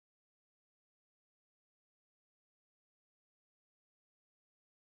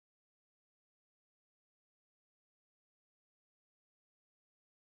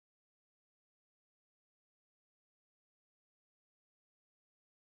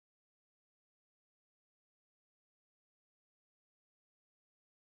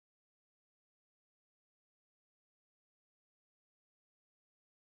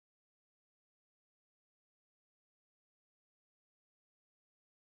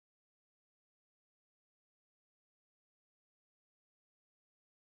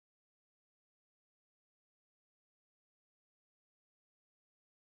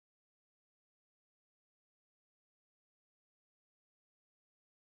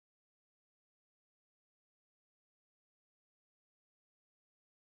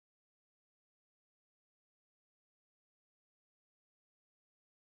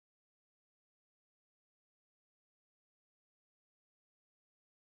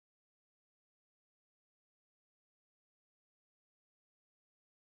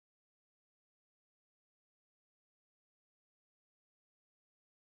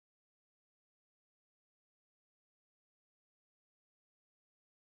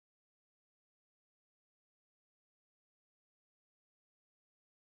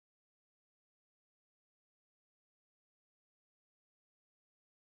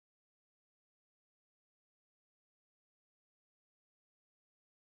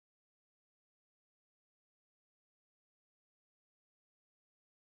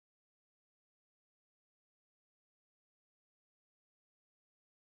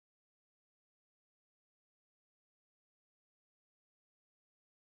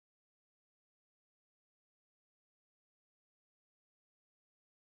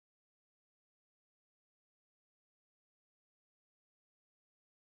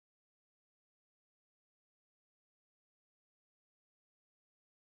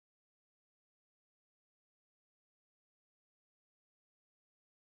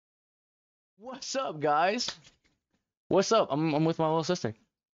What's up, guys? What's up? I'm with my little sister.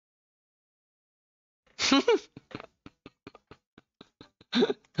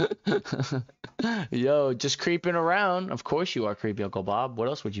 Yo, just creeping around. Of course you are creepy, Uncle Bob. What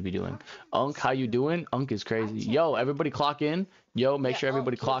else would you be doing? Unc, how you doing? Unc is crazy. Yo, everybody clock in. Yo, make sure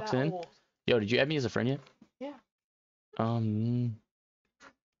everybody clocks in. Yo, did you add me as a friend yet? Yeah.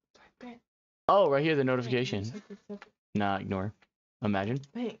 Oh, right here, the notification. Nah, ignore. Imagine.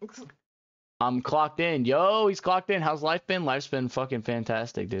 Thanks. I'm clocked in. Yo, he's clocked in. How's life been? Life's been fucking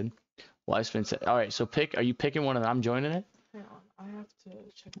fantastic, dude. Life's been all right. So are you picking one and I'm joining it? Hang on, I have to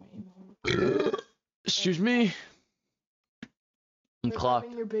check my email. Excuse me. I'm clocked.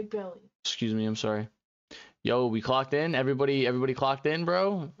 In your big belly. Excuse me. I'm sorry. Yo, we clocked in. Everybody clocked in,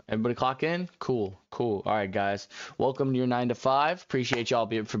 bro. Everybody clock in. Cool. All right, guys. Welcome to your 9 to 5. Appreciate y'all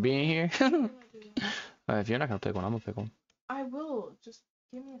for being here. All right, if you're not gonna pick one, I'm gonna pick one. I will. Just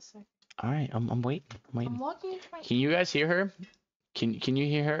give me a second. All right, I'm waiting. I'm logging into my. Can you guys hear her? Can you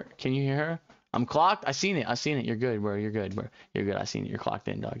hear her? Can you hear her? I'm clocked. I seen it. You're good, bro. You're good, bro. You're good. I seen it. You're clocked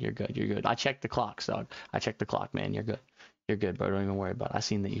in, dog. You're good. I checked the clocks, dog. I checked the clock, man. You're good, bro. Don't even worry about it. I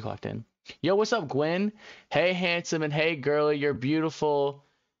seen that you clocked in. Yo, what's up, Gwen? Hey, handsome, and hey, girly. You're beautiful.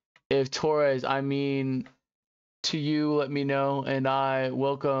 If Torres, I mean, to you, let me know, and I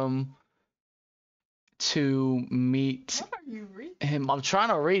welcome to meet What are you reading? him. I'm trying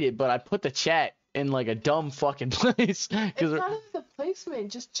to read it, but I put the chat in like a dumb fucking place. It's not in the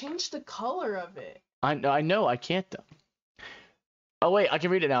placement. Just change the color of it. I know. I can't though. Oh wait, I can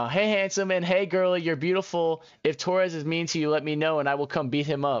read it now. Hey, handsome, and hey, girly. You're beautiful. If Torres is mean to you, let me know, and I will come beat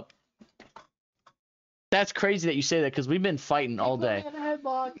him up. That's crazy that you say that because we've been fighting all day. He put me in a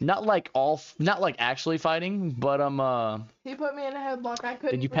headlock. Not like actually fighting, but He put me in a headlock. I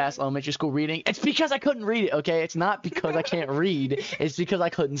couldn't. Did you pass elementary school reading? It's because I couldn't read it, okay? It's not because I can't read. It's because I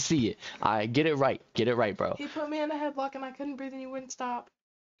couldn't see it. I get it right. Get it right, bro. He put me in a headlock and I couldn't breathe and you wouldn't stop.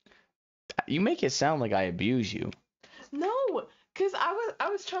 You make it sound like I abuse you. No, cause I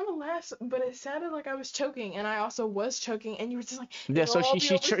was trying to laugh, but it sounded like I was choking, and I also was choking, and you were just like. Yeah, so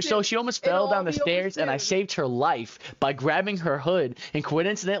she almost fell down the stairs, and I saved her life by grabbing her hood, and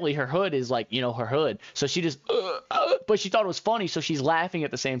coincidentally her hood is like, you know, her hood. So she just but she thought it was funny, so she's laughing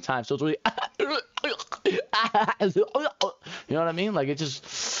at the same time. So it's really you know what I mean? Like it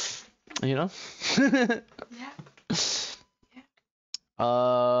just, you know? Yeah.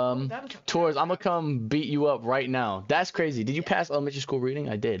 Tours, I'm gonna come beat you up right now. That's crazy. Did you pass elementary school reading?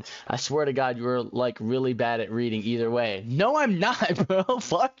 I did. I swear to God, you were like really bad at reading either way. No, I'm not, bro.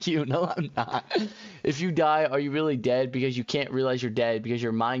 Fuck you. No, I'm not. If you die, are you really dead? Because you can't realize you're dead because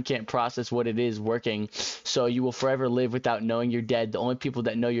your mind can't process what it is working. So you will forever live without knowing you're dead. The only people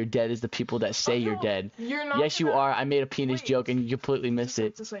that know you're dead is the people that say you're dead. You're not. Yes, you are. I made a penis joke and you completely missed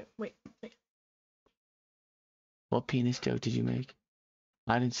it. Just wait. What penis joke did you make?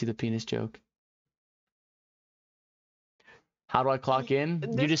 I didn't see the penis joke. How do I clock in?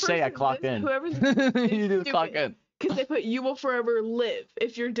 You just say I clocked in. Whoever's you just clock in. Because they put you will forever live.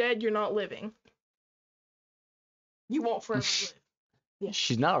 If you're dead, you're not living. You won't forever live. Yeah.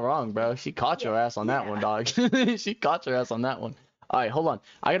 She's not wrong, bro. She caught your ass on that one, dog. She caught your ass on that one. All right, hold on.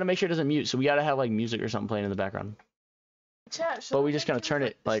 I gotta make sure it doesn't mute, so we gotta have like music or something playing in the background. Chat, but we just gotta turn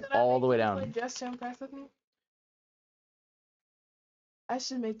it like all the way down. Dress to impress with me? I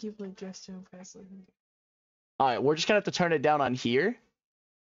should make you play Dress to Impress with me. Alright, we're just gonna have to turn it down on here.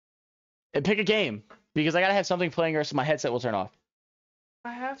 And pick a game. Because I gotta have something playing or my headset will turn off.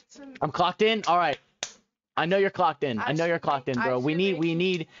 I have to. I'm clocked in? Alright. I know you're clocked in. I know you're clocked in, bro. We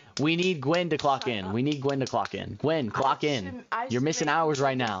need Gwen to clock in. We need Gwen to clock in. Gwen, clock in. You're missing hours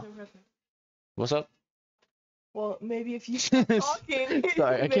right now. What's up? Well, maybe if you stop talking.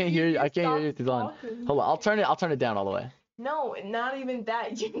 Sorry, I can't hear you. I can't hear you through the line. Hold on, I'll turn it down all the way. No, not even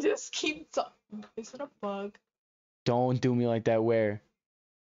that. You just keep talking. Is it a bug? Don't do me like that. Where?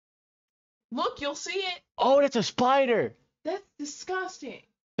 Look, you'll see it. Oh, that's a spider. That's disgusting.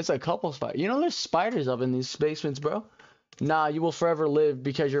 It's a couple spiders. You know there's spiders up in these basements, bro. Nah, you will forever live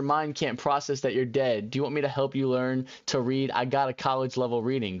because your mind can't process that you're dead. Do you want me to help you learn to read? I got a college level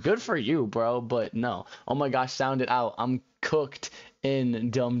reading. Good for you, bro, but no. Oh my gosh, sound it out. I'm cooked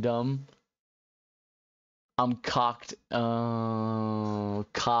in dum-dum. I'm cocked in.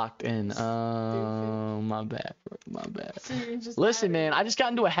 My bad. So listen, man, I just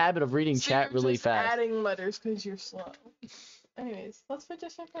got into a habit of reading chat really fast. Adding letters because you're slow. Anyways, let's put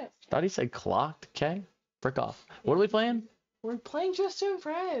Just to Impress. Thought he said clocked. Okay, frick off. What are we playing? We're playing Just to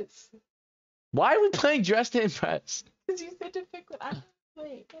Impress. Why are we playing Dress to Impress? Because you said to pick what I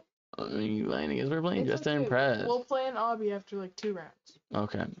played. you playing against? We're playing It's just to okay. impress. We'll play an obby after like 2 rounds.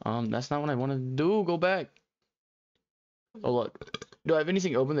 Okay. That's not what I want to do. Go back. Oh look. Do I have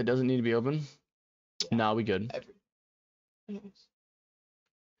anything open that doesn't need to be open? Yeah. Nah, we good. Anyways.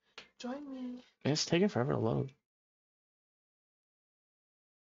 Join me. It's taking forever to load.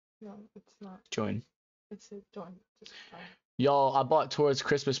 No, it's not. Join. It's a join. Just fine. Y'all, I bought Tor's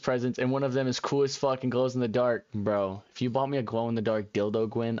Christmas presents, and one of them is cool as fuck and glows in the dark, bro. If you bought me a glow in the dark dildo,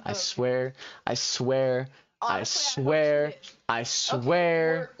 Gwen, I swear, Honestly, I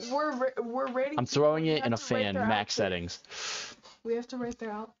swear. Okay, we're rating. I'm throwing people. it in a fan, max settings. We have to rate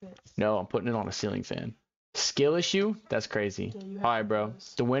their outfits. No, I'm putting it on a ceiling fan. Skill issue? That's crazy. Yeah, All right, bro.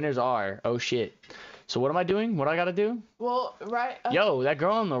 The winners are. Oh shit. So what am I doing? What I gotta do? Well, right. Yo, that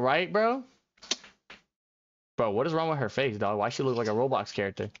girl on the right, bro. Bro, what is wrong with her face, dog? Why she look like a Roblox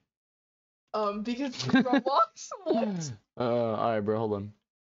character? Because Roblox. What? All right, bro. Hold on.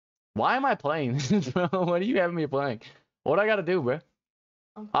 Why am I playing this, bro? What are you having me playing? What I gotta do, bro?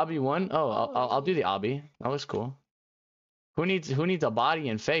 Obby 1? Oh, I'll do the obby. That looks cool. Who needs a body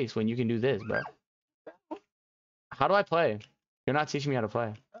and face when you can do this, bro? How do I play? You're not teaching me how to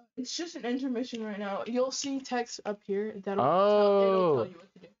play. It's just an intermission right now. You'll see text up here that'll it'll tell you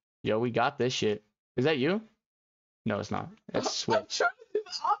what to do. Yo, we got this shit. Is that you? No, it's not. That's Swift. I'm trying to do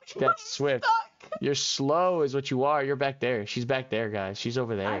the obby. That's Swift. You're slow is what you are. You're back there. She's back there, guys. She's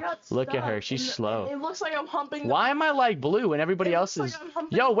over there. Look at her. She's slow. It looks like I'm humping. Why am I like blue and everybody else is?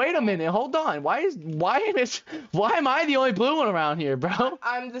 Yo, wait a minute. Hold on. Why am I the only blue one around here, bro?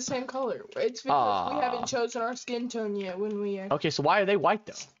 I'm the same color. It's because we haven't chosen our skin tone yet when we. Okay, so why are they white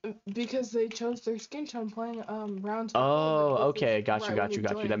though? Because they chose their skin tone playing rounds. Oh, okay. Got you.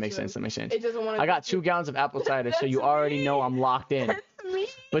 That makes sense. It doesn't want to. I got 2 gallons of apple cider, so you already know I'm locked in. Me.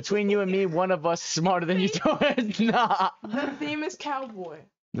 Between you and me, one of us is smarter than you two. Nah. The theme is cowboy.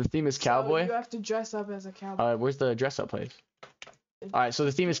 The theme is cowboy? So you have to dress up as a cowboy. Alright, where's the dress up place? Alright, so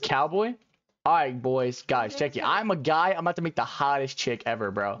the theme is cowboy? Alright, boys, guys, check it. I'm a guy. I'm about to make the hottest chick ever,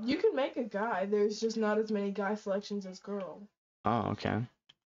 bro. You can make a guy. There's just not as many guy selections as girl. Oh, okay.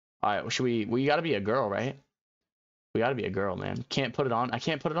 Alright, we gotta be a girl, right? We gotta be a girl, man. Can't put it on. I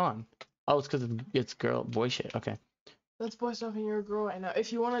can't put it on. Oh, it's because it's girl, boy shit. Okay. That's boy stuff and you're a girl right now.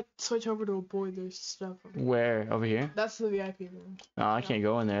 If you want to switch over to a boy, there's stuff. Where? Over here? That's the VIP room. Oh, I can't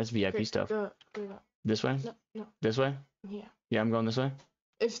go in there. It's VIP stuff. Go. This way? No. This way? Yeah. Yeah, I'm going this way.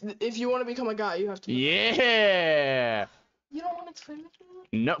 If you want to become a guy, you have to. Yeah. You don't want to explain it to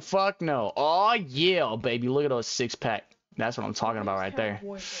me? No, fuck no. Oh yeah, baby. Look at those 6-pack. That's what I'm talking about right there.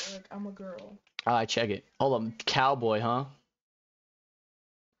 Boy, but, like, I'm a girl. Alright, check it. Hold on. Cowboy, huh?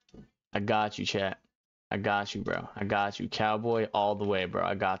 I got you, chat. I got you, bro. I got you. Cowboy all the way, bro.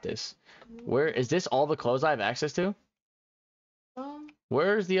 I got this. Where is this all the clothes I have access to?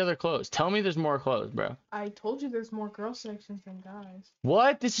 Where's the other clothes? Tell me there's more clothes, bro. I told you there's more girl sections than guys.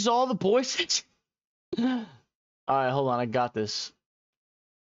 What? This is all the boy section? Alright, hold on. I got this.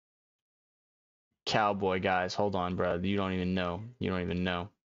 Cowboy, guys. Hold on, bro. You don't even know. You don't even know.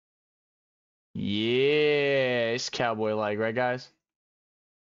 Yeah, it's cowboy-like, right, guys?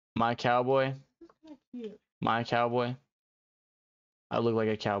 My cowboy. My cowboy. I look like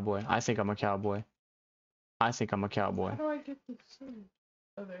a cowboy. I think I'm a cowboy. I think I'm a cowboy. How do I get the suit?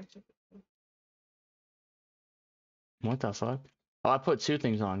 Oh, there's it. What the fuck? Oh, I put 2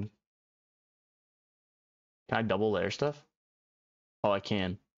 things on. Can I double layer stuff? Oh, I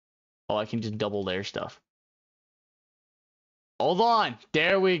can. Oh, I can just double layer stuff. Hold on.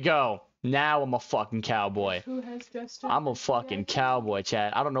 There we go. Now I'm a fucking cowboy. Who has guessed I'm a fucking cowboy,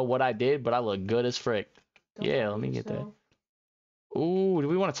 chat. I don't know what I did, but I look good as frick. Yeah, let me get that. Ooh, do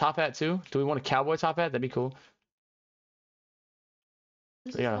we want a top hat too? Do we want a cowboy top hat? That'd be cool.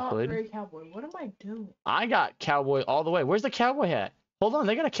 This They is got a not hood. very cowboy. What am I doing? I got cowboy all the way. Where's the cowboy hat? Hold on,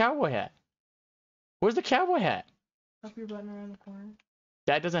 they got a cowboy hat. Where's the cowboy hat? Up your button around the corner.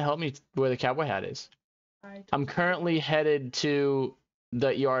 That doesn't help me where the cowboy hat is. I'm currently headed to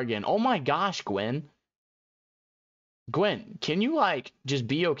the ER again. Oh my gosh, Gwen. Gwen, can you like just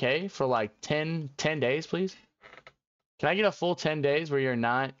be okay for like 10 days, please? Can I get a full 10 days where you're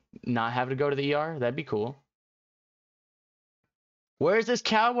not having to go to the ER? That'd be cool. Where's this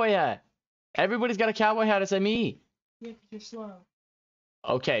cowboy hat? Everybody's got a cowboy hat except me. Yeah, you're slow.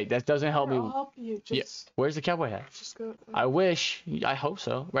 Okay, that doesn't help me. I'll help you. Just, yeah. Where's the cowboy hat? Just go. I wish. I hope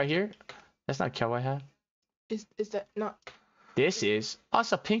so. Right here? That's not a cowboy hat. Is that not? This is. Oh,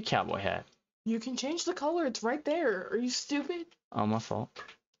 it's a pink cowboy hat. You can change the color. It's right there. Are you stupid? Oh, my fault.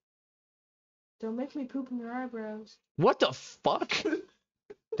 Don't make me poop in your eyebrows. What the fuck?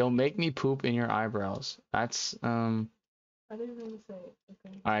 Don't make me poop in your eyebrows. That's, I I didn't even say it.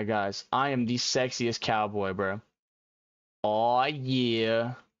 Okay. All right, guys. I am the sexiest cowboy, bro. Oh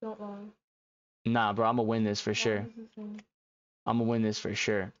yeah. Don't lie. Nah, bro. I'm gonna win this for Why sure. is this thing- I'm gonna win this for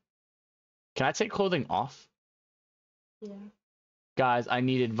sure. Can I take clothing off? Yeah. Guys, I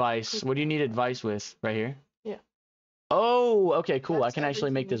need advice. What do you need advice with? Right here? Yeah. Oh, okay, cool. I That's can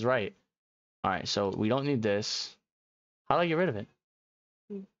actually make this everything. right. All right, so we don't need this. How do I get rid of it?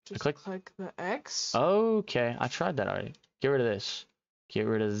 You just click- click the X. Okay, I tried that already. Get rid of this. Get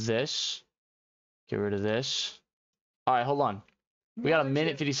rid of this. Get rid of this. All right, hold on. We got a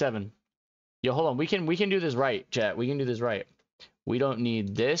minute 57. Yo, hold on. We can do this right, chat. We can do this right. We don't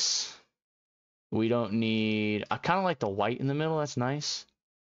need this. We don't need. I kind of like the white in the middle. That's nice.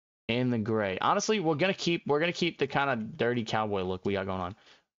 And the gray. Honestly, we're gonna keep the kind of dirty cowboy look we got going on.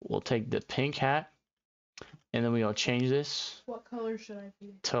 We'll take the pink hat, and then we'll change this What color should I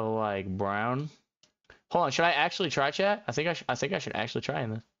be? to like brown. Hold on. Should I actually try, chat? I think I should actually try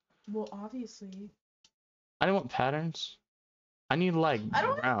in this. Well, obviously. I don't want patterns. I need like I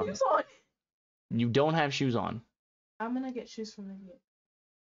don't brown. have shoes on. You don't have shoes on. I'm gonna get shoes from the vehicle.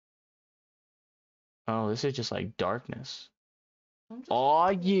 Oh, this is just like darkness. I'm just Oh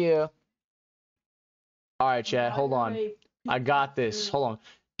yeah. All right, chat. Hold on. I got this. Hold on.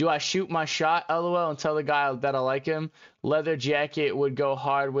 Do I shoot my shot, LOL, and tell the guy that I like him? Leather jacket would go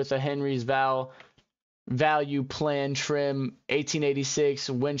hard with a Henry's value plan trim 1886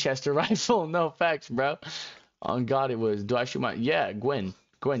 Winchester rifle. No facts, bro. On God, it was. Do I shoot my? Yeah, Gwen.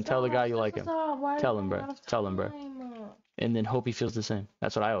 Gwen, tell the guy you like him. Tell him, bro. Tell him, bro. And then hope he feels the same.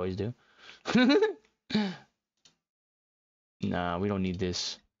 That's what I always do. Nah, we don't need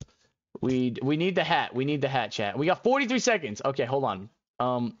this. We need the hat. We need the hat, chat. We got 43 seconds. Okay, hold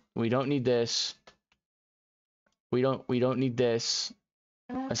on. We don't need this. We don't need this.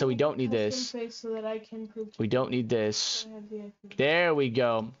 So we don't need this. So that I can prove We don't need this. I have VIP. There we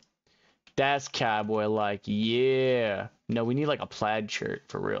go. That's cowboy like. Yeah. No, we need like a plaid shirt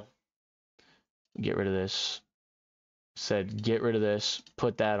for real. Get rid of this. Said get rid of this.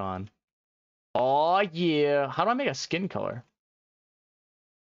 Put that on. Oh yeah. How do I make a skin color?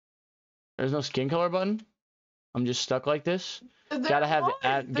 There's no skin color button. I'm just stuck like this. Gotta have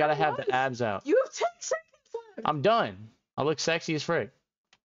the abs out. You have 10 seconds left. I'm done. I look sexy as frick.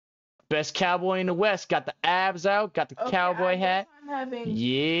 Best cowboy in the West. Got the abs out. Got the cowboy hat.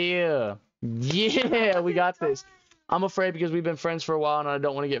 Yeah. Yeah, we got this. I'm afraid because we've been friends for a while and I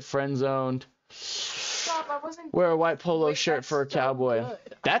don't want to get friend zoned. Stop, I wasn't. Wear a white polo shirt for a so cowboy. good.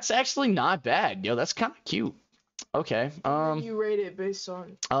 That's actually not bad. Yo, that's kind of cute. Okay. You rate it based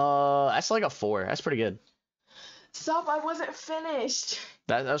on. That's like a 4. That's pretty good. Stop, I wasn't finished.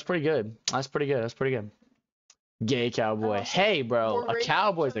 That was pretty good. That's pretty good. That's pretty good. Gay cowboy. Also, Hey, bro. we're A rating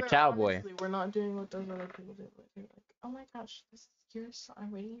cowboy's each a other cowboy. honestly. We're not doing what those other people did. They're like, oh my gosh, this is yours.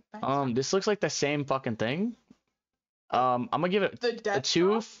 I'm rating it back. This looks like the same fucking thing. I'm gonna give it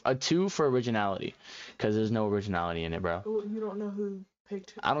The a 2 for originality, because there's no originality in it, bro. Oh, you don't know who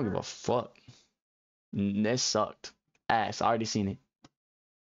picked. I don't give a fuck. This sucked. Ass. I already seen it.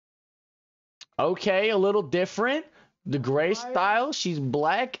 Okay, a little different. The gray style. She's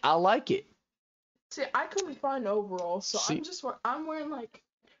black. I like it. See, I couldn't find overall, so See- I'm wearing like.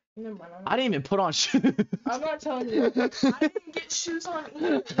 Never mind. I didn't even put on shoes. I'm not telling you. I didn't get shoes on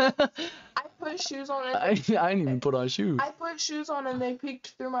either. I put shoes on and I didn't even put on shoes. I put shoes on and they peeked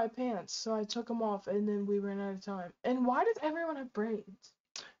through my pants, so I took them off and then we ran out of time. And why does everyone have braids?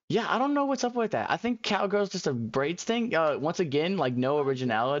 Yeah, I don't know what's up with that. I think cowgirl's just a braids thing. Once again, like no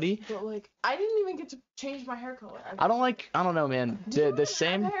originality. But like, I didn't even get to change my hair color. I don't know, man. Do you The even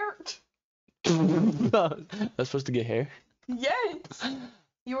same. have hair? That's supposed to get hair. Yes.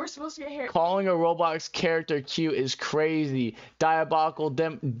 You were supposed to get hair. Calling a Roblox character cute is crazy. Diabolical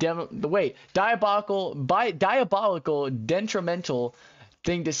detrimental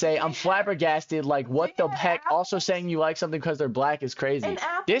thing to say. I'm flabbergasted. Like, what the heck? Also saying you like something because they're black is crazy. An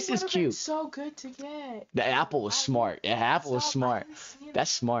apple This is would've been cute. so good to get. The apple was smart. Yeah, apple was smart.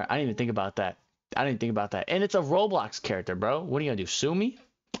 That's smart. I didn't even think about that. And it's a Roblox character, bro. What are you gonna do? Sue me?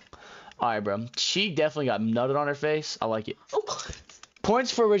 Alright, bro. She definitely got nutted on her face. I like it.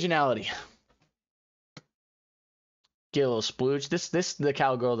 Points for originality. Get a little splooge. This the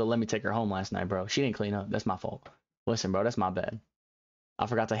cowgirl that let me take her home last night, bro. She didn't clean up. That's my fault. Listen, bro, that's my bad. I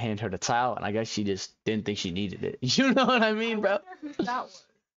forgot to hand her the towel, and I guess she just didn't think she needed it. You know what I mean, bro? I wonder who that was.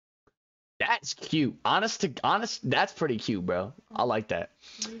 That's cute. Honest, that's pretty cute, bro. I like that.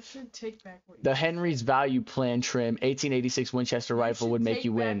 You should take back what you The Henry's value plan trim 1886 Winchester rifle would make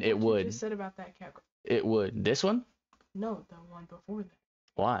you win. It would. Just said about that cowgirl. It would. This one? No, the one before that.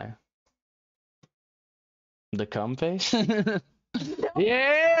 Why? The cum face? Yeah,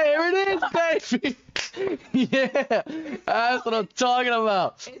 there it is, baby. Yeah, that's what I'm talking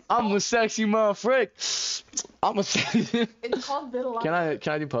about. I'm a sexy motherfucker. I'm a sexy. It's called vitiligo.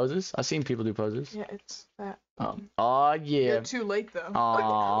 Can I do poses? I've seen people do poses. Yeah, it's that. Oh yeah. You're too late though.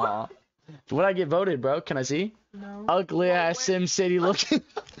 Aw. Would I get voted, bro? Can I see? No. Ugly ass Sim City looking.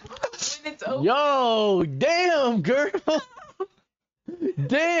 When it's over. Yo, damn girl.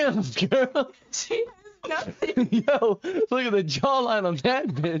 Damn girl. She has nothing. Yo, look at the jawline on that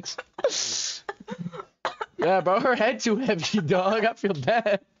bitch. Yeah, bro, her head too heavy, dog. I feel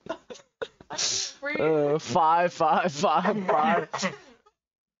bad. 5, 5, 5, 5.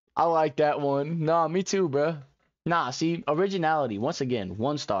 I like that one. Nah, me too, bro. Nah, see, originality. Once again,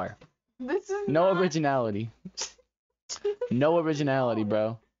 1 star. This is No not... originality. No originality,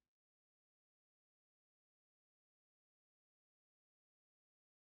 bro.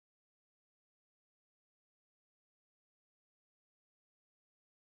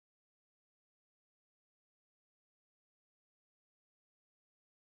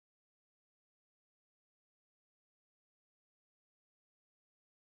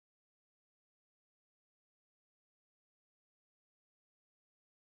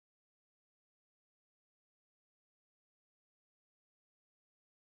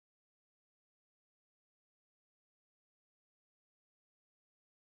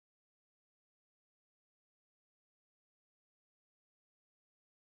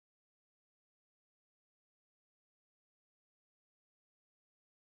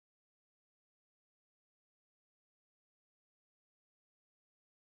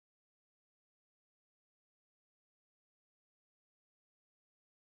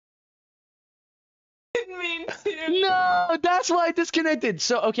 didn't mean to. No, that's why I disconnected.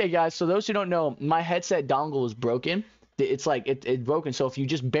 So, okay, guys, so those who don't know, my headset dongle is broken. It's like, it's broken. So if you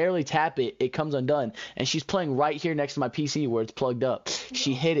just barely tap it, it comes undone. And she's playing right here next to my PC where it's plugged up.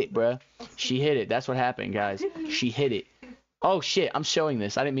 She hit it, bruh. She hit it. That's what happened, guys. She hit it. Oh, shit. I'm showing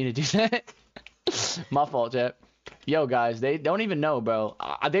this. I didn't mean to do that. My fault, chat. Yo, guys, they don't even know, bro.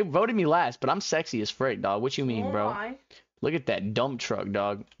 They voted me last, but I'm sexy as frick, dog. What you mean, bro? Why? Look at that dump truck,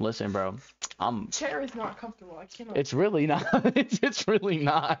 dog. Listen, bro. Chair is not comfortable. I cannot. It's really not. It's really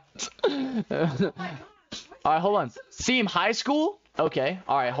not. Oh my gosh. All right, hold on. Theme high school? Okay.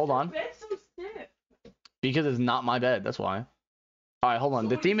 All right, hold on. Bed's so stiff. Because it's not my bed. That's why. All right, hold on.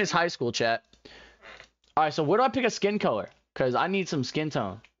 The theme is high school, chat. All right, so where do I pick a skin color? Because I need some skin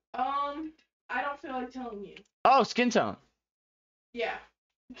tone. I don't feel like telling you. Oh, skin tone. Yeah.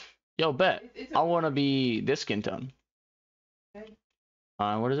 Yo, bet. It's I want to be this skin tone. Okay.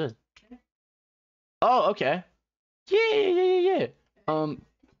 What is this? Oh, okay. Yeah.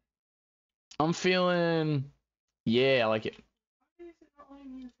 I'm feeling. Yeah, I like it.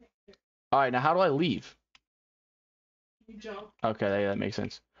 All right, now how do I leave? You jump. Okay, that makes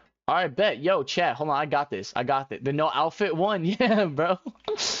sense. All right, bet. Yo, chat. Hold on, I got this. I got it. The no outfit one. Yeah, bro.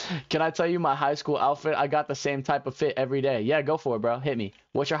 Can I tell you my high school outfit? I got the same type of fit every day. Yeah, go for it, bro. Hit me.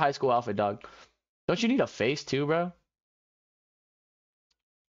 What's your high school outfit, dog? Don't you need a face too, bro?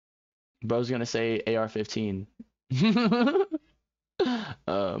 Bro's gonna say AR-15.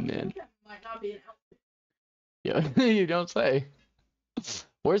 Oh man. That might not be an outfit. Yo, you don't say.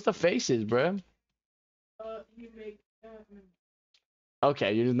 Where's the faces, bro? You make.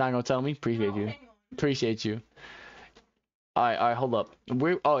 Okay, you're just not gonna tell me. Appreciate you. Hang on. Appreciate you. All right, hold up.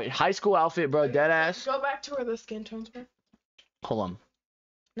 High school outfit, bro. Dead ass. Go back to where the skin tones were. Hold on.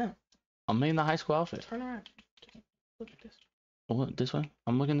 No. I'm in the high school outfit. Turn around. Look at this. Oh, this way?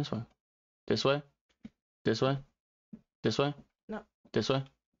 I'm looking this way. This way? This way? This way? No. This way?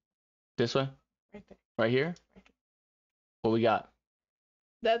 This way? Right there. Right here? Right there. What we got?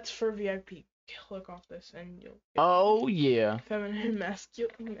 That's for VIP. Click off this and you'll. Oh, yeah. Feminine,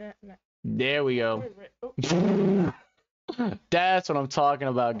 masculine. There we go. Oh. That's what I'm talking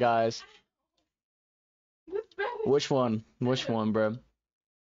about, guys. This bed is, Which one? Which one, bro?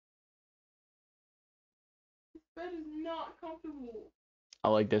 this bed is not comfortable. I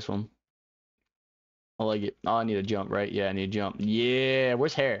like this one. I like it. Oh, I need a jump, right? Yeah, I need a jump. Yeah.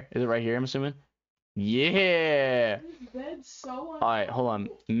 Where's hair? Is it right here, I'm assuming? Yeah. This bed's so uncomfortable. Alright, hold on.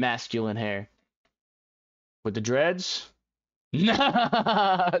 Masculine hair. With the dreads?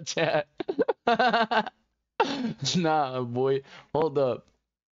 Nah, chat. Nah, boy. Hold up.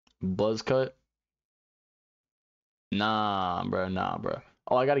 Buzz cut? Nah, bro. Nah, bro.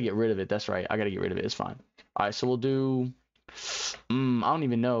 Oh, I gotta get rid of it. That's right. I gotta get rid of it. It's fine. Alright, so we'll do... I don't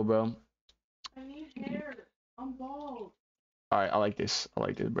even know, bro. I need hair. I'm bald. Alright, I like this. I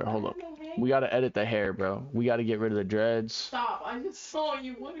like this, bro. Hold up. I have no We gotta edit the hair, bro. We gotta get rid of the dreads. Stop! I just saw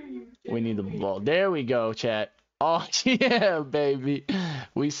you. What are you doing? We need the ball. There we go, chat. Oh yeah, baby.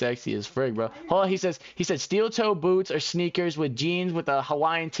 We sexy as frick, bro. Hold on, he said steel toe boots or sneakers with jeans with a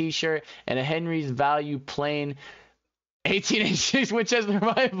Hawaiian t-shirt and a Henry's Value plain 18 inches Winchester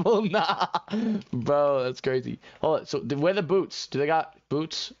rifle. Nah, bro, that's crazy. Hold on. So where are the boots? Do they got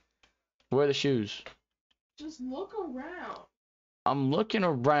boots? Where are the shoes? Just look around. I'm looking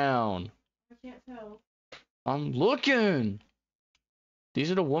around. I can't tell. I'm looking.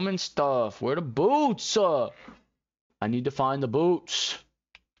 These are the woman's stuff. Where are the boots? I need to find the boots.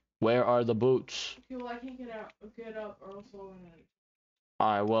 Where are the boots? Okay, well I can't get up or else I'll run.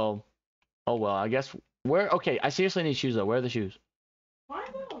 Alright, well. Oh well, I guess where okay, I seriously need shoes though. Where are the shoes?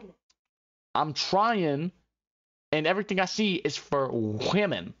 Find them. I'm trying, and everything I see is for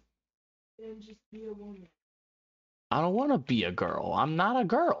women. Then just be a woman. I don't wanna be a girl. I'm not a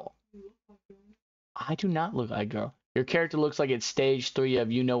girl. You look like one. I do not look like a girl. Your character looks like it's stage 3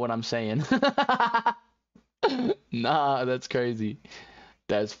 of you know what I'm saying. Nah, that's crazy.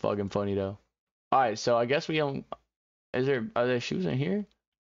 That's fucking funny though. Alright, so I guess we don't are there shoes in here?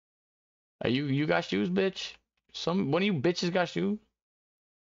 Are you got shoes, bitch? One of you bitches got shoes?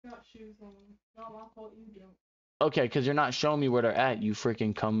 Got shoes on. Not my fault you don't. Okay, because you're not showing me where they're at, you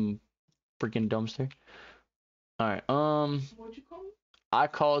freaking dumpster. Alright, What'd you call me? I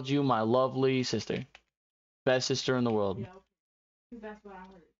called you my lovely sister. Best sister in the world. Yeah, because that's what I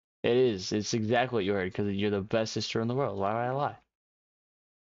heard. It is. It's exactly what you heard, because you're the best sister in the world. Why would I lie?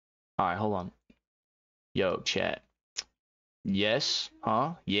 Alright, hold on. Yo, chat. Yes?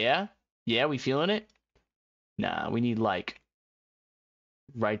 Huh? Yeah? Yeah, we feeling it? Nah, we need like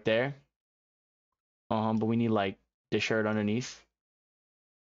right there. But we need like the shirt underneath.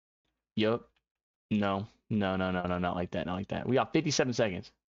 Yup. No. No, not like that, not like that. We got 57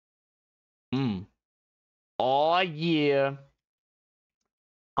 seconds. Oh yeah.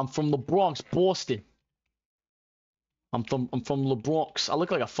 I'm from the Bronx, Boston. I'm from the Bronx. I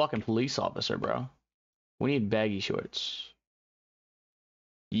look like a fucking police officer, bro. We need baggy shorts.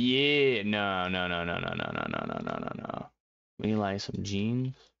 Yeah, no. We need like some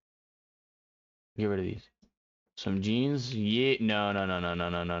jeans. Get rid of these. Some jeans. Yeah,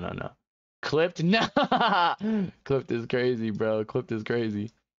 no. Clipped, nah. Clipped is crazy, bro. Clipped is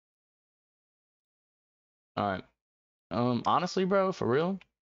crazy. All right. Honestly, bro, for real,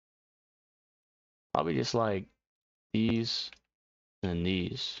 probably just like these and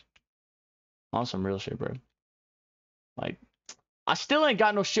these. On some real shit, bro. Like, I still ain't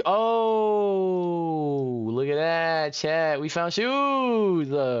got no shoe. Oh, look at that, chat. We found shoes.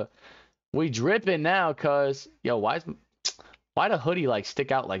 We dripping now, cuz. Yo, why the hoodie like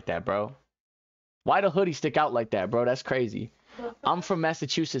stick out like that, bro? Why the hoodie stick out like that, bro? That's crazy. I'm from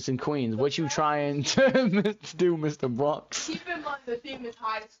Massachusetts and Queens. What you trying to do, Mr. Bronx? Keep in mind the theme is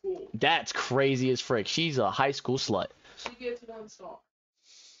high school. That's crazy as frick. She's a high school slut. She gets 1 star.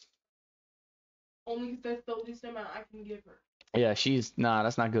 Only because that's the least amount I can give her. Yeah, nah,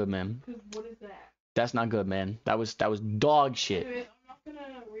 that's not good, man. Because what is that? That's not good, man. That was dog shit. Anyways, I'm not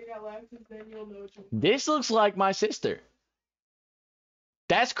gonna read out loud because then you'll know what you're. This looks like my sister.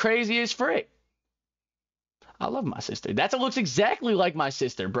 That's crazy as frick. I love my sister. That looks exactly like my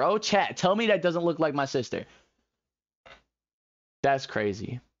sister, bro. Chat, tell me that doesn't look like my sister. That's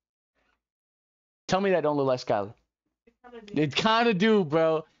crazy. Tell me that don't look like Skylar. It kind of do,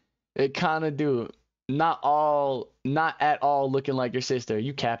 bro. It kind of do. Not at all looking like your sister.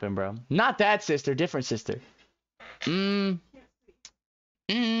 You capping, bro. Not that sister, different sister. I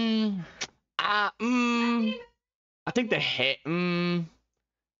think the head.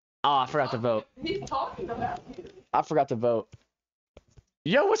 Oh, I forgot to vote. He's talking about you. I forgot to vote.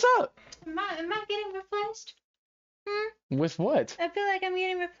 Yo, what's up? Am I getting replaced? With what? I feel like I'm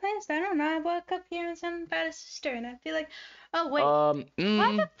getting replaced. I don't know. I woke up hearing something about a sister, and I feel like, oh wait. Why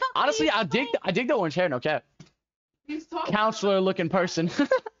the fuck honestly, I dig the orange hair. No cap. He's talking. Counselor looking person.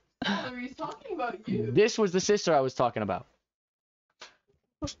 He's talking about you. This was the sister I was talking about.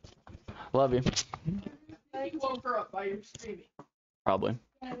 Love you. You woke her up by your screaming. Probably.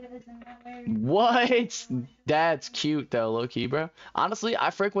 What? That's cute though, low key, bro. Honestly, I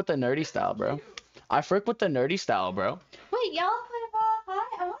frick with the nerdy style, bro. Wait, y'all play ball? Hi,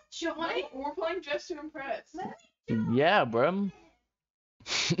 I want to join. We're playing just to impress. Yeah, bro.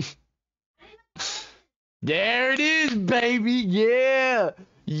 There it is, baby.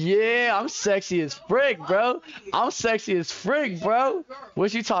 Yeah, I'm sexy as frick, bro.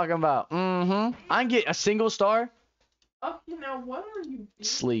 What you talking about? I can get a single star. Oh, now what are you doing?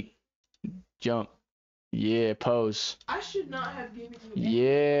 Sleep. Jump. Yeah, pose. I should not have given you.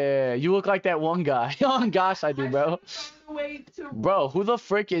 Yeah, you look like that one guy. Oh gosh, I do, bro. Bro, who the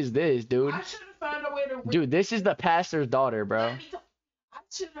frick is this, dude? I should have found a way to. Dude, this is the pastor's daughter, bro. I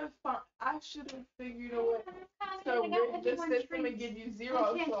should have figured a way to rig the system and give you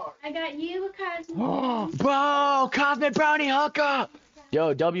 0 stars. I got you a cosmic. Bro, cosmic brownie hookup.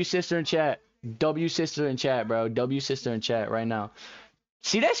 Yo, W sister in chat. W sister in chat, bro. W sister in chat right now.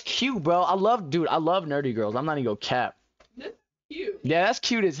 See, that's cute, bro. I love nerdy girls. I'm not even gonna cap. That's cute. Yeah, that's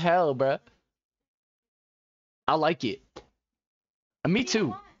cute as hell, bro. I like it. Me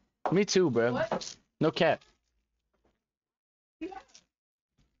too. Me too, bro. What? No cap.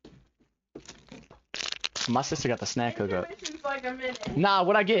 My sister got the snack hookup. Like a minute. Nah,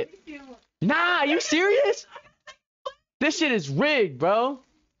 what'd I get? Nah, you serious? This shit is rigged, bro.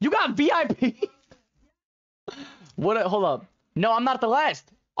 You got VIP. What? Hold up. No, I'm not the last.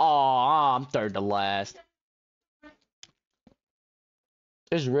 Aw, I'm third to last.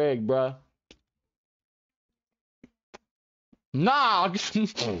 It's rigged, bro. Nah,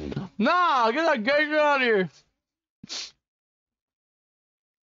 nah, get that gay shit out of here.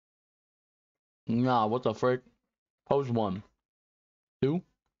 Nah, what the frick? Pose 1, 2,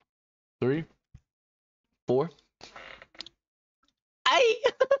 3, 4.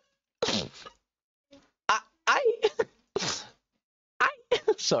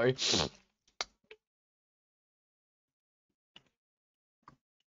 Sorry.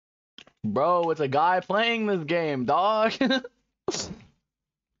 Bro, it's a guy playing this game, dog.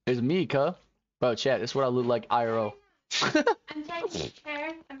 It's me, cuh. Bro, chat, this is what I look like IRL. I'm taking a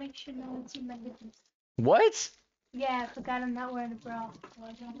chair and make sure no one sees my business. What? Yeah, I forgot I'm not wearing a bra.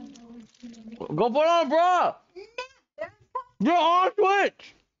 Go put on a bra! You're on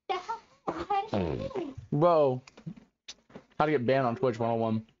Twitch! Bro. How to get banned on Twitch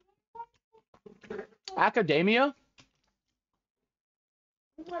 101. Academia?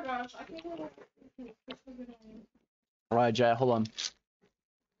 Oh my gosh, I can't go. Alright, chat, hold on.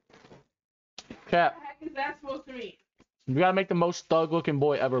 Cat, What the heck is that supposed to mean? you gotta make the most thug looking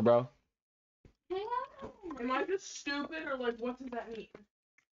boy ever, bro. Am I just stupid or like what does that mean?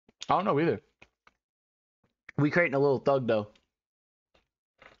 I don't know either. We creating a little thug though.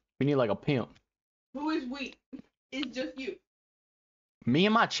 We need like a pimp. Who is we? It's just you. Me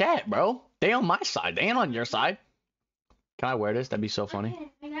and my chat, bro. They on my side. They ain't on your side. Can I wear this? That'd be so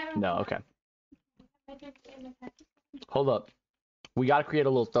funny. No, okay. Hold up. We gotta create a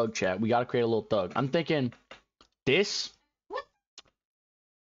little thug chat. We gotta create a little thug. I'm thinking this.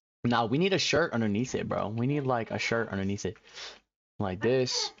 Nah, we need a shirt underneath it, bro. We need like a shirt underneath it. Like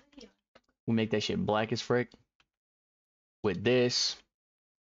this. We make that shit black as frick. With this.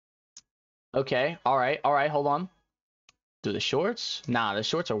 Okay, alright, hold on. Do the shorts? Nah, the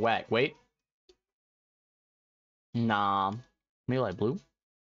shorts are whack. Wait. Nah. Maybe like blue?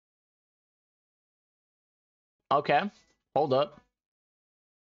 Okay. Hold up.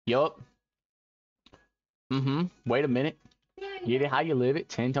 Yup. Wait a minute. Get it how you live it.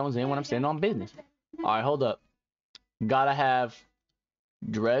 10 tones in when I'm standing on business. Alright, hold up. Gotta have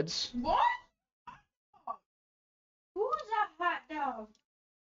dreads. What? Who's a hot dog?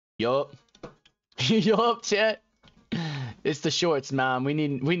 Yup. Yup, chat. It's the shorts, man. We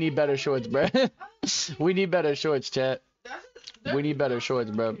need better shorts, bro. We need better shorts, chat. We need better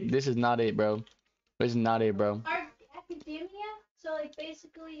shorts, bro. This is not it, bro. This is not it, bro. Our academia? So like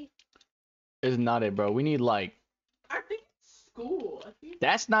basically This is not it, bro. We need like I think it's school.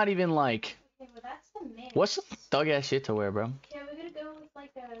 that's not even like okay, well that's the mix. what's some thug ass shit to wear, bro? Yeah, we're gonna go with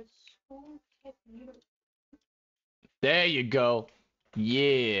like a school type uniform. There you go.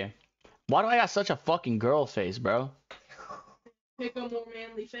 Yeah. Why do I got such a fucking girl face, bro? Pick a more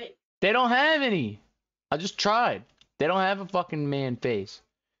manly face. They don't have any. I just tried. They don't have a fucking man face.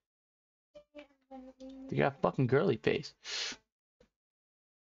 They got a fucking girly face.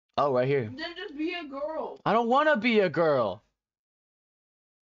 Oh, right here. Then just be a girl. I don't want to be a girl.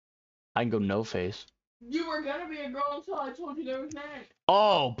 I can go no face. You were gonna be a girl until I told you there was none.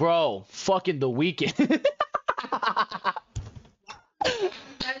 Oh, bro. Fucking The Weeknd.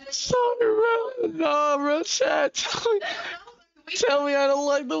 Sorry, bro. No, bro. Chat. Tell me I don't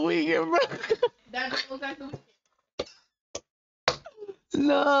like The Weeknd, bro. That don't look like the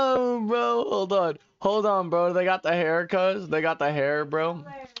No, bro. Hold on. Hold on, bro. They got the hair, cuz. They got the hair, bro.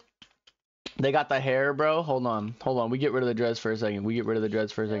 They got the hair, bro. Hold on. Hold on. We get rid of the dreads for a second. We get rid of the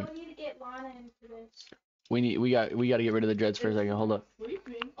dreads for a second. We need to get Lana into this. We gotta get rid of the dreads for a second. Hold up.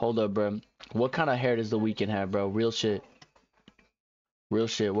 Hold up, bro. What kind of hair does The Weeknd have, bro? Real shit. Real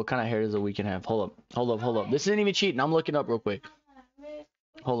shit. What kind of hair does The Weeknd have? Hold up. Hold up. Hold up. This isn't even cheating. I'm looking up real quick.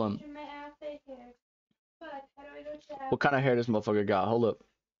 Hold on. What kind of hair this motherfucker got? Hold up.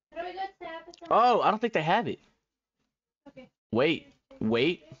 How do we go snap it? Oh, I don't think they have it. Okay. Wait.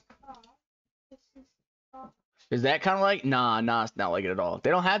 Is that kind of like? Nah, it's not like it at all.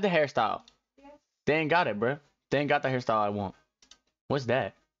 They don't have the hairstyle. They ain't got it, bro. They ain't got the hairstyle I want. What's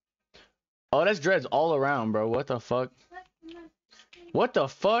that? Oh, that's dreads all around, bro. What the fuck? What the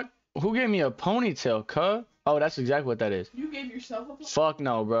fuck? Who gave me a ponytail, cuh? Oh, that's exactly what that is. You gave yourself a ponytail? Fuck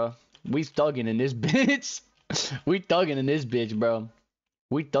no, bro. We thugging in this bitch. We thugging in this bitch, bro.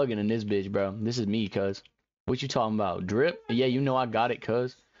 We thugging in this bitch, bro. This is me, cuz. What you talking about? Drip? Yeah, you know I got it,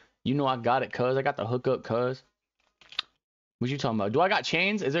 cuz. You know I got it, cuz. I got the hookup, cuz. What you talking about? Do I got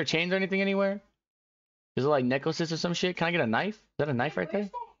chains? Is there chains or anything anywhere? Is it like necklaces or some shit? Can I get a knife? Is that a knife right there?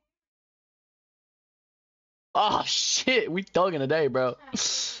 Oh, shit. We thugging today, bro.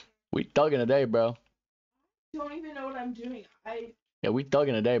 We thugging today, bro. I don't even know what I'm doing. Yeah, we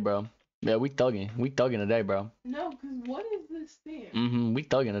thugging today, bro. Yeah, we thugging. We thugging today, bro. No, because what is this thing? We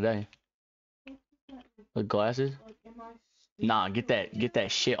thugging today. The glasses? Like, am I Nah, get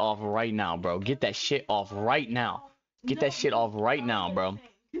that shit off right now, bro. Get that shit off right now. Get that shit off right now, bro.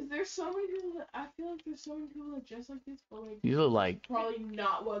 Because there's so many people that I feel like there's so many people that dress like this, but like You look like probably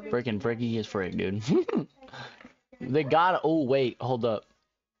not what they freaking freaky as frick, dude. They gotta. Oh wait, hold up.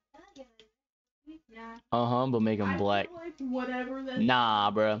 But make them black. Like whatever that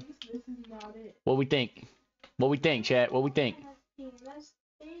Nah, bro. This is not it. What we think? What we think, chat? What we think? No,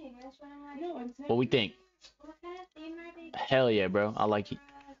 What we think? Hell yeah, bro. I like it.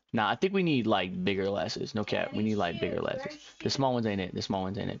 Nah, I think we need like bigger lasses. No cap. We need like bigger lasses. The small ones ain't it. The small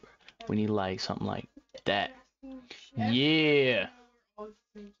ones ain't it, bro. We need like something like that. Yeah.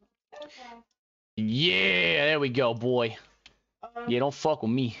 Yeah. There we go, boy. Yeah, don't fuck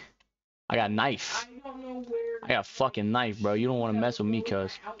with me. I got a knife. I don't know where. I got a fucking knife, bro. You don't want to mess with me,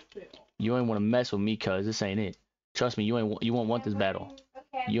 cuz. You ain't want to mess with me, cuz. This ain't it. Trust me, you won't want this battle.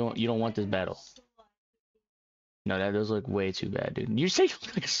 You don't want this battle. No, that does look way too bad, dude. You say you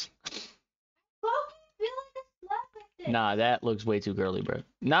look like Nah, that looks way too girly, bro.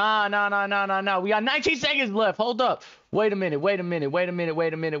 Nah. We got 19 seconds left. Hold up. Wait a minute. There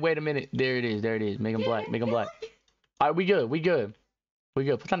it is. Make him black. All right, we good.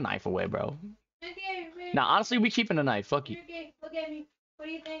 Put the knife away, bro. Now, honestly, we keeping the knife. Fuck you. Look at me. What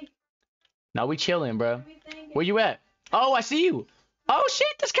do you think? Now we chilling, bro. Where you at? Oh, I see you. Oh shit,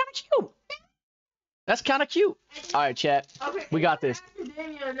 that's kind of cute. All right, chat. Okay, we got this.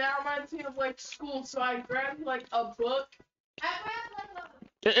 Academia now reminds me of like school, so I grabbed like a book.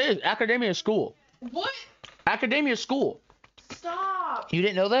 It is academia school. What? Academia school. Stop. You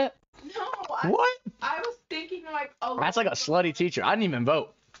didn't know that? No. What? I was thinking like a. That's like a slutty teacher. I didn't even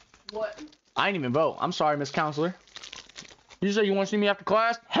vote. What? I didn't even vote. I'm sorry, Miss Counselor. You say you want to see me after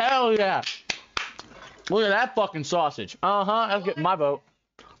class? Hell yeah. Look at that fucking sausage. That's getting my vote.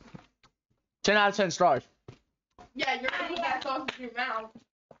 10 out of 10 stars. Yeah, you're gonna put that sausage in your mouth.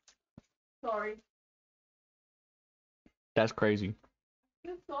 Sorry. That's crazy.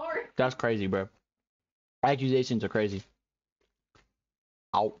 I'm sorry. That's crazy, bro. Accusations are crazy.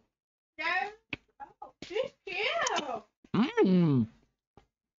 Ow. Yeah. Oh, thank you.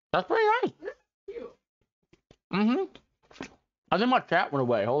 That's pretty nice. Cute. I think my cat went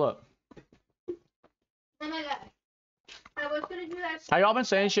away. Hold up. Oh my god. I was gonna do that. Have y'all been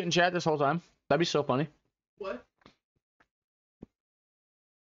saying shit in chat this whole time? That'd be so funny. What?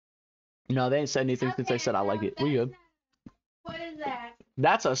 No, they ain't said anything since they said I like it. We good. What is that?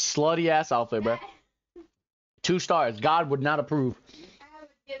 That's a slutty ass outfit, bro. 2 stars. God would not approve. I would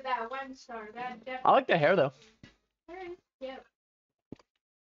give that 1 star. That definitely. I like the hair though. Yep.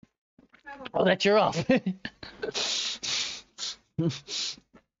 Oh, that's your off.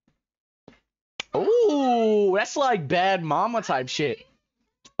 Ooh, that's like bad mama type shit.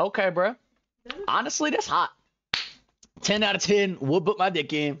 Okay, bro. Honestly, that's hot. 10 out of 10. Would put my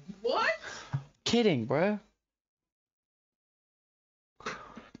dick in. What? Kidding, bro.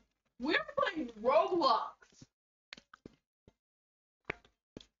 We're playing Roblox.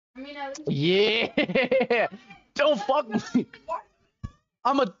 I mean, at least. Yeah. Don't fuck with me. What?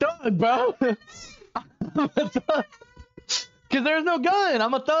 I'm a thug, bro. I'm a thug. Cause there's no gun.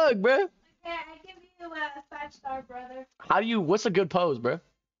 I'm a thug, bro. Okay, I give you a 5 star, brother. What's a good pose, bro?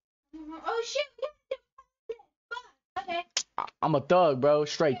 Oh shit. Okay. I'm a thug, bro.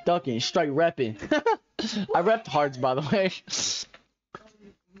 Straight thugging, straight repping. I repped hearts, by the way.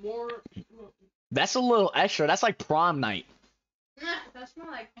 More. That's a little extra. That's like prom night. Nah, that's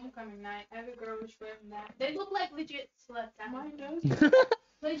more like homecoming night. Every girl was wearing that. They look like legit sluts. My nose.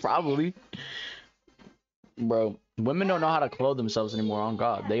 Probably. Bro, women don't know how to clothe themselves anymore, on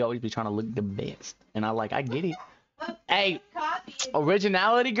God. They always be trying to look the best. And I get it. Hey,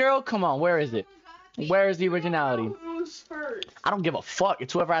 originality, girl? Come on, where is it? Where is the originality? Who's first? I don't give a fuck.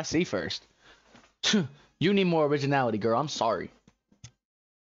 It's whoever I see first. You need more originality, girl. I'm sorry.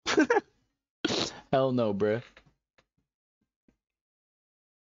 Hell no, bruh.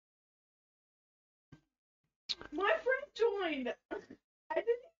 My friend joined. I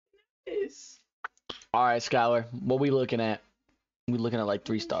didn't notice. All right, Skylar. What we looking at? We looking at like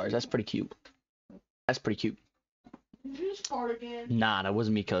 3 stars. That's pretty cute. That's pretty cute. Did you just fart again? Nah, that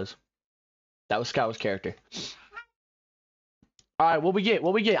wasn't me, cuz. That was Skylar's character. All right, what we get?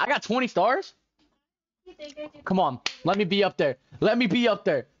 What we get? I got 20 stars. Come on, let me be up there. Let me be up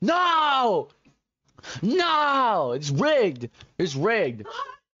there. No! No! It's rigged. It's rigged.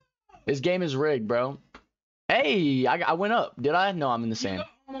 This game is rigged, bro. Hey, I went up. Did I? No, I'm in the same. You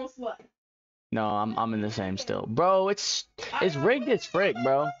almost left. No, I'm in the same still. Bro, it's rigged as frick,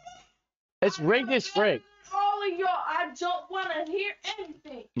 bro. It's rigged as frick. All of y'all, I don't want to hear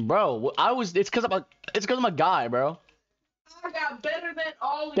anything. Bro, it's cuz I'm a guy, bro. I got better than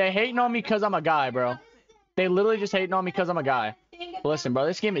all of They hating on me cuz I'm a guy, bro. They literally just hating on me cuz I'm a guy. Listen, bro,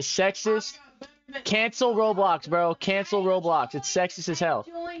 this game is sexist. Cancel Roblox, bro. Cancel Roblox. It's sexist as hell.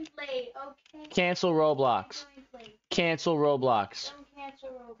 Joined late, okay? Cancel Roblox. Joined late. Cancel Roblox. Don't cancel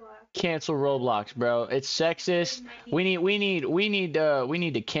Roblox. Cancel Roblox, bro. It's sexist. We need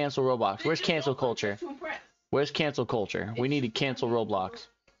to cancel Roblox. Where's cancel culture? Where's cancel culture? We need to cancel Roblox.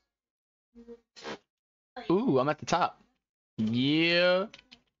 Ooh, I'm at the top. Yeah.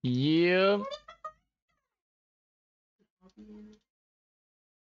 Yeah.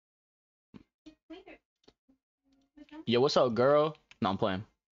 Yo, what's up, girl? No, I'm playing.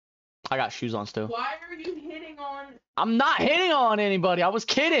 I got shoes on still. Why are you hitting on? I'm not hitting on anybody. I was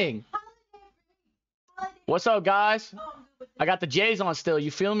kidding. What's up, guys? I got the J's on still. You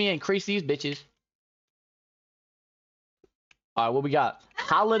feel me? Increase these bitches. All right, what we got?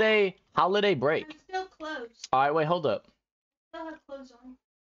 Holiday break. I'm still closed. All right, wait, hold up. I still have clothes on.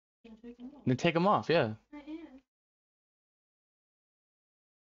 Then take them off, yeah. I am.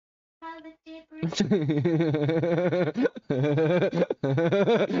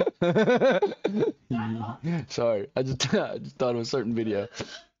 Sorry, I just thought of a certain video.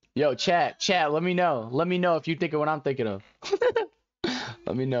 Yo, chat, let me know. Let me know if you think of what I'm thinking of.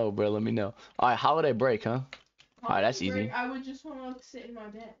 Let me know, bro. Let me know. All right, holiday break, huh? All right, that's easy. I would just want to sit in my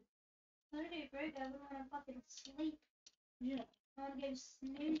bed. Holiday break, I would want to fucking sleep. Yeah. I want to get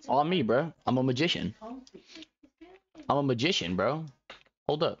snooze. All me, bro. I'm a magician. I'm a magician, bro.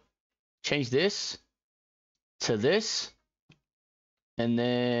 Hold up. Change this to this. And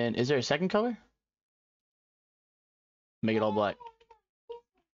then, is there a second color? Make it all black.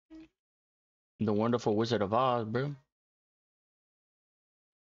 The Wonderful Wizard of Oz, bro.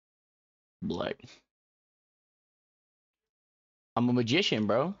 Black. I'm a magician,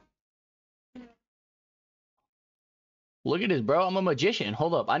 bro. Look at this, bro. I'm a magician.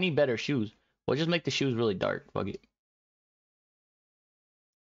 Hold up. I need better shoes. Well, just make the shoes really dark. Fuck it.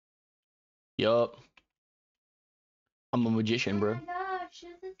 Yup. I'm a magician, bro. Oh my gosh,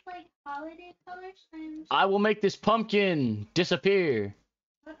 is this like holiday colors? I will make this pumpkin disappear.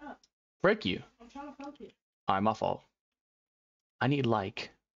 Shut up. Frick you. I'm trying to focus. Alright, my fault. I need like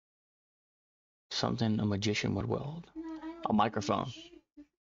something a magician would wield. A microphone.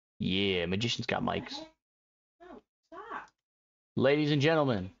 Yeah, magicians got mics. No, stop. Ladies and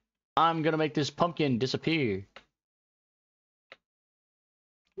gentlemen, I'm gonna make this pumpkin disappear.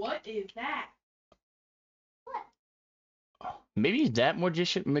 What is that? Maybe is that more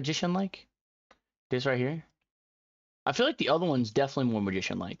magician-like? This right here? I feel like the other one's definitely more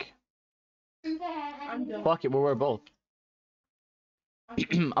magician-like. I'm done. Fuck it, we're both.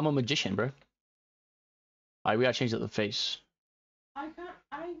 I'm a magician, bro. Alright, we gotta change up the face. I kind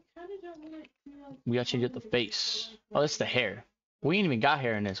of don't want it to. We gotta change up the face. Oh, that's the hair. We ain't even got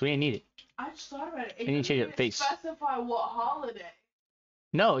hair in this. We ain't need it. I just thought about it. We need to change up the face. Specify what holiday.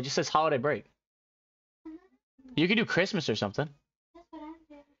 No, it just says holiday break. You could do Christmas or something. That's what I'm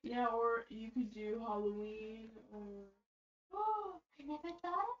doing. Yeah, or you could do Halloween or. Oh, I never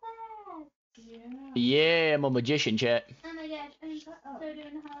thought of that. Yeah. Yeah, I'm a magician, chat. Oh my gosh, I'm so doing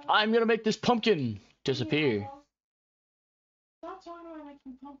Halloween. I'm gonna make this pumpkin disappear. Stop talking about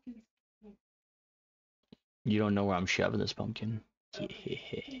making pumpkins. You don't know where I'm shoving this pumpkin.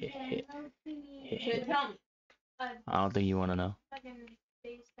 Okay, tell me. I don't think you want to know.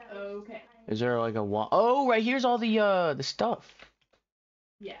 Okay. Is there like a wall? Oh, right here's all the stuff.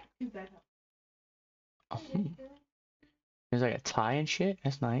 Yeah, cause that helps. There's like a tie and shit.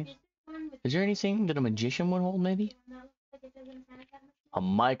 That's nice. Is there anything that a magician would hold? Maybe a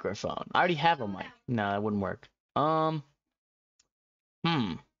microphone. I already have a mic. No, that wouldn't work. Hmm.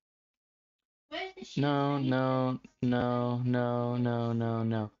 Where's the shit? No.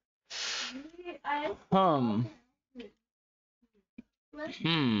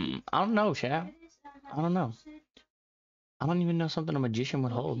 I don't know, chat. I don't know. I don't even know something a magician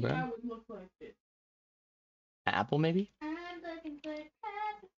would hold, bro. Would look like this. Apple, maybe? I'm looking for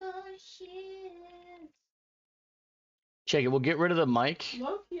apple shit. Check it. We'll get rid of the mic.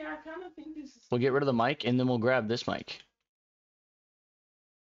 Loki, I kind of think this is. We'll get rid of the mic, and then we'll grab this mic.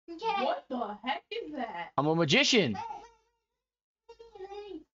 Okay. What the heck is that? I'm a magician.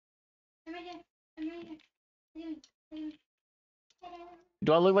 I'm right here. I'm right here.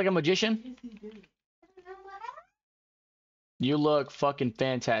 Do I look like a magician? Yes, you do. You look fucking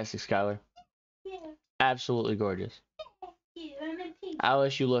fantastic, Skylar. Yeah. Absolutely gorgeous. Yeah, I'm in pink.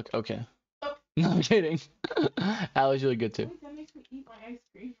 Alice, you look okay. Oh. No, I'm kidding. Alice, you look good too. Wait, that makes me eat my ice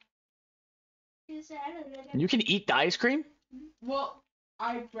cream. You can eat the ice cream? Well,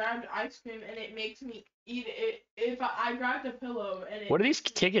 I grabbed ice cream and it makes me eat it. If I grabbed a pillow and it. What do these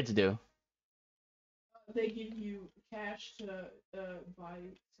tickets do? They give you cash to buy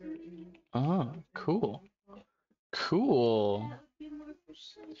certain. Oh, cool. Cool.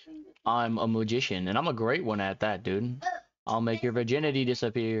 I'm a magician, and I'm a great one at that, dude. I'll make your virginity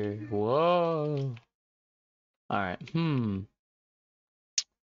disappear. Whoa. Alright, I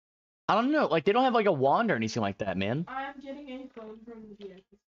don't know, like, they don't have, like, a wand or anything like that, man. I am getting a phone from the VIP.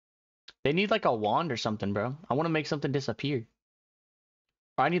 They need, like, a wand or something, bro. I want to make something disappear.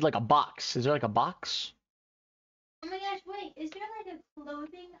 Or I need, like, a box. Is there, like, a box? Oh my gosh, wait, is there like a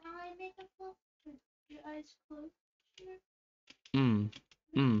clothing eye makeup look? Your eyes closed?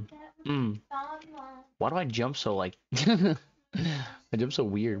 Why do I jump so, like... I jump so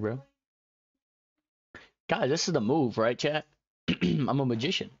weird, bro. Guys, this is the move, right, chat? I'm a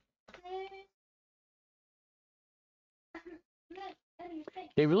magician.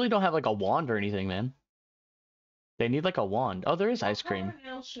 They really don't have, like, a wand or anything, man. They need, like, a wand. Oh, there is ice cream. What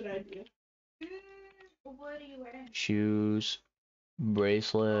else should I do? What are you wearing? Shoes.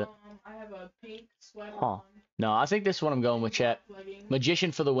 Bracelet. I have a pink sweater Huh. on. No, I think this is what I'm going with, chat. Leggings.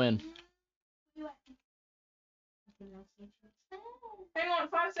 Magician for the win. Hang on,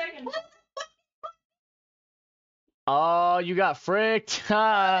 5 seconds. Oh, you got fricked.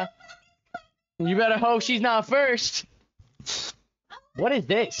 You better hope she's not first. What is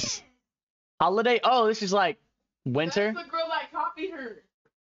this? Holiday? Oh, this is like winter. That's the girl that copied her.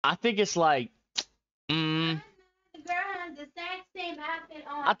 I think it's like, The girl has the exact same outfit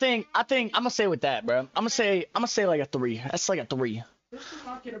on. I think I'm gonna say with that, bro. I'm gonna say like a 3. That's like a 3. This does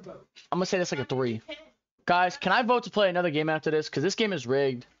not get a vote. I'm gonna say that's like a 3. Guys, can I vote to play another game after this? Cause this game is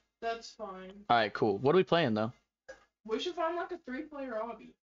rigged. That's fine. All right, cool. What are we playing though? We should find like a 3-player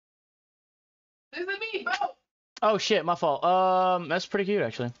hobby. This is me, vote. Oh shit, my fault. That's pretty cute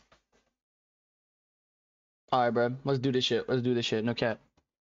actually. All right, bro. Let's do this shit. No cap.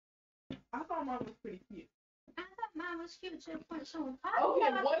 I thought mine was pretty cute. I thought mine was cute to the point someone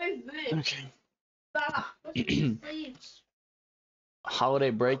Okay, what is this? Okay. Stop. Sleeves. Holiday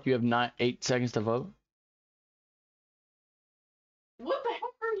break. You have 8 seconds to vote. What the heck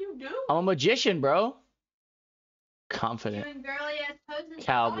are you doing? I'm a magician, bro. Confident. Doing girly ass poses.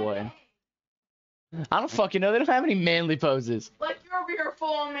 Cowboy. I don't fucking know. They don't have any manly poses. Like you're over here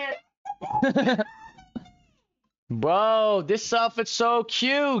full on man. Bro, this outfit's so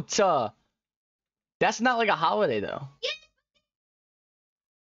cute. That's not like a holiday though.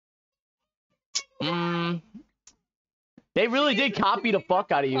 They really did copy the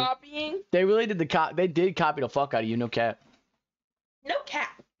fuck out of you. Copying? They really did they did copy the fuck out of you. No cap. No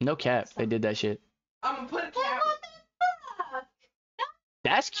cap. No cap. They did that shit. I'm gonna put a cap.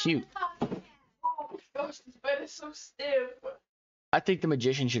 That's cute. Oh my gosh, this bed is so stiff. I think the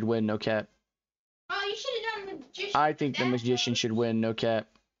magician should win. No cap. Oh, you should have done the magician. I think the magician should win. No cap.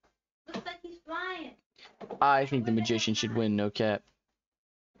 Looks like he's flying. I think the magician should win. No cap.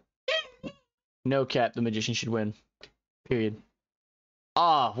 No cap. The magician should win. Period.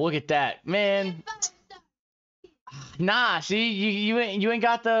 Ah, look at that, man. Nah, see, you ain't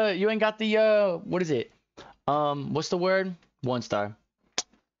got the what is it? What's the word? 1 star.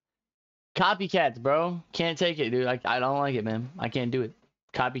 Copycats, bro. Can't take it, dude. I don't like it, man. I can't do it.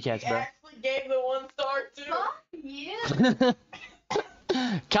 Copycats, You bro. actually gave the 1 star too. Fuck you.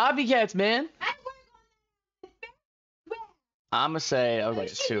 Copycats, man. I work on that. I'ma say I was like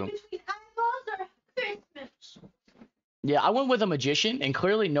a Choose 2. between eyeballs or Christmas. Yeah, I went with a magician, and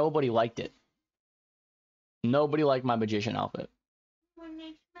clearly nobody liked it. Nobody liked my magician outfit. When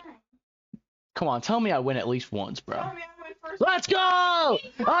next time. Come on, tell me I win at least once, bro. Tell me I went Let's go!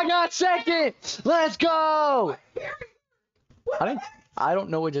 I got second. Let's go! I don't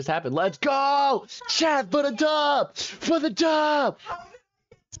know what just happened. Let's go! Chat for the dub! For the dub!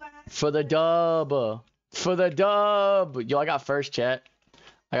 For the dub! For the dub! Yo, I got first, chat.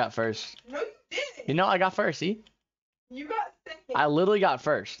 I got first. No, you didn't. You know, I got first, see? You got second. I literally got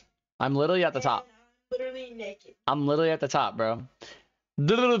first. I'm literally at the top. I'm literally naked. I'm literally at the top, bro.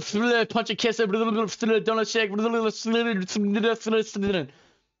 Punch a kiss. Donut shake.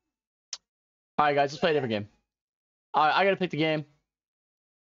 Alright, guys, let's play a different game. Alright, I gotta pick the game.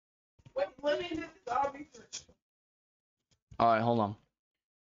 Wait, let me do this. I'll be first. Alright, hold on.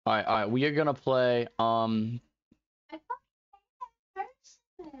 Alright, we are gonna play, I thought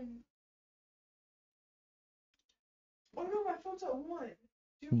person. Oh no, my phone's at 1.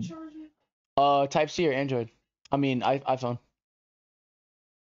 Do you charge it? Type C or Android? I mean, iPhone.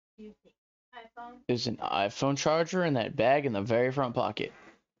 iPhone. There's an iPhone charger in that bag in the very front pocket.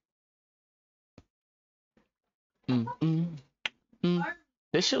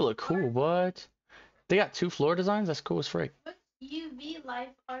 This should look cool, what? They got 2 floor designs? That's cool as frick. What's UV Life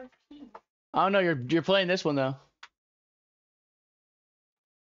RP? I don't know, you're playing this one though.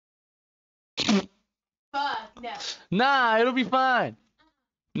 Fuck, no. Nah, it'll be fine.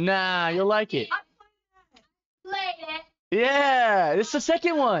 Nah, you'll like it. Played it. Yeah, it's the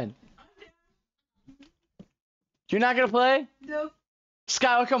second one. You're not gonna play? Nope.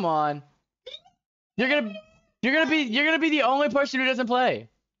 Skylar, come on. You're gonna be the only person who doesn't play.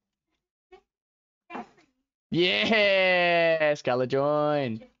 Yeah, Skylar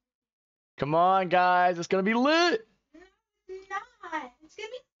joined. Come on, guys, it's gonna be lit. It's not. It's gonna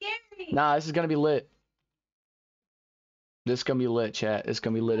be scary. Nah, this is gonna be lit. This is gonna be lit, chat. It's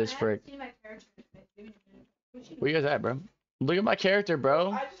gonna be lit as frick. Where you guys at, bro? Look at my character,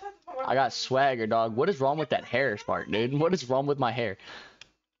 bro. I just have to put my I got swagger, dog. What is wrong with that hair, Spark, dude? What is wrong with my hair?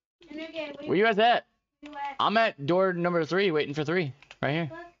 Where you guys at? I'm at door number 3, waiting for 3. Right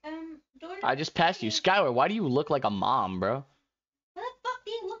here. I just passed you. Skylar, why do you look like a mom, bro? What the fuck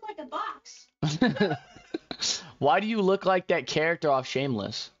do you look like a box? Why do you look like that character off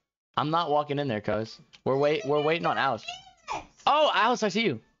Shameless? I'm not walking in there, cuz. We're waiting on Alice. Oh, Alice, I see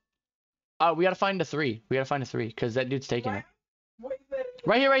you. Oh, we gotta find the 3. We gotta find the 3, because that dude's taking it. Way better.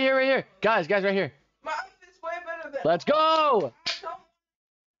 Right here, right here, right here. Guys, right here. My outfit's way better than Let's go!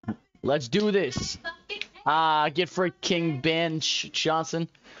 I Let's do this. Get fricked, King Ben Johnson.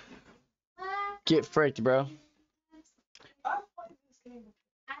 Get fricked, bro. I've played this game.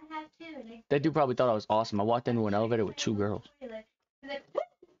 I have too. That dude probably thought I was awesome. I walked into an elevator with 2 girls.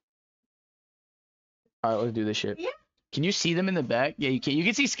 Alright, let's do this shit. Yeah. Can you see them in the back? Yeah, you can. You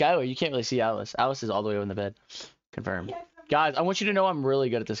can see Skylar. You can't really see Alice. Alice is all the way over in the bed. Confirmed. Yes, Guys, I want you to know I'm really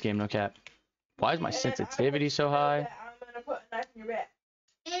good at this game, no cap. Why is my and sensitivity so I'm high? gonna put a knife in your back.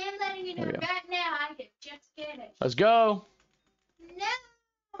 I'm letting you know There we go. right now I get just scared. Let's go.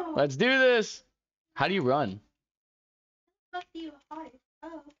 No. Let's do this. How do you run? Fuck you hard.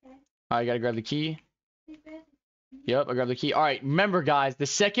 Oh, okay. Alright, gotta grab the key. Yep, I grabbed the key. Alright, remember guys, the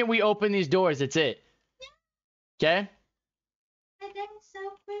second we open these doors, it's it. Okay? But that's so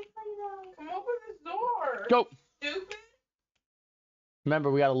quickly though. Come open this door. Go. Stupid.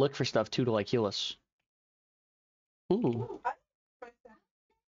 Remember, we gotta look for stuff too to like heal us. Ooh. Ooh,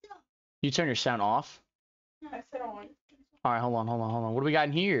 You turn your sound off? I said on. Alright, hold on. What do we got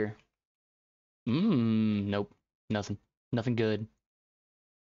in here? Nope. Nothing. Nothing good.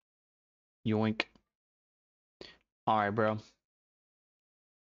 Yoink. Alright, bro.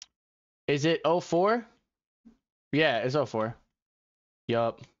 Is it 04? Yeah, it's 04.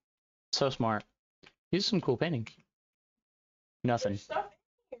 Yup. So smart. Here's some cool painting. Nothing. There's stuff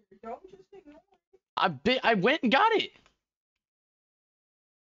in here. Don't just ignore it. I went and got it.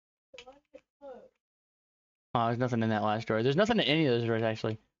 Oh, there's nothing in that last drawer. There's nothing in any of those drawers,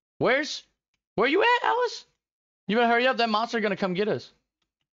 actually. Where you at, Alice? You better hurry up. That monster's gonna come get us.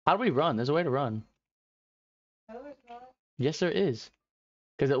 How do we run? There's a way to run. No, there's not. Yes, there is.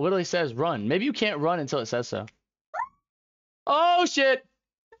 Because it literally says run. Maybe you can't run until it says so. Oh, shit.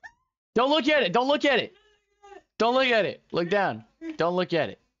 Don't look at it. Don't look at it. Don't look at it. Look down. Don't look at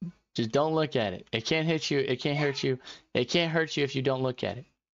it. Just don't look at it. It can't hit you. It can't hurt you. It can't hurt you if you don't look at it.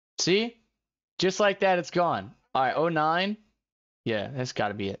 See? Just like that, it's gone. All right, 09. Yeah, that's got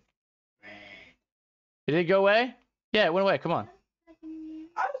to be it. Did it go away? Yeah, it went away. Come on.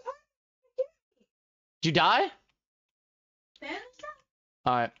 I was Did you die?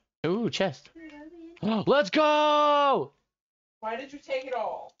 All right. Ooh, chest. Let's go! Why did you take it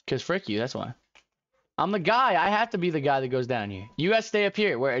all? Because frick you, that's why. I'm the guy. I have to be the guy that goes down here. You guys stay up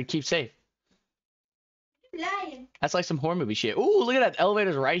here where it keeps safe. Lying. That's like some horror movie shit. Ooh, look at that.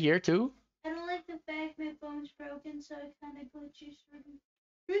 Elevator's right here too. I don't like the fact my phone's broken, so it kind of glitches.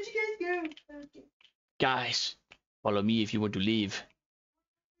 Where'd you guys go? Okay. Guys, follow me if you want to leave.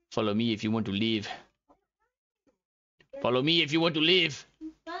 Follow me if you want to leave. Follow me if you want to leave.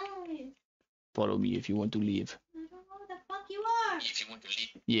 Fine. Follow me if you want to leave. I don't know who the fuck you are. If you want to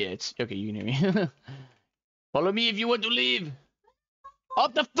leave. Yeah, it's okay. You can hear me. Follow me if you want to leave.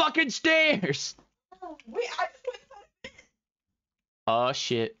 Up the fucking stairs. Oh, Wait, I just went past it. Oh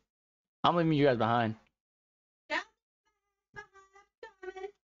shit. I'm leaving you guys behind.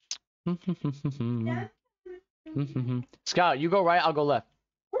 Scott, you go right, I'll go left.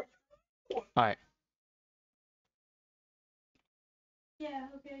 Alright. yeah,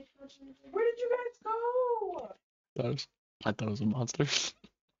 okay. Where did you guys go? I thought it was a monster.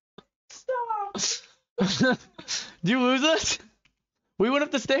 Stop. Do you lose us? We went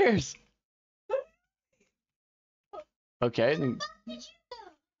up the stairs. Okay. Then...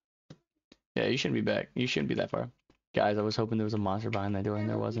 Yeah, you shouldn't be back. You shouldn't be that far. Guys, I was hoping there was a monster behind that door and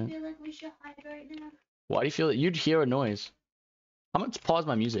there wasn't. I feel like we should hide right now. Why do you feel that you'd hear a noise? I'm gonna pause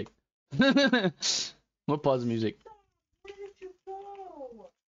my music. I'm gonna pause the music. Where did you go?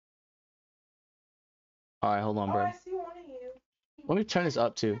 Alright, hold on, Oh, bro. I see one of you. Let me turn this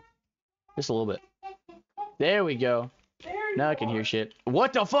up too. Just a little bit. There we go. There you Now I can hear are. shit.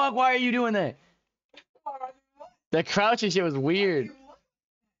 What the fuck? Why are you doing that? That crouching shit was weird.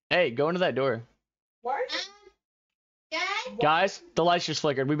 Hey, go into that door. Why are you? Guys, Guys, the lights just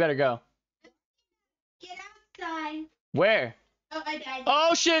flickered. We better go. get outside. Where? Oh, I died.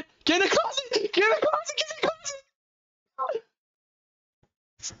 Oh shit! Get in the closet! Get in the closet! Get in the closet!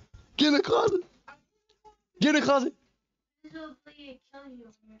 Get in the closet! Get in the closet! This will kill you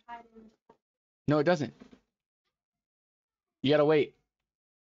when you're hiding. No, it doesn't. You gotta wait.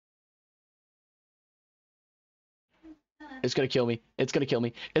 It's gonna kill me. It's gonna kill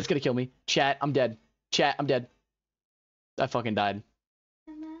me. It's gonna kill me. Chat, I'm dead. Chat, I'm dead. I fucking died.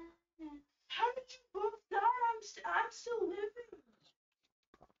 How did you both die? I'm still living.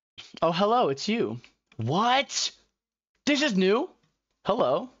 Oh, hello, it's you. What? This is new?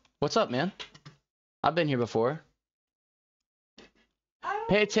 Hello. What's up, man? I've been here before. I don't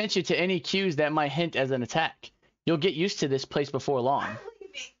Pay attention to any cues that might hint as an attack. You'll get used to this place before long. I'm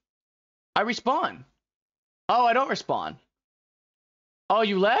leaving. I respawn. Oh, I don't respawn. Oh,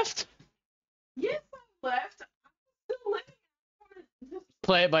 you left? Yes, I left. I'm still living. Just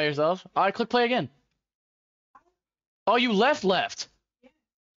Play it by yourself. Alright, click play again. Oh, you left.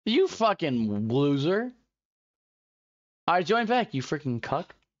 You fucking loser. Alright, join back, you freaking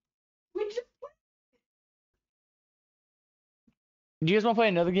cuck. we just Do you guys want to play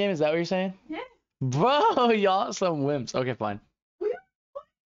another game? Is that what you're saying? Yeah. Bro, y'all some wimps. Okay, fine. we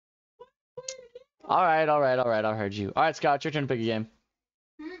Alright, I heard you. Alright, Scott, your turn to pick a game.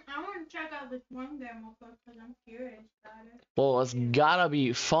 I want to check out this one game real quick because I'm curious about it. Well, it's gotta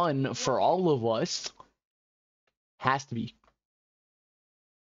be fun for all of us. Has to be.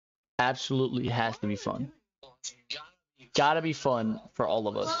 Absolutely has to be fun. Gotta be fun for all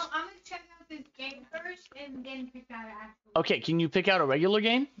of us. Well, I'm going to check out this game first and then pick out an actual. Okay, can you pick out a regular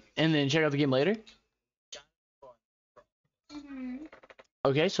game and then check out the game later? Mm-hmm.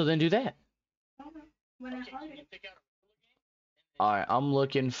 Okay, so then do that. Okay. When I start it. Alright, I'm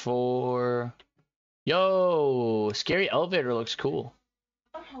looking for... Yo, Scary Elevator looks cool.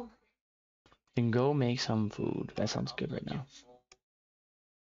 Oh, Can go make some food. That sounds good right now.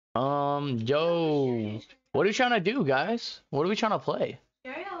 Yo, what are we trying to do, guys? What are we trying to play?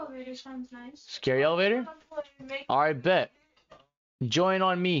 Scary elevator sounds nice. Scary Elevator? Alright, bet. Join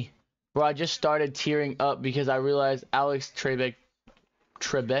on me. Bro, I just started tearing up because I realized Alex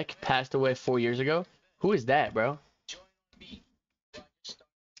Trebek passed away 4 years ago. Who is that, bro?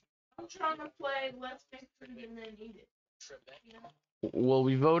 I'm trying to play Let's Make Food and then eat it. You know? Well,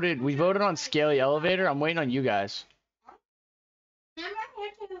 we voted on Scary Elevator. I'm waiting on you guys. I'm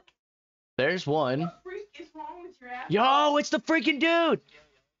right here too. There's one. What freak is wrong with your ass? Yo, it's the freaking dude.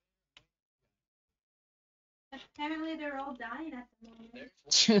 Apparently they're all dying at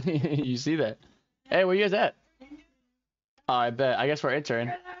the moment. You see that? Hey, where you guys at? I bet. I guess we're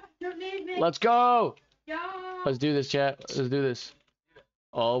entering. Don't leave me. Let's go. Yo. Let's do this, chat. Let's do this.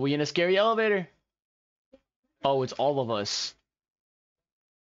 Oh, we in a scary elevator. Oh, it's all of us.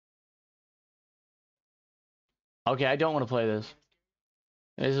 Okay, I don't want to play this.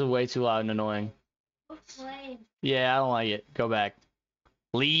 This is way too loud and annoying. Play. Yeah, I don't like it. Go back.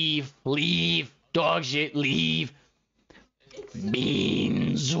 Leave. Leave. Dog shit. Leave.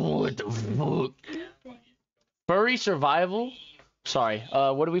 Beans. What the fuck? Furry survival? Sorry.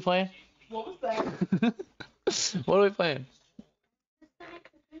 What are we playing? What was that? What are we playing?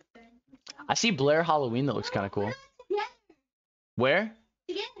 I see Blair Halloween that looks kind of cool. Where?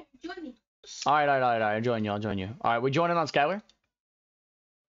 Together, join me. All right. I'll join you. All right, we joining on Skylar?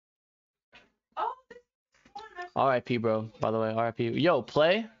 Oh, R.I.P. bro. By the way, R.I.P. Yo,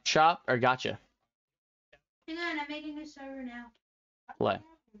 play, shop, or gotcha. Hang on, I'm making a server now. Play.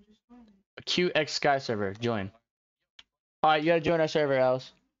 QX Sky server. Join. All right, you gotta join our server,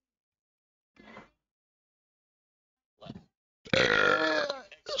 Alice.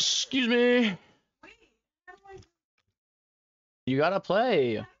 Excuse me. You gotta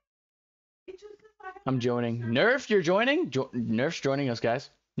play. I'm joining. Nerf, you're joining? Nerf's joining us, guys.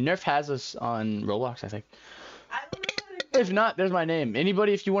 Nerf has us on Roblox, I think. If not, there's my name.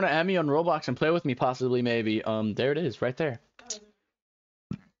 Anybody, if you want to add me on Roblox and play with me, possibly, maybe. There it is, right there.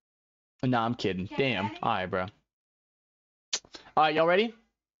 Nah, I'm kidding. Damn. All right, bro. All right, y'all ready?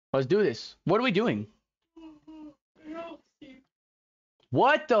 Let's do this. What are we doing?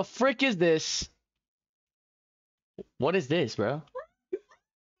 What the frick is this? What is this, bro?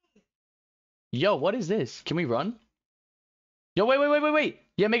 Yo, what is this? Can we run? Yo, wait.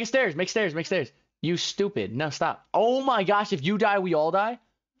 Yeah, make it stairs. Make stairs. You stupid. No, stop. Oh my gosh, if you die, we all die?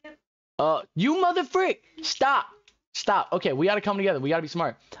 Yep. You mother frick. Stop. Okay, we gotta come together. We gotta be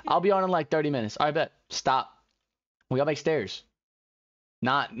smart. I'll be on in like 30 minutes. All right, bet. Stop. We gotta make stairs.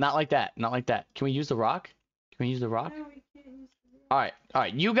 Not like that. Not like that. Can we use the rock? All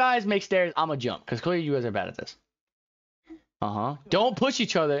right. You guys make stairs. I'm gonna jump because clearly you guys are bad at this. Don't push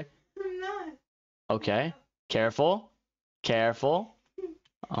each other. I'm not. Okay. Careful.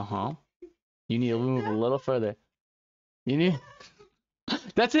 You need to move a little further.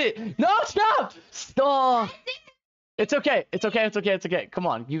 That's it. No, stop. Stop. It's okay. Come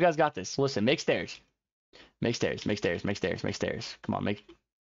on. You guys got this. Listen, make stairs. Come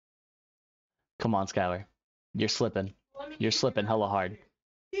on, Skylar. You're slipping hella hard.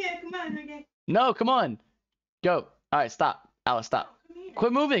 Yeah, come on, okay. No, come on. Go. All right, stop. Alice, stop.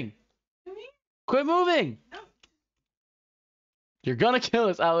 Quit moving. Quit moving. No. You're gonna kill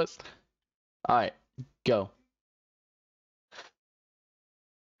us, Alice. All right, go.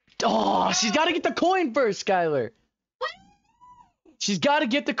 Oh, she's got to get the coin first, Skylar. She's got to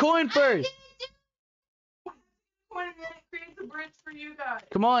get the coin first. Create the bridge for you guys.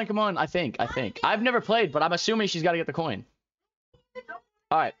 Come on. I think. I've never played, but I'm assuming she's got to get the coin.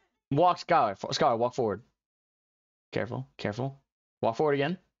 All right, walk, Skylar. Skylar, walk forward. Careful. Walk forward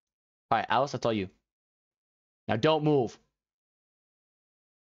again. All right, Alice, that's all you. Now don't move.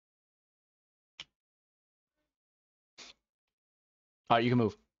 All right, you can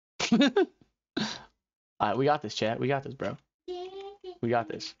move. All right, we got this, chat. We got this, bro. We got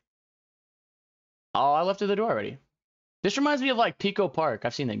this. Oh, I left her the door already. This reminds me of like Pico Park.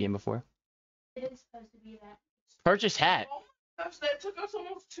 I've seen that game before. It is supposed to be that. Purchase hat. Oh my gosh, that took us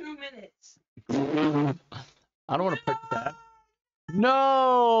almost 2 minutes. I don't want to purchase that. No!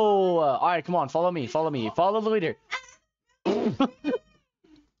 All right, come on. Follow me. Follow the leader. All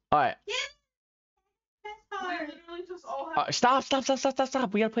right. Stop.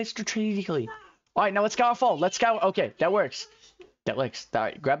 We gotta play strategically. All right, now let's go fall. Okay, that works. All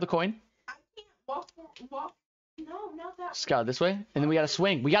right, grab the coin. I can't walk. No, not that. Skylar, this way, and then we gotta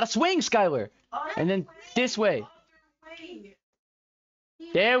swing. Skylar. And then this way.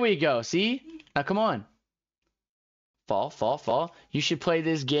 There we go. See? Now come on. Fall. You should play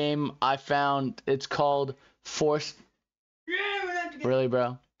this game. I found it's called Force. Really,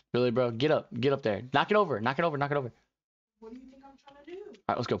 bro? Get up there. Knock it over. What do you think I'm trying to do? All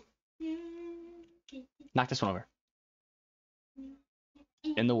right, let's go. Knock this one over.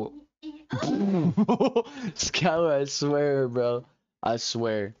 In the Skylar, I swear, bro. I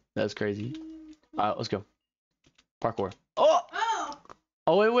swear. That's crazy. All right, let's go. Parkour. Oh,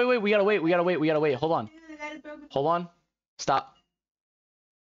 wait. We gotta wait. Hold on. Stop.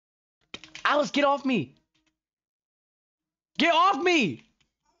 Alice, get off me.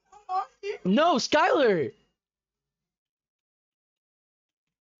 No, Skylar.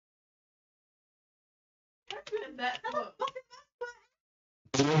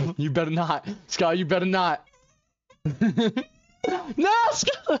 You better not. Sky, you better not. No,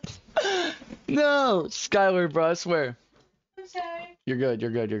 Skylar. No, Skylar, bro, I swear. I'm sorry. You're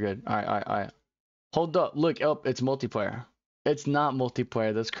good. All right. Hold up. Look up. It's multiplayer. It's not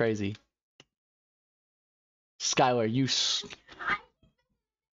multiplayer. That's crazy. Skylar,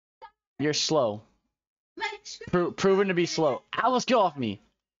 you're slow. Proven to be slow. Alice, get off me.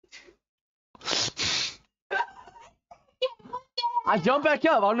 I jumped back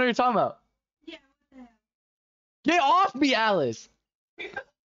up. I don't know what you're talking about. Yeah, what the hell? Get off me, Alice.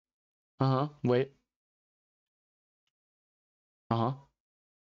 Wait. Uh-huh.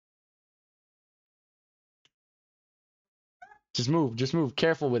 Just move. Just move.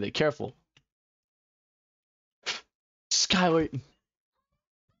 Careful with it. Careful. Skylar.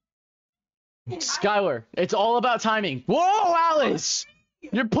 Skylar. It's all about timing. Whoa, Alice!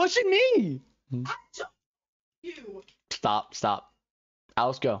 You're pushing me! You. Stop. Stop.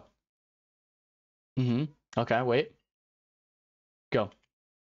 Alice, go. Mm-hmm. Okay, wait. Go.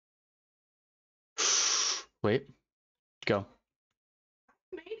 Wait. Go.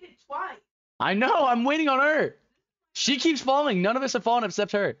 Made it twice. I know. I'm waiting on her. She keeps falling. None of us have fallen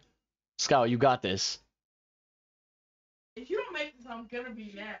except her. Skylar, you got this. If you don't make this, I'm gonna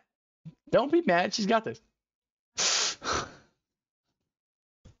be mad. Don't be mad. She's got this.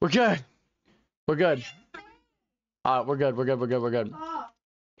 We're good. We're good. We're good. We're good. We're good. We're good. Oh.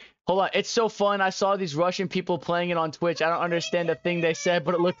 Hold on. It's so fun. I saw these Russian people playing it on Twitch. I don't understand a thing they said,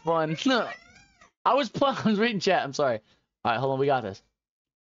 but it looked fun. I was reading chat. I'm sorry. All right, hold on. We got this.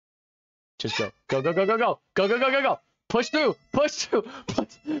 Just go. Go, go, go, go, go. Go, go, go, go, go. Push through. Push through.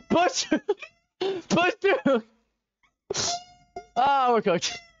 Push through. Push through. Oh, we're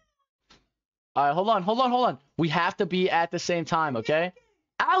cooked. All right, hold on. Hold on. Hold on. We have to be at the same time, okay?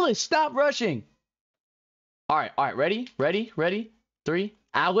 Alice, stop rushing. All right. All right. Ready? Ready? Ready? 3.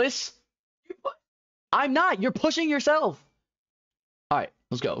 Alice? I'm not. You're pushing yourself. All right.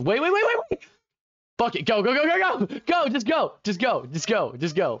 Let's go. Wait, wait, wait, wait, wait. Fuck it. Go, go, go, go, go. Go. Just go. Just go. Just go.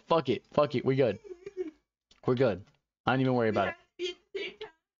 Just go. Fuck it. Fuck it. We're good. We're good. I don't even worry about it.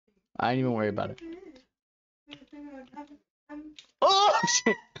 I ain't even worry about it. Oh,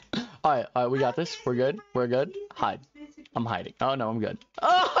 shit. All right. We got this. We're good. We're good. Hide. I'm hiding. Oh, no, I'm good.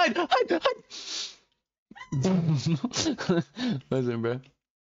 Oh, hide. Hide. Hide. Listen, bro.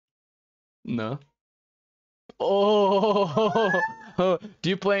 No. Oh. Do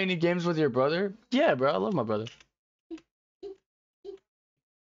you play any games with your brother? Yeah, bro. I love my brother.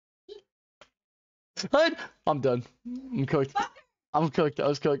 Hide. I'm done. I'm cooked. I'm cooked. I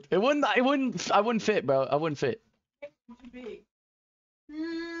was cooked. I wouldn't fit, bro. I wouldn't fit. Too big.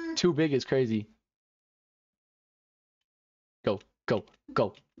 Too big is crazy. Go, go,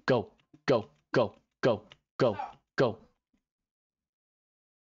 go, go, go, go, go, go, go.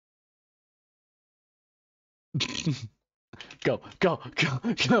 Go, go, go,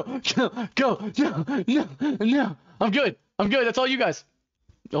 go, go, go. No, no, no. I'm good. I'm good. That's all you guys.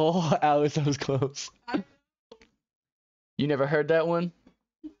 Oh, Alice, that was close. You never heard that one?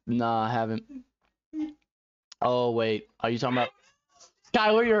 Nah, I haven't. Oh, wait. Are you talking about...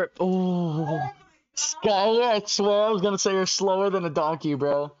 Skylar, you're... Oh. Skylar, I swear I was going to say you're slower than a donkey,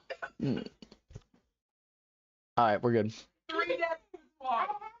 bro. Alright, we're good.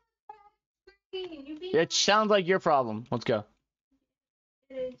 It sounds like your problem. Let's go.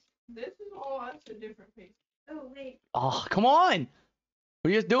 It is. This is all us a different piece. Oh, wait. Oh, come on! What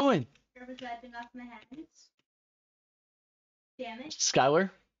are you guys doing? Rubber's wrapping off my hands. Damn it. Skylar?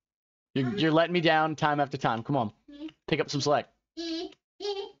 You're letting me down time after time. Come on. Pick up some slack.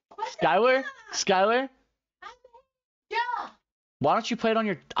 Skylar? Skylar? Yeah. Why don't you play it on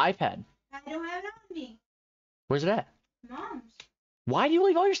your iPad? I don't have it on me. Where's it at? Mom's. Why do you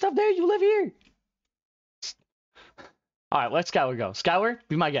leave all your stuff there? You live here. Alright, let Skylar go. Skylar,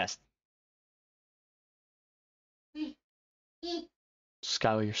 be my guest.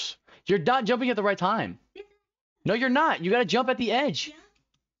 Skylar, you're not jumping at the right time. No, you're not. You gotta jump at the edge.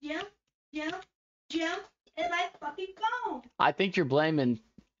 Jump, jump, jump, and my fucking phone. I think you're blaming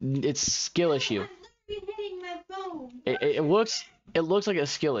it's skill issue. I'm literally hitting my phone. It looks like a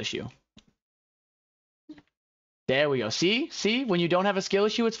skill issue. There we go. See? See? When you don't have a skill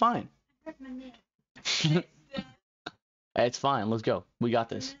issue, it's fine. I hurt my nail. It's fine. Let's go. We got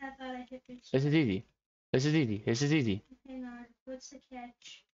this. And then I thought I hit this. This is easy. This is easy. This is easy. Hang on. What's the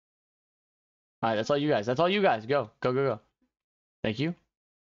catch? Alright, that's all you guys. That's all you guys. Go. Go, go, go. Thank you.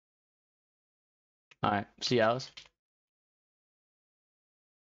 Alright. See you, Alice.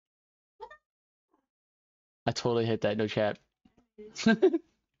 I totally hit that. No chat.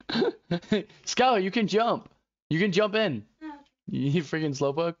 Skylar, you can jump. You can jump in. No. You freaking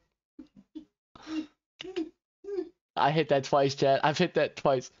slowpoke. I hit that twice, chat. I've hit that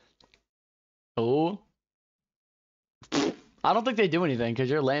twice. Oh. I don't think they do anything because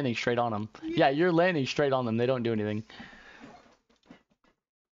you're landing straight on them. Yeah, you're landing straight on them. They don't do anything.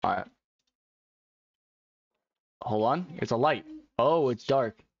 Alright. Hold on. It's a light. Oh, it's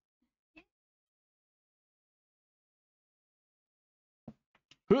dark.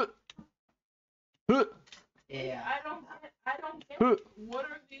 Huh. Huh. Yeah, I don't get Huh. what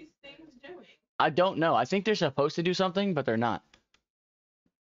are these things doing? I don't know. I think they're supposed to do something, but they're not.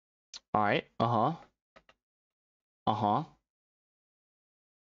 Alright. Uh-huh. Uh-huh.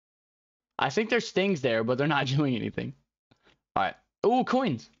 I think there's things there, but they're not doing anything. All right. Ooh,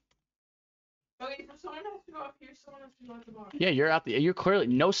 coins. Okay, so someone has to go up here, someone has to go at the bottom. Yeah, you're out the. You're clearly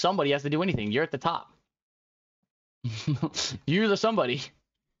no somebody has to do anything. You're at the top. You're the somebody.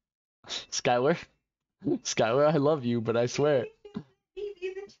 Skylar. Skylar, I love you, but I swear.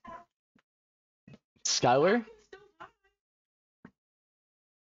 Skylar?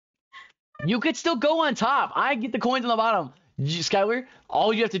 You could still go on top. I get the coins on the bottom. Skylar,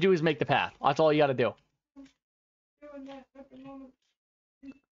 all you have to do is make the path. That's all you got to do.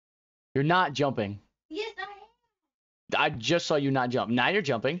 You're not jumping. Yes, I am. I just saw you not jump. Now you're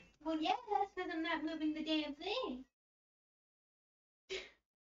jumping. Well, yeah, that's because I'm not moving the damn thing.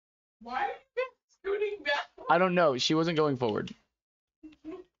 Why are you scooting back? I don't know. She wasn't going forward.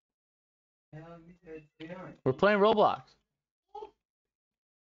 We're playing Roblox.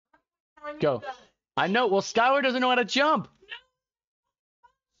 Go. I know. Well, Skylar doesn't know how to jump.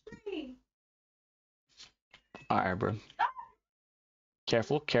 All right, bro.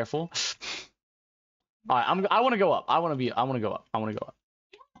 Careful, careful. All right, I want to go up. I want to go up.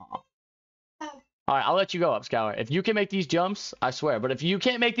 All right, I'll let you go up, Skylar. If you can make these jumps, I swear. But if you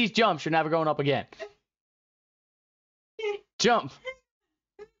can't make these jumps, you're never going up again. Jump.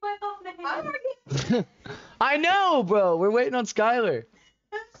 I know, bro. We're waiting on Skylar.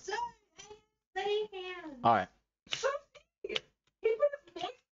 All right.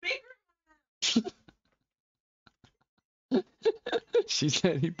 She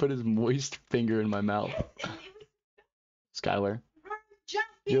said he put his moist finger in my mouth. Skylar,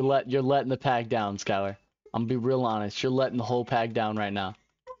 you're letting the pack down, Skylar. I'm gonna be real honest. You're letting the whole pack down right now.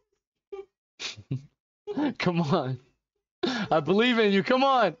 Come on. I believe in you. Come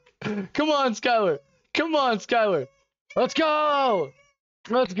on. Come on, Skylar. Come on, Skylar. Let's go.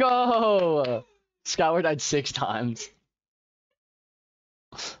 Let's go. Skylar died 6 times.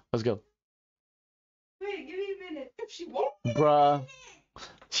 Let's go. Wait, give me a minute. She won't. Bruh.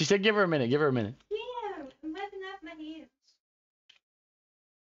 She said give her a minute. Give her a minute. Yeah, I'm wiping off my hands.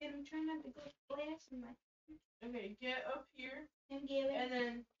 And I'm trying not to go glass in my... Okay, get up here. And get it. And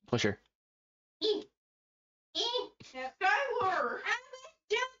then... Push her. Skylar! I'm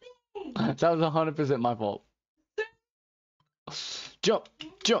jumping! That was 100% my fault. Jump,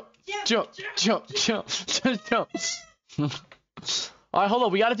 jump, jump, jump, jump, jump, jump. All right, hold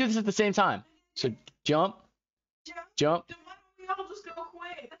on. We got to do this at the same time. So jump, jump. Then why don't we all just go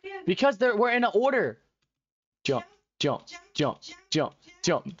quick? Because we're in an order. Jump, jump, jump, jump,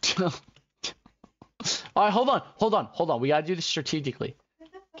 jump, jump. All right, hold on. We got to do this strategically.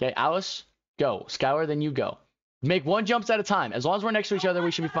 Okay, Alice, go. Skylar, then you go. Make 1 jumps at a time. As long as we're next to each other,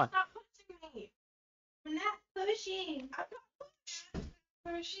 we should be fine. Stop pushing me. I'm not pushing. I'm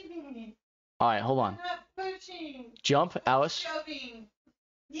not pushing me. All right, hold on. I'm not pushing. Jump, Alice. Shoving.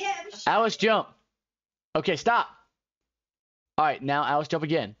 Yeah, Alice, jump. Okay, stop. All right, now Alice, jump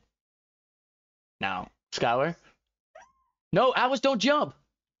again. Now, Skylar. No, Alice, don't jump.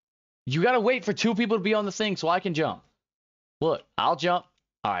 You gotta wait for 2 people to be on the thing so I can jump. Look, I'll jump.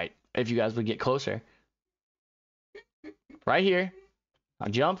 All right, if you guys would get closer. Right here. I'll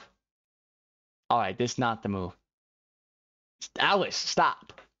jump. All right, this is not the move. Alice,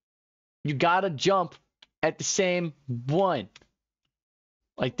 stop. You gotta jump at the same one.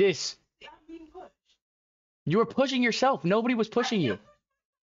 Like this. I'm being pushed. You were pushing yourself. Nobody was pushing you.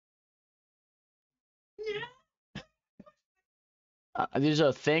 There's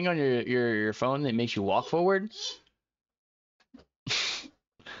a thing on your phone that makes you walk forward.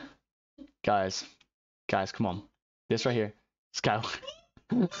 Guys, come on. This right here. Skylar.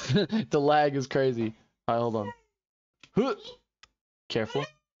 The lag is crazy. All right, hold on. Huh. Careful.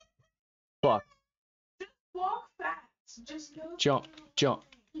 Fuck. Just walk fast. Just go. Jump, jump.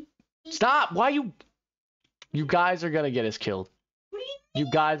 Stop! Why you... You guys are gonna get us killed.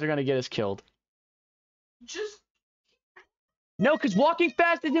 You guys are gonna get us killed. Just... No, because walking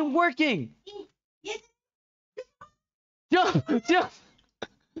fast isn't working! Jump! Jump!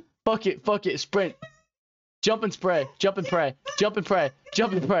 Fuck it, sprint. Jump and spray, jump and pray, jump and pray,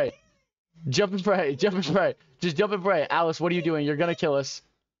 jump and pray. Jump and pray, jump and pray. Just jump and pray. Alice, what are you doing? You're gonna kill us.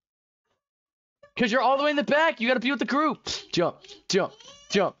 Because you're all the way in the back. You gotta be with the group. Jump, jump,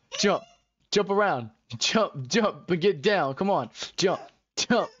 jump, jump. Jump around. Jump, jump, but get down. Come on. Jump,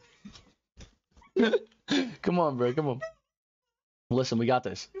 jump. Come on, bro. Come on. Listen, we got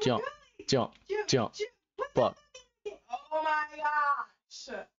this. Jump, jump, jump. Fuck. Oh my gosh.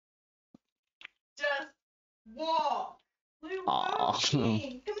 Just walk. Aw. Come on.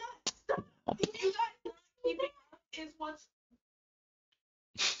 You guys not keeping up is what's...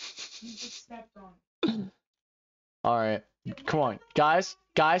 You just stepped on. All right. Come on, guys.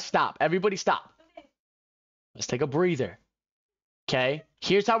 Guys, stop. Everybody stop. Let's take a breather. Okay?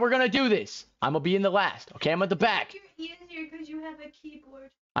 Here's how we're going to do this. I'm going to be in the last. Okay? I'm at the back. It's easier because you have a keyboard.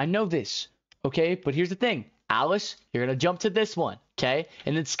 I know this. Okay? But here's the thing. Alice, you're going to jump to this one. Okay?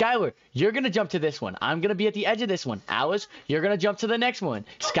 And then Skylar, you're going to jump to this one. I'm going to be at the edge of this one. Alice, you're going to jump to the next one.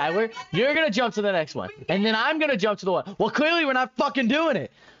 Skylar, you're going to jump to the next one. And then I'm going to jump to the one. Well, clearly we're not fucking doing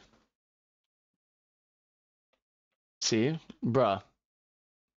it. See? Bruh.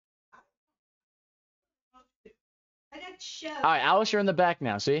 I got shoved. All right, Alice, you're in the back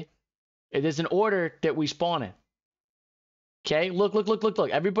now. See? It is an order that we spawn in. Okay? Look.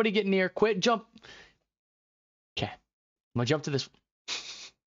 Everybody get near. Quit. Jump. Okay. I'm going to jump to this.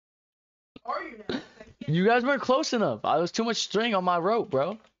 Are you now? You guys weren't close enough. I was too much string on my rope,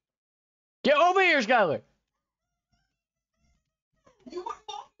 bro. Get over here, Skylar. You were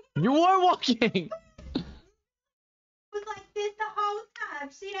walking. You were walking. Was like this the whole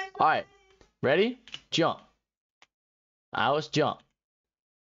time. See, that's All right. Ready? Jump. Alice, jump.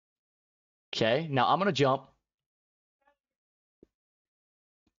 Okay. Now I'm going to jump.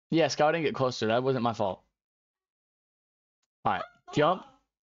 Yeah, Skylar didn't get closer. That wasn't my fault. All right. Jump.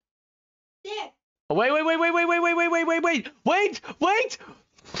 there. Oh, wait.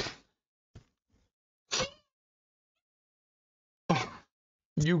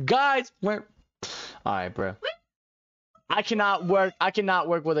 You guys weren't. All right, bro. I cannot work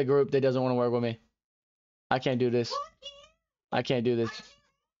with a group that doesn't want to work with me. I can't do this. I can't do this.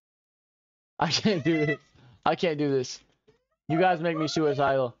 I can't do this. I can't do this. You guys make me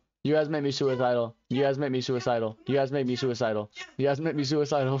suicidal. You guys make me suicidal. You guys make me suicidal. You guys make me suicidal. You guys make me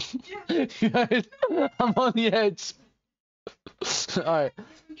suicidal. You guys, I'm on the edge. Alright.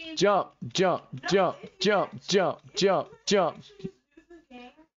 Jump.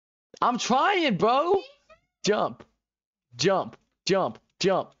 I'm trying, bro. Jump. Alright.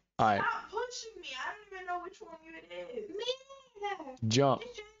 Stop pushing me. I don't even know which one it is. Me neither. Jump.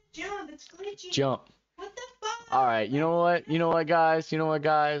 It's just jump. It's glitchy. Jump. What the fuck? Alright, you know what, guys?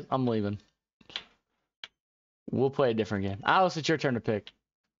 I'm leaving. We'll play a different game. Alice, it's your turn to pick.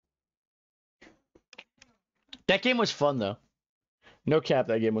 That game was fun, though. No cap,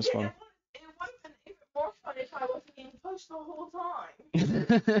 that game was fun. It would have been even more fun if I wasn't getting pushed the whole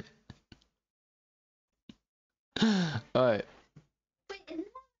time. Alright. Wait, isn't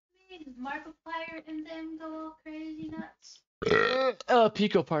that made Markiplier and them go all crazy nuts?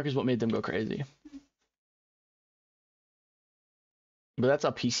 Pico Park is what made them go crazy. But that's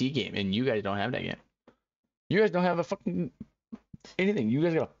a PC game, and you guys don't have that game. You guys don't have a fucking anything. You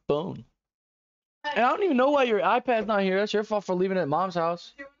guys got a phone. And I don't even know why your iPad's not here. That's your fault for leaving it at mom's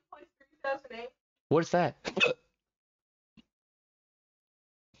house. Do you want to play 3008? What is that?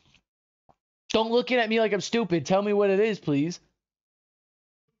 Don't look at me like I'm stupid. Tell me what it is, please.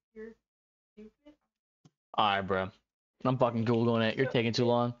 You're stupid. Alright, bro. I'm fucking Googling it. You're taking too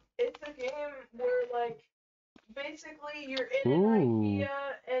long. It's a game where, like, basically you're in Ooh. an IKEA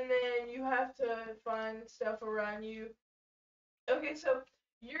and then you have to find stuff around you. Okay, so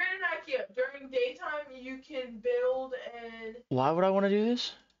you're in an IKEA. During daytime, you can build and. Why would I want to do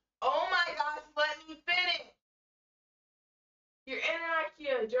this? Oh my gosh, let me finish! You're in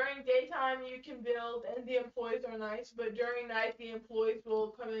an IKEA. During daytime, you can build and the employees are nice, but during night, the employees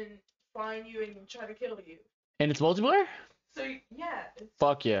will come and find you and try to kill you. And it's multiplayer? So, yeah.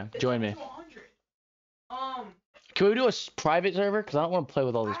 Fuck yeah. Join me. It's 100. Can we do a private server? Because I don't want to play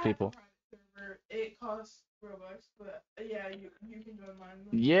with all these people. I have a private server. It costs Robux, but yeah, you can join mine.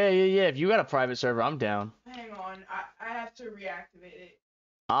 Yeah. If you got a private server, I'm down. Hang on, I have to reactivate it.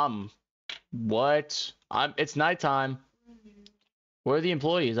 What? It's nighttime. Where are the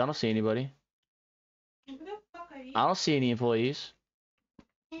employees? I don't see anybody. Who the fuck are you? I don't see any employees.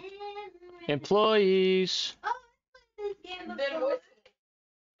 Employees. Oh, I played this game Then before. whistle.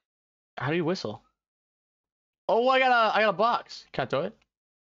 How do you whistle? Oh, I got a box. Can I throw it?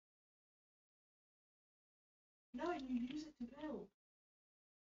 No, you use it to build.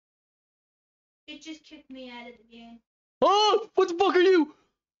 It just kicked me out of the game. Oh, what the fuck are you?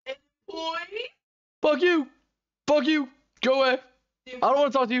 Employee? Fuck you. Fuck you. Go away. I don't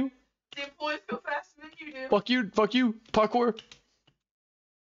want to talk to you. The employees go faster than you do. Fuck you. Fuck you. Parkour.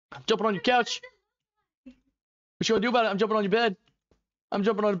 I'm jumping on your couch. What you gonna do about it? I'm jumping on your bed. I'm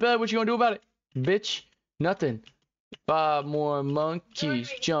jumping on the bed. What you gonna do about it? Bitch. Nothing. 5 more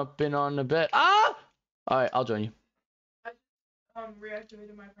monkeys jumping on the bed. Ah! Alright, I'll join you. I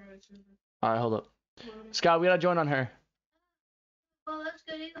reactivated my private server. Alright, hold up. Scott, we gotta join on her. Well, looks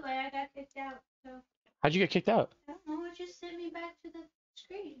good either way. I got kicked out. So How'd you get kicked out? I don't know. It just sent me back to the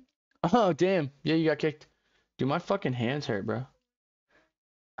screen. Oh, damn. Yeah, you got kicked. Dude, my fucking hands hurt, bro. Ow.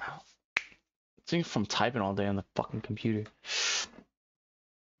 I think from typing all day on the fucking computer.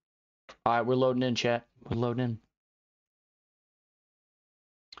 Alright, we're loading in, chat. We're loading in.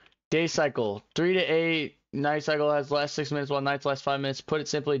 Day cycle. 3 to 8. Night cycle has last 6 minutes while nights last 5 minutes. Put it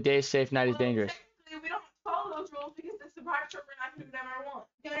simply, day is safe, night is dangerous. Technically, we don't follow those rules because this is a private server and I can do whatever I want.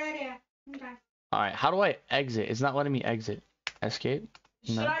 Good idea. Okay. Alright, how do I exit? It's not letting me exit. Escape?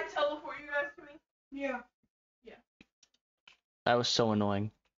 Should No. I teleport you guys to me? Yeah. That was so annoying.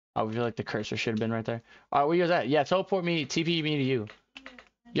 I feel like the cursor should have been right there. Alright, where you guys at? Yeah, teleport me, TP me to you.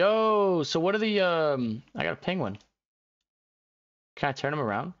 Yo, so what are the, I got a penguin. Can I turn him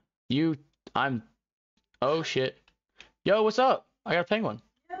around? Oh shit. Yo, what's up? I got a penguin.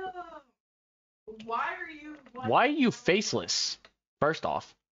 Yo. Why are you... Why are you faceless? First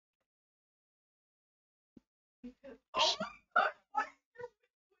off. Because, oh my god, why is your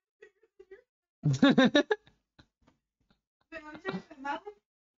bigger than yours?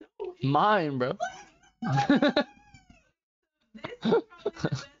 Mine, bro. This is probably the best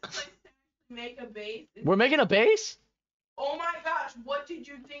place to actually make a base. We're making a base? Oh my gosh, what did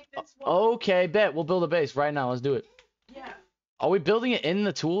you think this was? Okay, bet. We'll build a base right now. Let's do it. Yeah. Are we building it in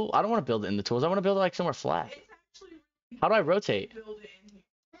the tool? I don't want to build it in the tools. I want to build it like somewhere flat. It's actually really How do I easy to rotate? build it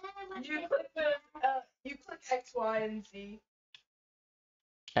in here. You click X, Y, and Z.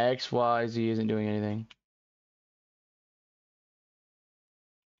 X, Y, Z isn't doing anything.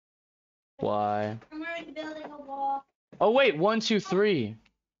 Y. I'm already building a wall. Oh, wait. 1, 2, 3.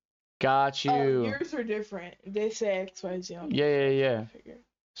 Got you. Oh, yours are different. They say X, Y, Z on Yeah. I figure.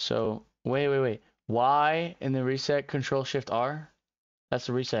 So, wait. Y and then reset, Control Shift R. That's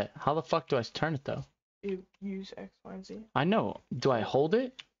the reset. How the fuck do I turn it though? You use X, Y, and Z. I know. Do I hold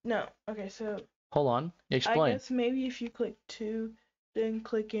it? No. Okay, so Hold on. I Explain. guess maybe if you click 2, then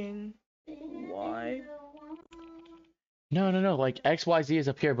clicking Y. No. Like X, Y, Z is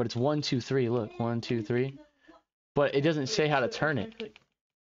up here, but it's 1, 2, 3. Look, 1, 2, 3. But it doesn't say how to turn it.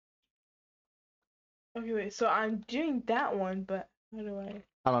 Okay, wait. So I'm doing that one, but how do I?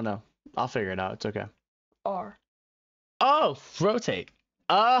 I don't know. I'll figure it out. It's okay. R. Oh, rotate.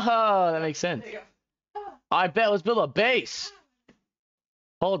 Oh, that makes sense. There you go. I bet. Let's build a base.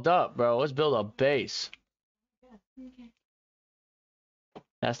 Hold up, bro. Let's build a base. Okay.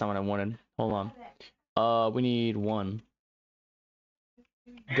 That's not what I wanted. Hold on. We need 1.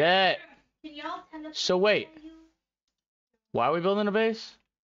 Bet. Can y'all tell us So wait. Why are we building a base?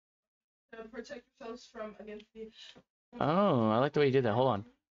 To protect yourselves from against the. Oh, I like the way you did that. Hold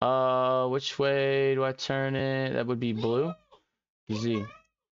on. Which way do I turn it? That would be blue. Z.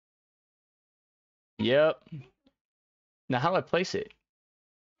 Yep. Now how do I place it?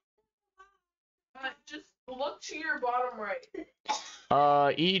 Just look to your bottom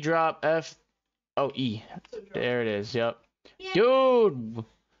right. E drop F. Oh, E. So drop. There it is. Yep. Yeah. Dude,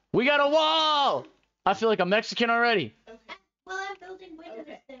 we got a wall. I feel like a Mexican already. Okay. Well, I'm building with Okay.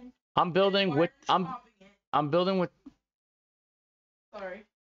 this thing. I'm building Why with. are you stopping it? I'm building with. Sorry.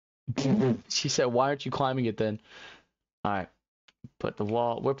 She said, "Why aren't you climbing it then?" All right. Put the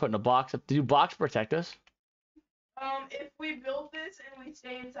wall. We're putting a box up. Do box protect us? If we build this and we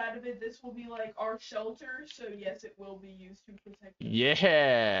stay inside of it, this will be like our shelter. So yes, it will be used to protect us.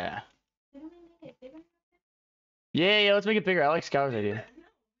 Yeah. Didn't we make it bigger? Yeah. Let's make it bigger. I like Scour's idea. No,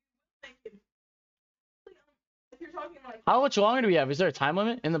 thank you. If you're talking like How much longer do we have? Is there a time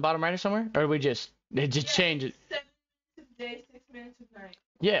limit in the bottom right or somewhere, or do we just change it? 7 minutes of day, 6 minutes of night.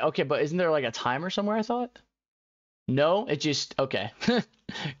 Yeah. Okay, but isn't there like a timer somewhere? I thought. No, it just okay.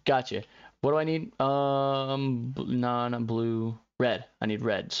 Gotcha. What do I need? Not blue, red. I need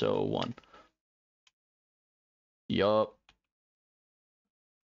red, so 1. Yup.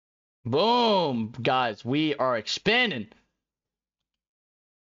 Boom, guys, we are expanding.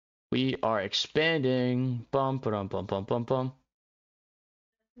 We are expanding. Bum, bum, bum, bum, bum, bum.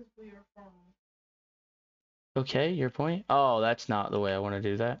 This is where you're from. Okay, your point. Oh, that's not the way I want to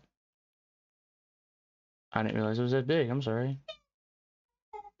do that. I didn't realize it was that big. I'm sorry.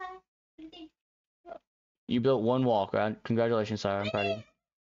 You built 1 wall. Congratulations, sire. I'm proud of you.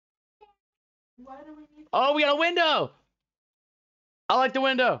 Why do we need? Oh, we got a window. I like the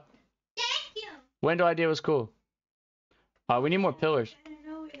window. Thank you. Window idea was cool. We need more pillars. I don't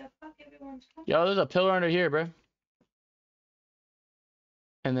know where the fuck everyone's from. Yo, there's a pillar under here, bro.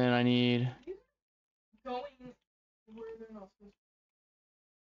 And then I need. Going where they're not supposed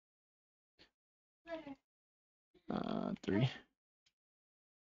 3.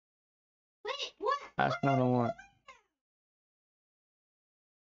 Wait, what? That's not what I want.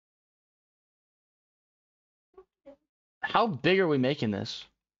 How big are we making this?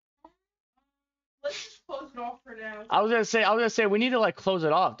 Let's just close it off for now. I was gonna say, we need to like close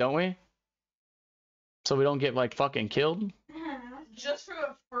it off, don't we? So we don't get like fucking killed. Just for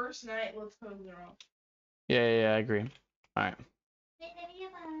the first night, let's close it off. Yeah, I agree. All right.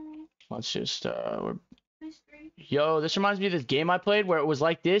 Let's just Yo, this reminds me of this game I played where it was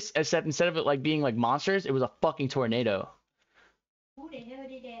like this, except instead of it like being like monsters, it was a fucking tornado. Who the hell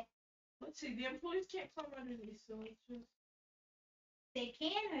did that? Let's see, the employees can't come under these, so it's just... They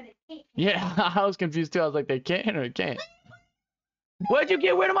can or they can't? Yeah, I was confused too. I was like, they can or they can't. Why'd you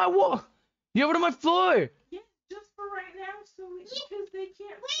get rid of my wall? You rid of my floor? Yeah, just for right now, so because they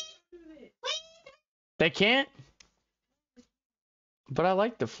can't do it. They can't? But I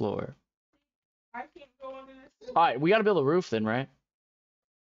like the floor. I can't go under this. Alright, we gotta build a roof then, right?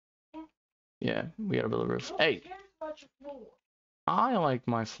 Yeah, we gotta build a roof. No, Hey, cares about your floor. I like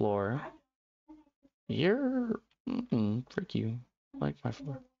my floor. You're... frick you. I like my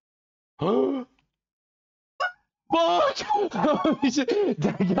floor. Fuck! Holy shit!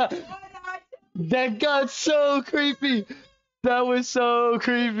 That got so creepy! That was so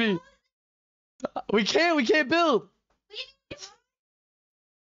creepy! We can't build! It's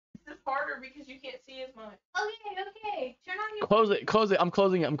harder because you can't see as much. Okay. Turn on your... Close it. I'm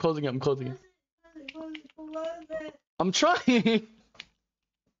closing it. Close it. I'm trying!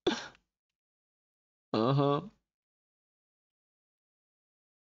 Uh-huh.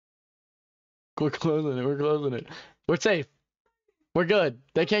 We're closing it. We're safe. We're good.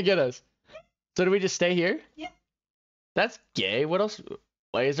 They can't get us. So do we just stay here? Yeah. That's gay. What else?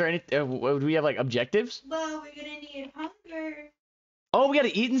 Wait, is there any... do we have, like, objectives? Well, we're gonna need hunger. Oh, we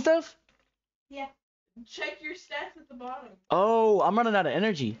gotta eat and stuff? Yeah. Check your stats at the bottom. Oh, I'm running out of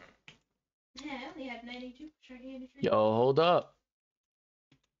energy. Yeah, I only have 92% energy. Yo, hold up.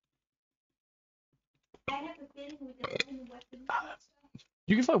 I have a feeling we can find weapons and stuff.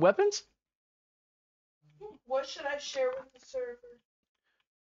 You can find weapons? What should I share with the server?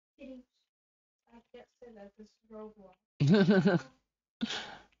 Kidding. I can't say that. This is Roblox.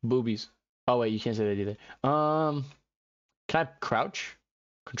 Boobies. Oh, wait, you can't say that either. Can I crouch?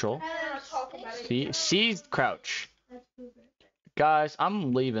 Control? I wanna talk about it. C crouch. Let's move it. Guys,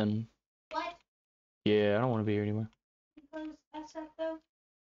 I'm leaving. What? Yeah, I don't want to be here anymore. Close us up though.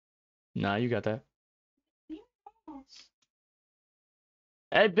 Nah, you got that. Yes.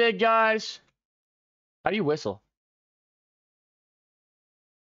 Hey, big guys. How do you whistle?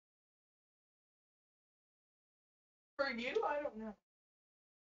 For you, I don't know.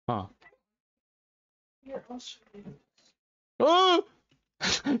 Huh. Here, I'll show you. Oh!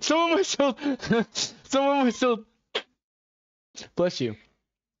 Someone whistled! Someone whistled! Bless you.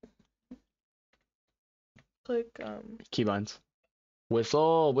 Click, Keybinds.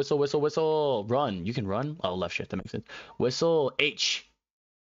 Whistle, whistle, whistle, whistle. Run. You can run? Oh, left shift. That makes sense. Whistle. H.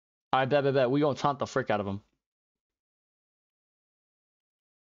 Alright, bet. We gonna taunt the frick out of him.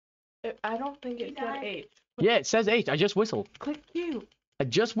 I don't think it said H. Yeah, it says H. I just whistled. Click Q. I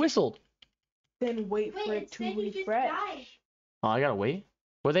just whistled. Then wait for it to refresh. Oh, I gotta wait.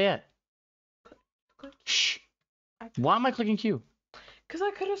 Where they at? Click. Shh. Why am I clicking Q? Because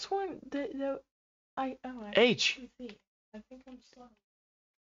I could have sworn that I H. can see. I think I'm slow.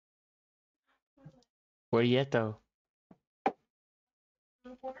 Where you at though?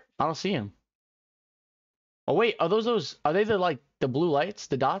 I don't see him. Oh wait, are are they the blue lights,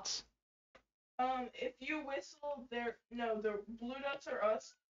 the dots? If you whistle, the blue dots are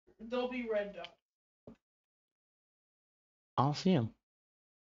us. They'll be red dots. I don't see him.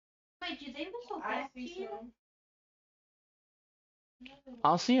 Wait, do they whistle I back to see you? some. I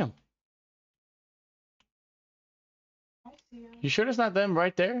don't see him. I see them. You sure it's not them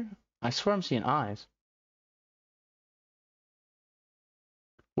right there? I swear I'm seeing eyes.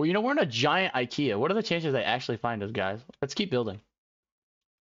 Well, you know, we're in a giant IKEA. What are the chances they actually find us, guys? Let's keep building.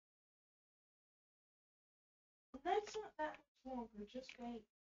 That's not that much longer. Just wait.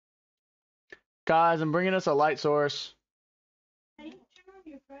 Guys, I'm bringing us a light source. How do you turn on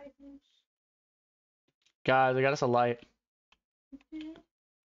your brightness? Guys, I got us a light. Mhm.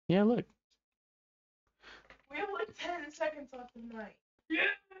 Yeah, look. We have like 10 seconds left in the night.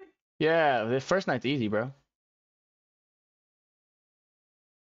 Yeah, the first night's easy, bro.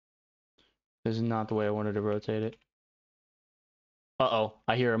 This is not the way I wanted to rotate it. Uh-oh,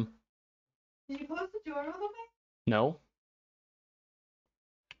 I hear him. Did you close the door all the way? No.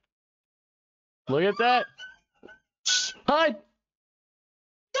 Look at that. Shh, hide.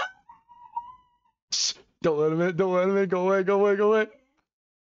 Shh, don't let him in. Don't let him in. Go away. Go away. Go away.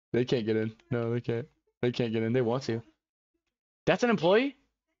 They can't get in. No, they can't. They can't get in. They want to. That's an employee?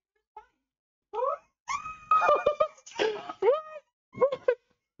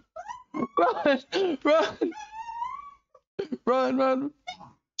 Run! Run! Run! Run!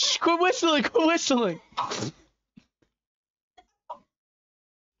 Shh, quit whistling! Quit whistling!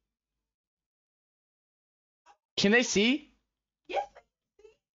 Can they see? Yes.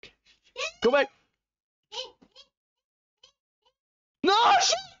 Go back. No!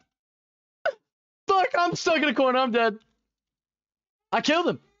 Shit! Fuck! I'm stuck in a corner. I'm dead. I killed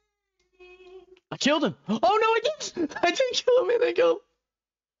him. I killed him. Oh no! I didn't. I didn't kill him. I didn't kill him.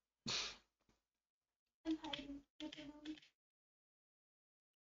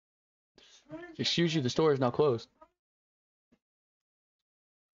 Excuse you. The store is now closed.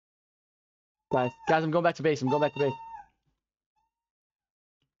 Guys, I'm going back to base. I'm going back to base.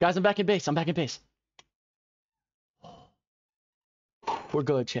 Guys, I'm back in base. I'm back in base. We're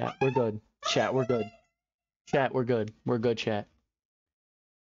good, chat. We're good. Chat, we're good. Chat, we're good. We're good, chat.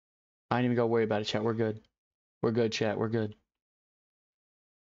 I ain't even gotta worry about it, chat. We're good. We're good, chat. We're good.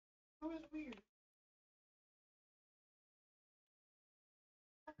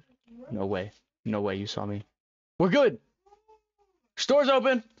 No way. No way you saw me. We're good. Store's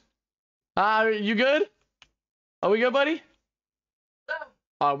open. You good? Are we good, buddy?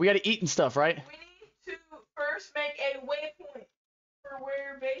 We gotta eat and stuff, right? We need to first make a waypoint for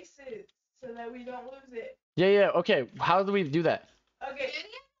where your base is, so that we don't lose it. Yeah. Okay. How do we do that? Okay.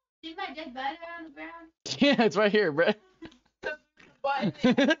 Is my dead body on the ground? Yeah, it's right here, bro. Button.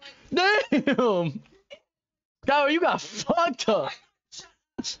 Damn. Kyle, you got fucked up.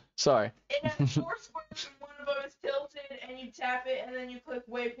 Sorry. It has 4 squares and one of them is tilted, and you tap it, and then you click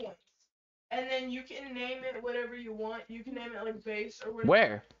waypoints. And then you can name it whatever you want. You can name it like base or whatever.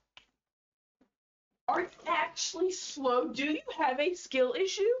 Where? Are you actually slow? Do you have a skill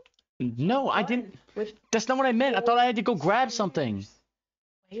issue? No, I didn't. That's not what I meant. I thought I had to go grab something.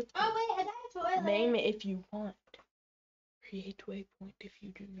 Oh wait, I got a toilet. Name it if you want. Create waypoint if you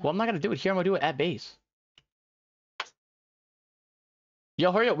do not. Well, I'm not gonna do it here. I'm gonna do it at base.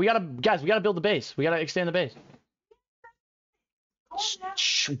 Yo, hurry up. We gotta build the base. We gotta extend the base.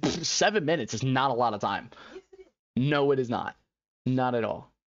 7 minutes is not a lot of time. No, it is not. Not at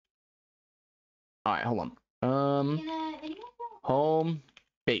all. All right, hold on. Home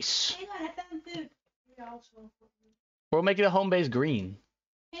base. Hang on, I found food. We'll make it a home base green.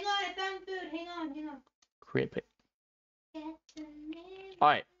 Hang on, I found food. Hang on. Create base. All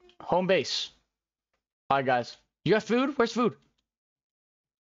right, home base. All right, guys. You got food? Where's food?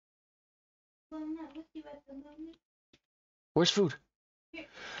 Well, I'm not with you at the moment. Where's food?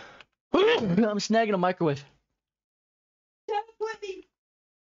 I'm snagging a microwave.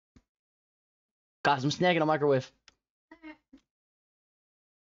 Guys, I'm snagging a microwave.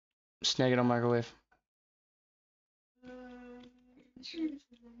 Snagging a microwave.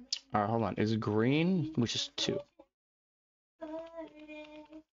 Alright, hold on. Is it green? Which is 2.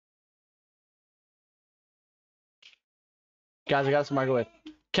 Guys, I got some microwave.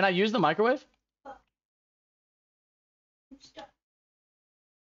 Can I use the microwave?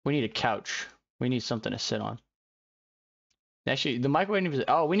 We need a couch. We need something to sit on. Actually, the microwave needs.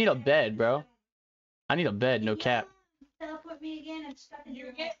 Oh, we need a bed, bro. I need a bed, no cap. Teleport me again and stuck in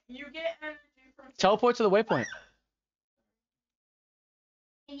You get energy from. Teleport to the waypoint.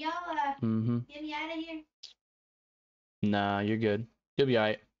 Can y'all get me out of here? Nah, you're good. You'll be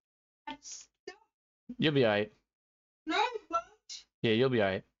alright. I'm stuck. You'll be alright. No, what? Yeah, you'll be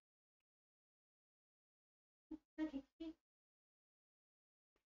alright. Okay.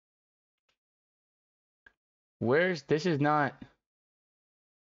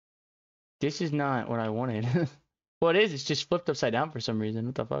 This is not what I wanted. Well, it is. It's just flipped upside down for some reason.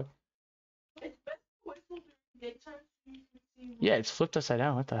 What the fuck? It's best to wait till the daytime so you can see. Yeah, it's flipped upside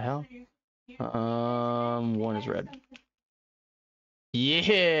down. What the hell? One is red. Yeah,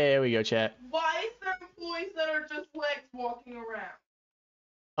 there we go, chat. Why is there employees that are just legs walking around?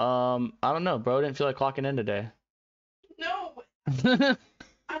 I don't know, bro. Didn't feel like clocking in today. No,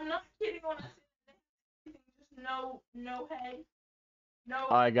 I'm not kidding when I say just no head. No.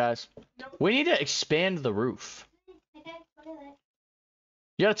 All right, guys. No. We need to expand the roof. I got a toilet.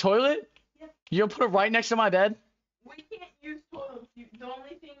 You got a toilet? Yep. You gonna put it right next to my bed? We can't use toilets. The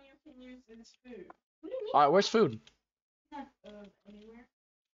only thing you can use is food. What do you mean? All right, where's food? Anywhere.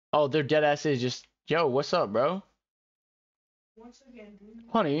 Oh, their dead ass is just, yo, what's up, bro? Once again,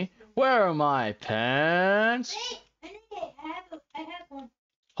 Honey, where are my pants? Wait, Enrique, I have one.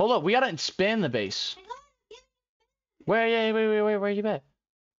 Hold up, we gotta expand the base. Hang on, Where are you at?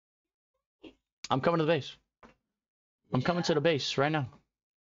 I'm coming to the base. I'm coming to the base right now.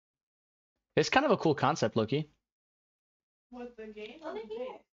 It's kind of a cool concept, Loki. What the game? Over here.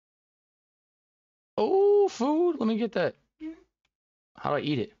 Oh, food. Let me get that. How do I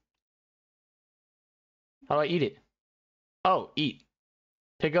eat it? How do I eat it? Oh, eat.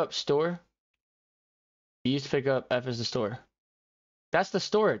 Pick up store. E is to pick up. F is the store. That's the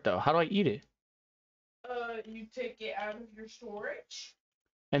store it though. How do I eat it? You take it out of your storage.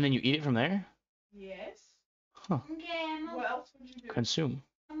 And then you eat it from there? Yes. Huh. Okay, What else would you do? Consume.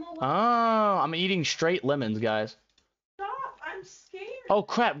 I'm a Oh, I'm eating straight lemons, guys. Stop! I'm scared. Oh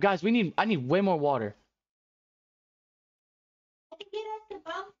crap, guys, I need way more water. I can get us the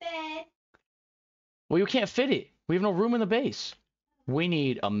bunk bed. Well, you can't fit it. We have no room in the base. We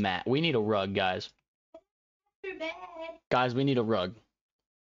need a mat. We need a rug, guys. Your bed. Guys, we need a rug.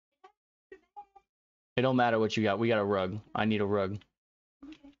 It don't matter what you got. We got a rug. I need a rug.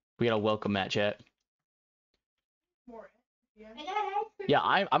 Okay. We got a welcome mat, chat. More. Yeah. I got ice cream. Yeah,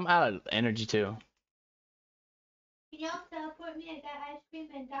 I'm out of energy too. Can y'all teleport me? I got ice cream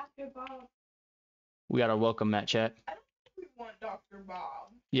and Dr. Bob. We got a welcome mat, chat. I don't think we want Dr. Bob.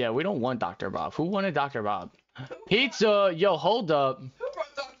 Yeah, we don't want Dr. Bob. Who wanted Dr. Bob? Pizza! Yo, hold up. Who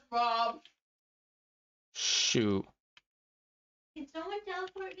brought Dr. Bob? Shoot. Can someone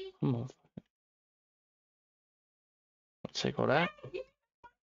teleport me? Come on. Let's take all that.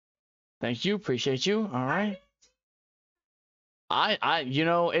 Thank you. Appreciate you. All right. You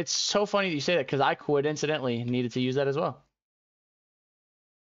know, it's so funny that you say that because I coincidentally needed to use that as well.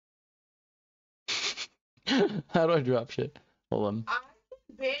 How do I drop shit? Hold on. I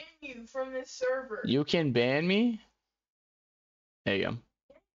can ban you from this server. You can ban me? There you go.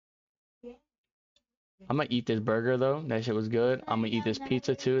 Yeah. I'm gonna eat this burger though. That shit was good. I'm gonna eat this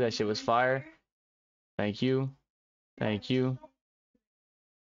pizza too. That shit was fire. Thank you. Thank you.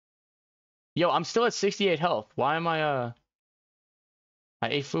 Yo, I'm still at 68 health. Why am I I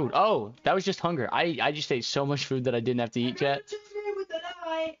ate food. Oh, that was just hunger. I just ate so much food that I didn't have to eat yet.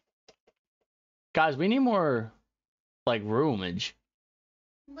 Guys, we need more like roomage.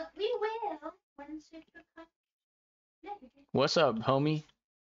 But we will once it becomes. What's up, homie?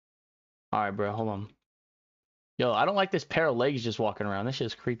 Alright, bro, hold on. Yo, I don't like this pair of legs just walking around. This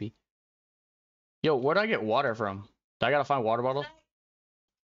shit's creepy. Yo, where do I get water from? Do I gotta find water bottles?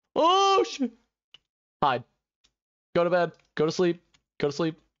 Oh shit! Hide. Go to bed. Go to sleep. Go to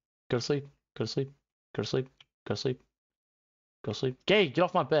sleep. Go to sleep. Go to sleep. Go to sleep. Go to sleep. Go to sleep. Gay, get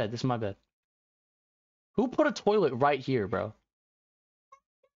off my bed. This is my bed. Who put a toilet right here, bro?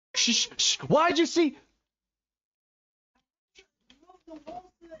 Shh, shh. Why'd you see?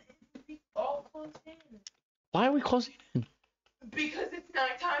 Why are we closing in? Because it's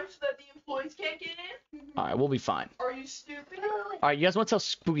nighttime so that the employees can't get in? Alright, we'll be fine. Are you stupid? Alright, you guys want to tell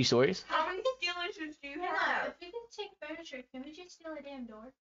spooky stories? How many skill issues do you have? If we can take furniture, can we just steal a damn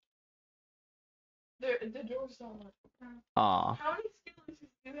door? The door's not locked. Aw. How many skill issues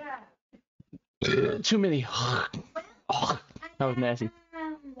do you have? Too many. Oh, that was nasty.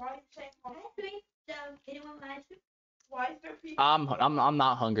 Why are you saying hungry? So, anyone want ice cream? Why is there pizza? I'm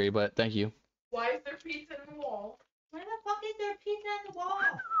not hungry, but thank you. Why is there pizza in the wall? Why the fuck is there pizza on the wall?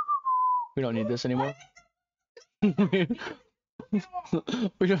 We don't need this anymore.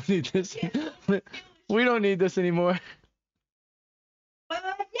 We don't need this. We don't need this anymore.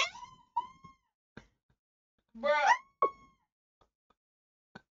 Bruh.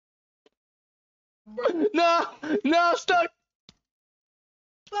 Bruh. No, no, stuck.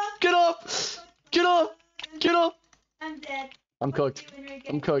 Get off. Get off. Get off. I'm dead. I'm cooked.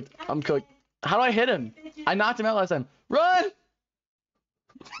 I'm cooked. I'm cooked. How do I hit him? I knocked him out last time. Run!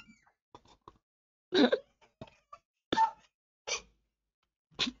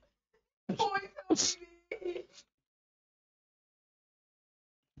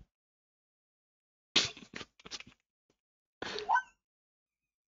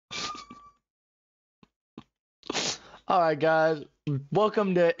 All right, guys.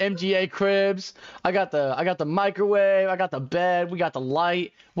 Welcome to MGA Cribs. I got the microwave. I got the bed. We got the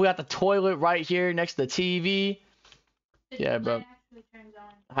light. We got the toilet right here next to the TV. Yeah, bro.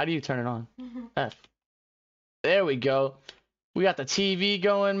 How do you turn it on? F. There we go. We got the TV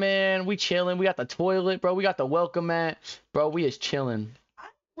going, man. We chilling. We got the toilet, bro. We got the welcome mat, bro. We is chilling.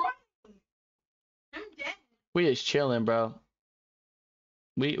 I'm dead. We is chilling, bro.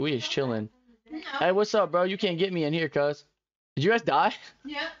 We is chilling. No. Hey, what's up, bro? You can't get me in here, cuz. Did you guys die?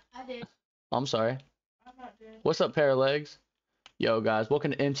 Yeah, I did. I'm sorry. I'm not dead. What's up, pair of legs? Yo, guys,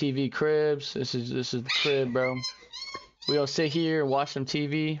 welcome to MTV Cribs. This is the crib, bro. We gonna sit here and watch some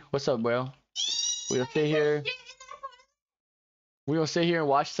TV. What's up, bro? We gonna sit here. We gonna sit here and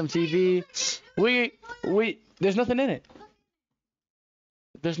watch some TV. There's nothing in it.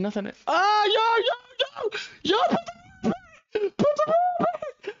 There's nothing in. Ah, yo! Put the ball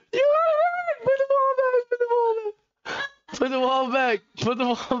back! You are right! Put the ball back! Put the ball back! Put the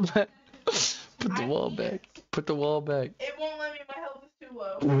ball back! Put the wall back. Put the wall back. It won't let me. My health is too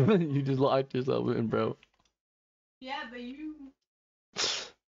low. You just locked yourself in, bro. Yeah, but you.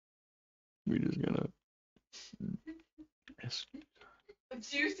 We're just gonna.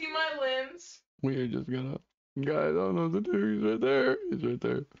 Do you see my limbs? We're just gonna. Guys, I don't know what to do. He's right there. He's right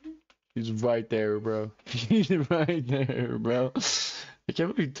there. He's right there, bro. He's right there, bro. I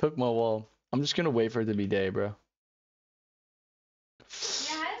can't believe he took my wall. I'm just gonna wait for it to be day, bro.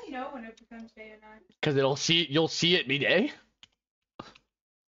 Yeah, how do you know when it becomes day or night? Cause you'll see it be day.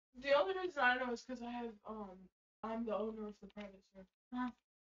 The only reason I know is because I'm the owner of the private server. Huh.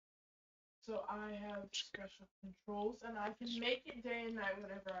 So I have special controls, and I can make it day and night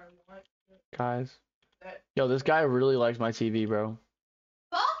whenever I want. Guys. Yo, this guy really likes my TV, bro.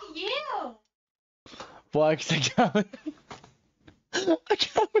 Fuck you! Why? Cause I got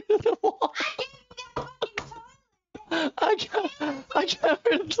rid of the wall. I got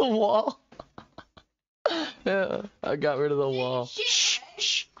rid of the wall. Yeah, I got rid of the wall. Shh,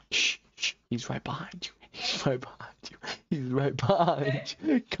 shh, shh, shh. He's right behind you. He's right behind you. He's right behind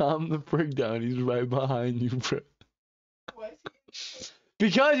you. Calm the frick down. He's right behind you, bro.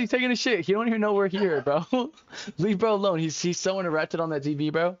 Because he's taking a shit. He don't even know we're here, bro. Leave bro alone. He's so interrupted on that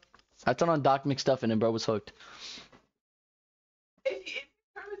TV, bro. I turned on Doc McStuffin and bro was hooked. If you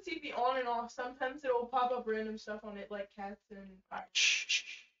turn the TV on and off, sometimes it will pop up random stuff on it, like cats and. Shh, shh,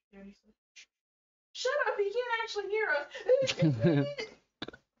 Shut up! He can't actually hear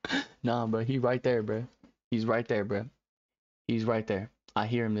us. Nah, bro. He right there, bro. He's right there, bro. He's right there. I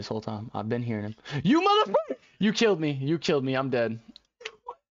hear him this whole time. I've been hearing him. You motherfucker! You killed me. You killed me. I'm dead.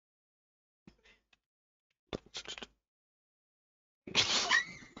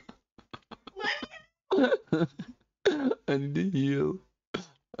 I need to heal.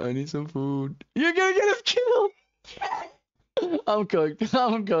 I need some food. You're gonna get us killed! I'm cooked.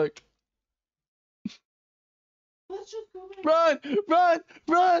 I'm cooked. Let's just go back. Run! Run!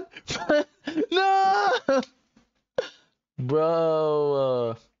 Run! Run! No!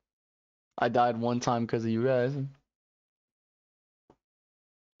 Bro, I died one time because of you guys.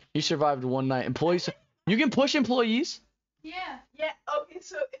 You survived one night. Employees, you can push employees? Yeah. Yeah, okay,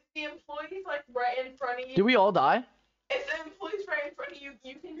 so if the employee's like right in front of you. Did we all die? If the employee's right in front of you,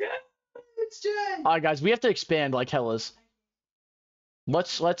 you can. It's Jen. Alright guys, we have to expand like hellas.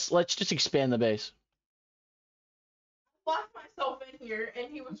 Let's just expand the base. I locked myself in here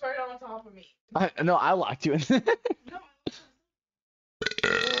and he was right on top of me. No, I locked you in. No,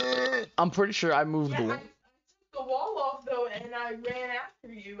 I'm pretty sure I moved the I wall. took the wall off though and I ran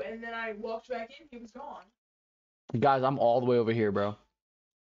after you and then I walked back in, he was gone. Guys, I'm all the way over here, bro.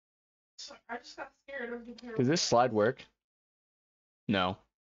 So I just got scared of the pair. Does this slide work? No.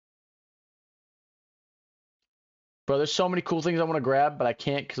 Bro, there's so many cool things I want to grab, but I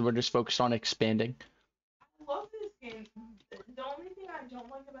can't because we're just focused on expanding. I love this game. The only thing I don't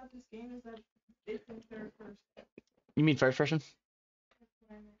like about this game is that it's in third person. You mean first person?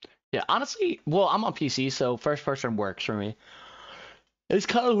 Yeah, honestly, well, I'm on PC, so first person works for me. It's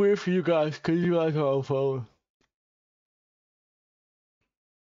kind of weird for you guys, because you guys are on phone.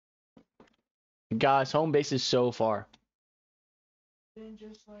 Guys, home base is so far. Then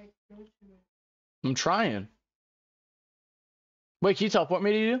just like go to it. I'm trying. Wait, can you teleport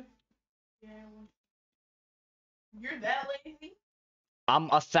me to you? Yeah. You're that lazy? I'm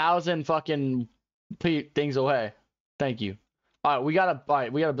 1,000 fucking things away. Thank you. Alright, we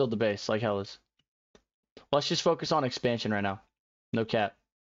gotta build the base like hellas. Let's just focus on expansion right now. No cap.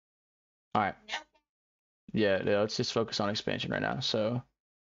 Alright. Yeah, let's just focus on expansion right now, so.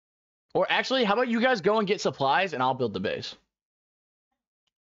 Or actually, how about you guys go and get supplies and I'll build the base?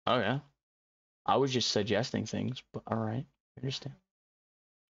 Oh yeah. I was just suggesting things, but alright. I understand.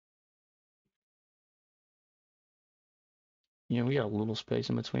 Yeah, we got a little space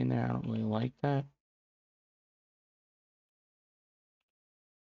in between there. I don't really like that.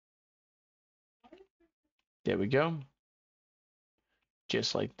 There we go.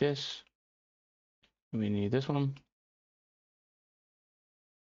 Just like this. We need this one.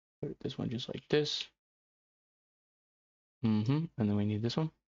 Put this one just like this. And then we need this one.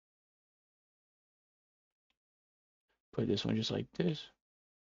 Put this one just like this.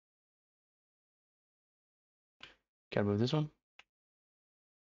 Gotta move this one.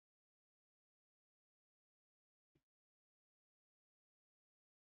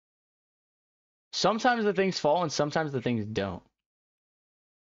 Sometimes the things fall and sometimes the things don't.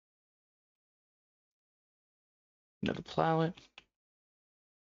 Another pallet.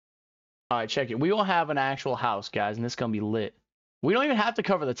 Alright, check it. We will have an actual house, guys, and this is gonna be lit. We don't even have to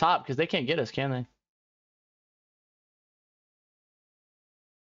cover the top because they can't get us, can they?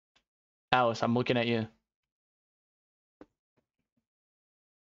 Alice, I'm looking at you.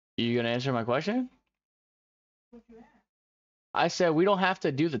 You gonna answer my question? What you ask? I said we don't have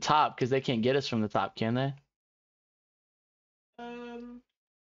to do the top because they can't get us from the top, can they?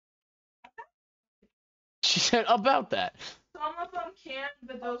 She said about that. Some of them can,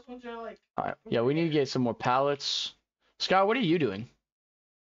 but those ones are like. All right. Yeah, we need to get some more pallets. Scott, what are you doing?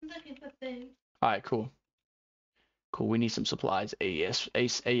 I'm looking for things. All right, cool. Cool. We need some supplies.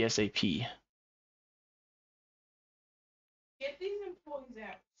 ASAP. Get these employees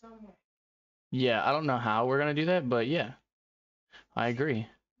out somewhere. Yeah, I don't know how we're gonna do that, but yeah, I agree.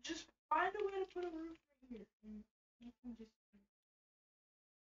 Just find a way to put a roof right here. And you can just.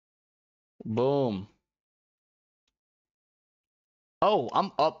 Boom. Oh,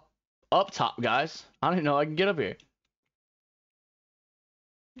 I'm up top, guys. I don't even know I can get up here.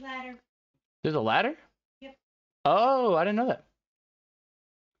 Ladder. There's a ladder? Yep. Oh, I didn't know that.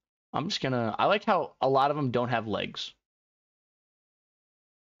 I'm just gonna. I like how a lot of them don't have legs.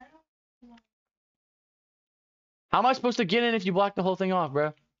 How am I supposed to get in if you block the whole thing off,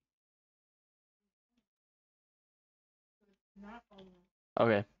 bro? Not all.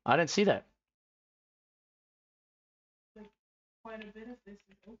 Okay, I didn't see that. Quite a bit of this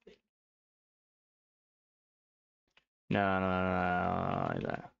is open. No.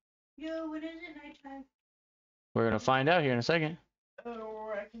 Yo, what is it? Nighttime. We're gonna find out here in a second.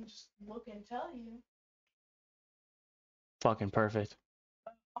 Or I can just look and tell you. Fucking perfect.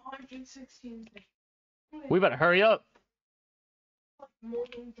 116 things. We better hurry up. Like more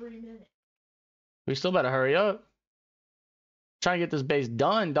than 3 minutes. We still better hurry up. Trying to get this base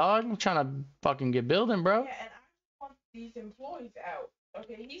done, dog. I'm trying to fucking get building, bro. Yeah, and I want these employees out.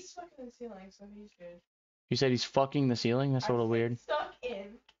 Okay, he's stuck in the ceiling, so he's good. You said he's fucking the ceiling? That's a little weird. Stuck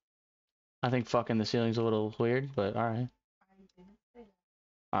in. I think fucking the ceiling's a little weird, but alright. I didn't say that.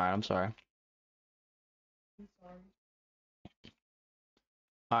 Alright, I'm sorry. I'm sorry.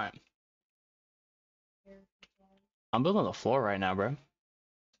 Alright. I'm building the floor right now, bro.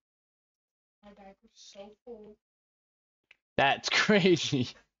 My diaper's so full. That's crazy.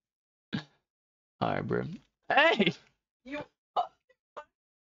 Alright, bro. Hey! You.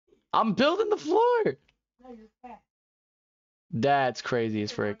 I'm building the floor! No, you're fat. That's crazy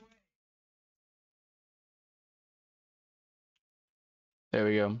as frick. There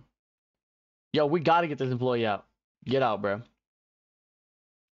we go. Yo, we gotta get this employee out. Get out, bro.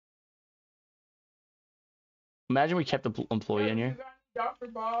 Imagine we kept the employee in here. You got Dr.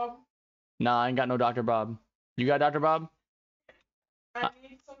 Bob. Nah, I ain't got no Dr. Bob. You got Dr. Bob? I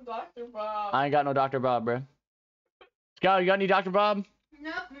need some Dr. Bob. I ain't got no Dr. Bob, bro. Scout, you got any Dr. Bob?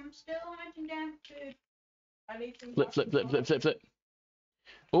 Nope, I'm still hunting down food. I need some Flip, Dr. flip, flip, Bob. flip, flip, flip.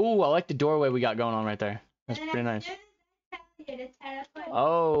 Ooh, I like the doorway we got going on right there. That's pretty nice.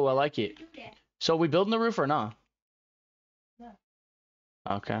 Oh, I like it. So we building the roof or not? No.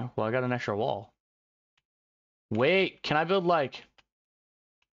 Okay, well, I got an extra wall. Wait, can I build like...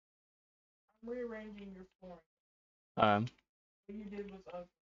 I'm rearranging your flooring. What you did was ugly.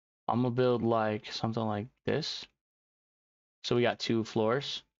 I'm gonna build like something like this. So we got 2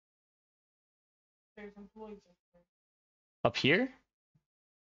 floors. There's employees Up here?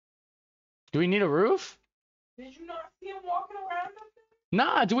 Do we need a roof? Did you not see him walking around up there?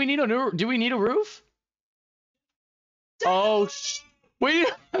 Nah, do we need a roof? Oh, wait.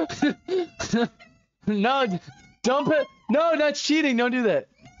 No, don't put, no, that's cheating. Don't do that.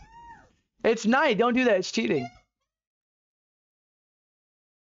 It's night. Don't do that. It's cheating.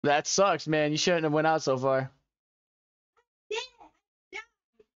 That sucks, man. You shouldn't have went out so far.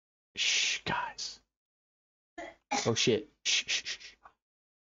 Shh, guys. Oh, shit. Shh, shh, shh.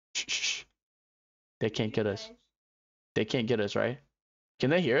 Shh, shh, shh. They can't get us. They can't get us, right? Can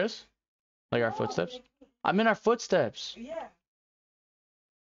they hear us? Like our footsteps? I'm in our footsteps. Yeah.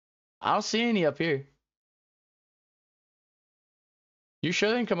 I don't see any up here. You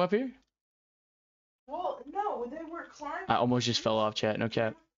sure they can come up here? Well, no, they were climbing. I almost just fell off, chat. No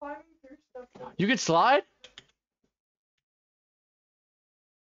cap. Climbing through stuff. You can slide?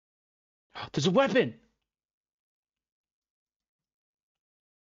 There's a weapon!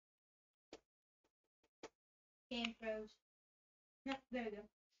 Game froze. No, there we go.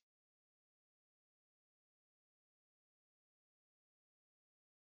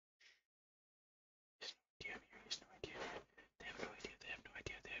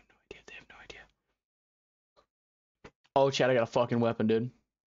 Oh, chat, I got a fucking weapon, dude.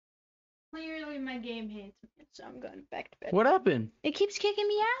 Clearly my game hates me, so I'm going back to bed. What happened? It keeps kicking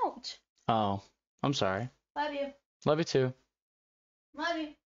me out. Oh, I'm sorry. Love you. Love you too. Love you.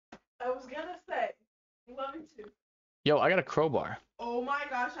 I was gonna say, love you too. Yo, I got a crowbar. Oh my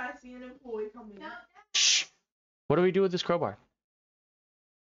gosh, I see an employee coming. No. Shh. What do we do with this crowbar?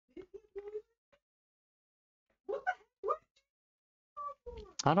 What the heck?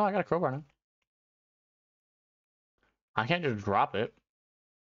 I don't know, I got a crowbar now. I can't just drop it.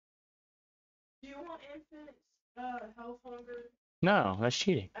 Do you want infinite health hunger? No, that's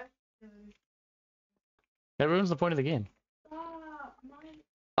cheating. That ruins the point of the game.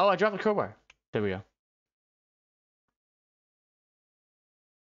 Oh, I dropped the crowbar. There we go.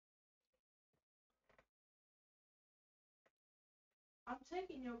 I'm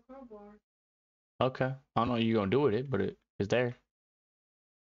taking your crowbar. Okay. I don't know what you're gonna do with it, but it is there.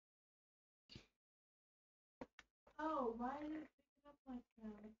 Oh, why did it pick it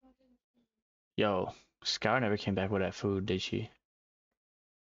up like that? Yo, Sky never came back with that food, did she?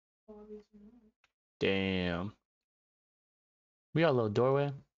 Damn. We got a little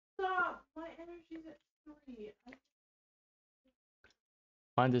doorway. Stop! My energy's at 3.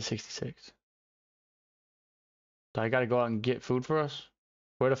 Mine's at 66. Do I gotta go out and get food for us?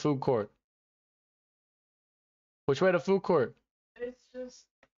 Where the food court? Which way the food court? It's just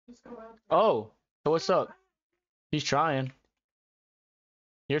go out there. Oh, so what's up? He's trying.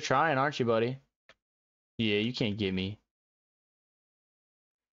 You're trying, aren't you, buddy? Yeah, you can't get me.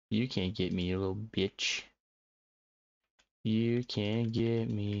 You can't get me, you little bitch. You can't get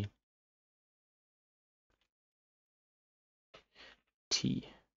me. T.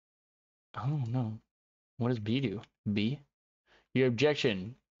 I don't know. What does B do? B? Your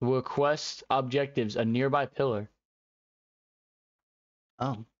objection. Request objectives. A nearby pillar.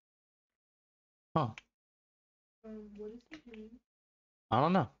 Oh. Huh. What is he doing? I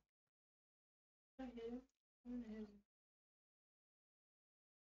don't know. I hit him. I'm gonna hit him.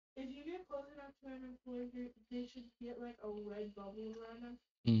 If you get close enough to an employee, they should get like a red bubble around them,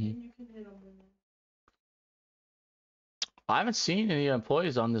 and you can hit them with it. I haven't seen any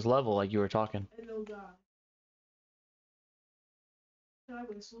employees on this level like you were talking. And they'll die. Can I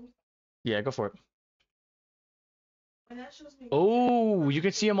whistle? Yeah, go for it. And that shows me. Oh, you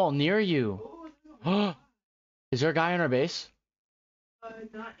can see them all near you. Oh, is there a guy on our base?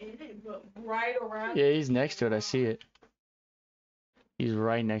 not in it, but right around. Yeah, he's next to it. I see it. He's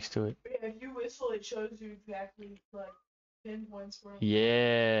right next to it. Yeah, if you whistle, it shows you exactly like pinpoints where.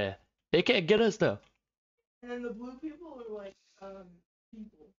 Yeah. They can't get us though. And then the blue people are like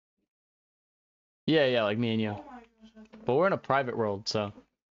people. Yeah, like me and you. Oh my gosh, but we're in a private world, so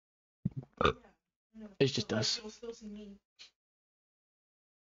yeah, it's just us. You'll still see me.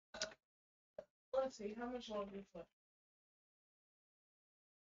 Let's see, how much longer is left?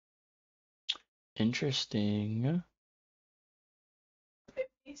 Interesting.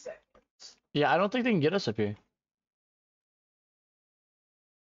 50 seconds. Yeah, I don't think they can get us up here.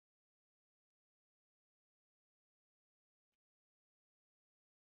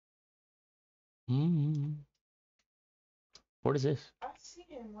 What is this? I see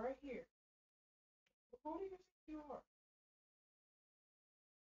him right here. Who do you think you are?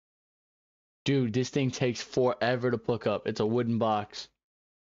 Dude, this thing takes forever to pick up. It's a wooden box.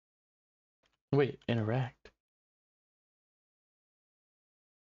 Wait, interact.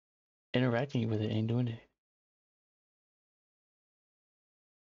 Interacting with it ain't doing it.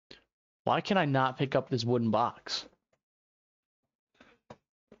 Why can I not pick up this wooden box?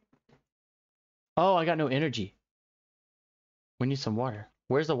 Oh, I got no energy. We need some water.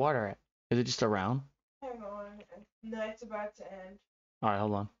 Where's the water at? Is it just around? Hang on. No, it's about to end. Alright,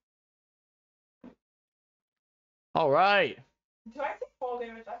 hold on. Alright. Do I take fall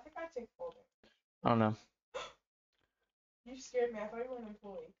damage? I think I take fall damage. I don't know. You scared me. I thought you were an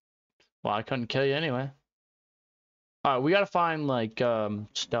employee. Well, I couldn't kill you anyway. Alright, we gotta find, like,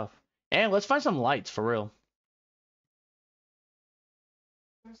 stuff. And let's find some lights, for real.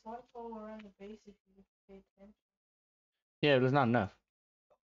 There's lights all around the base if you pay attention. Yeah, there's not enough.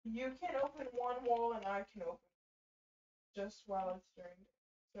 You can open one wall and I can open just while it's during.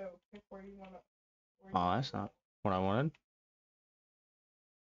 So pick where you want to. Oh, that's not what I wanted.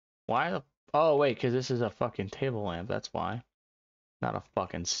 Why the... Oh, wait, because this is a fucking table lamp. That's why. Not a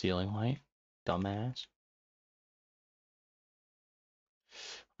fucking ceiling light. Dumbass.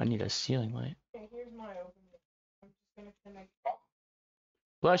 I need a ceiling light. Okay, here's my opening. I'm just going to connect.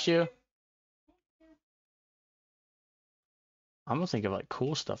 Bless you. I'm gonna think of like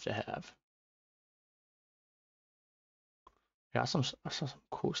cool stuff to have. I saw some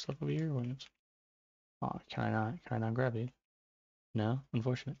cool stuff over here. Williams. Oh, can I not? Can I not grab it? No,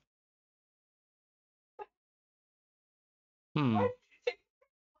 unfortunate. I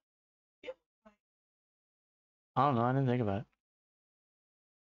don't know. I didn't think about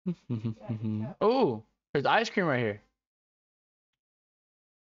it. Oh, there's ice cream right here.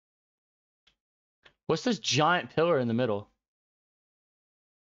 What's this giant pillar in the middle?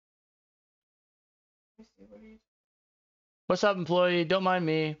 Let me see, what are you? What's up, employee? Don't mind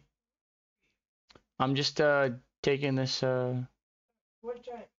me. I'm just taking this What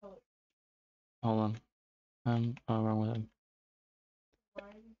giant pillar? hold on. Oh, wrong with him. Why?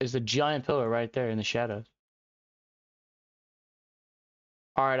 There's a giant pillar right there in the shadows.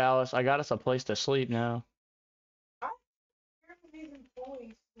 All right, Alice, I got us a place to sleep now. I'm scared of these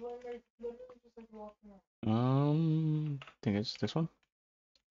employees when they're literally just like walking around. I think it's this one.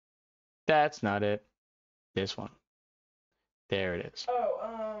 That's not it. This one. There it is.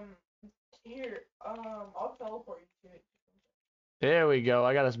 Oh, here, I'll teleport you to it. There we go.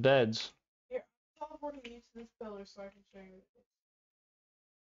 I got us beds. Here, I'm teleporting you to this pillar so I can show you what it is.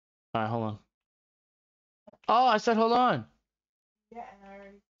 All right, hold on. Oh, I said hold on. Yeah, and I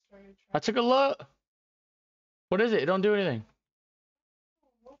already started I trying. took a look. What is it? It don't do anything.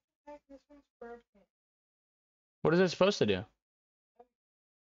 What the heck? This one's broken. What is it supposed to do?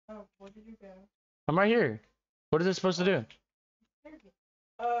 Oh, where did you go? I'm right here. What is it supposed to do?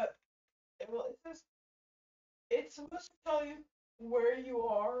 Well, it says it's supposed to tell you where you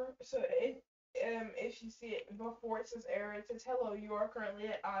are. So if you see it before it says error, it says hello, you are currently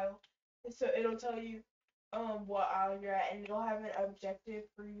at aisle. And so it'll tell you what aisle you're at, and it'll have an objective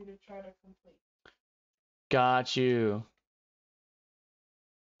for you to try to complete. Got you.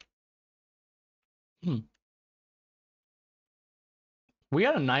 We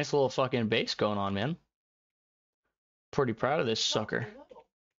got a nice little fucking base going on, man. Pretty proud of this sucker. Little.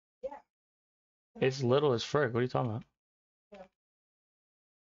 Yeah. It's little as frick. What are you talking about? Yeah.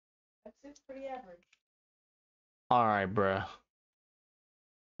 It's pretty average. Alright, bruh.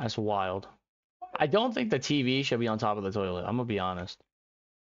 That's wild. I don't think the TV should be on top of the toilet. I'm gonna be honest.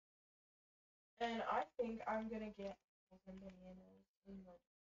 And I think I'm gonna get bananas.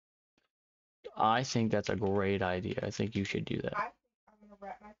 I think that's a great idea. I think you should do that. I think I'm gonna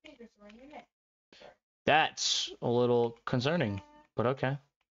wrap my fingers around your neck. Sorry. That's a little concerning, but okay.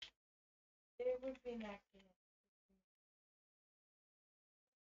 It would be an accident.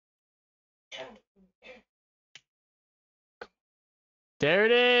 There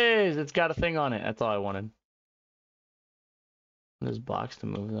it is! It's got a thing on it. That's all I wanted. This box to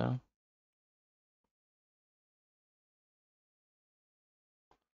move though.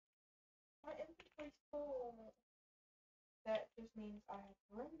 My inventory's full. That just means I have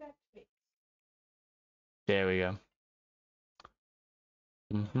to run back to base. There we go.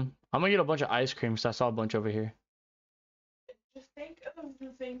 I'm gonna get a bunch of ice cream because I saw a bunch over here. Just think of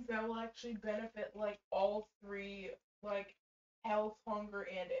the things that will actually benefit like all three, like health, hunger,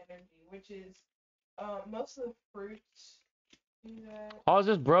 and energy, which is most of the fruits do that. Oh, is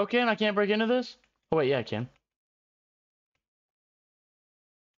this broken? I can't break into this? Oh wait, yeah, I can.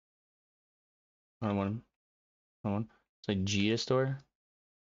 I want. It's like Gia store.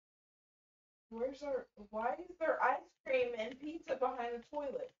 Why is there ice cream and pizza behind the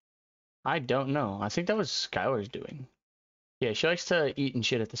toilet? I don't know. I think that was Skylar's doing. Yeah, she likes to eat and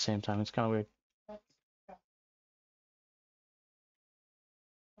shit at the same time. It's kind of weird.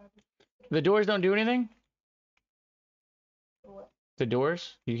 The doors don't do anything? What? The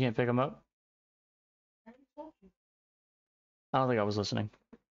doors? You can't pick them up? I told you. I don't think I was listening.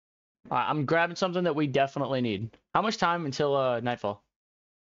 Alright, I'm grabbing something that we definitely need. How much time until nightfall?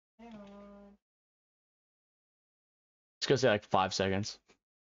 Hang on. Let's go say like 5 seconds.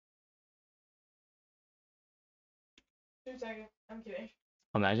 2 seconds. I'm kidding.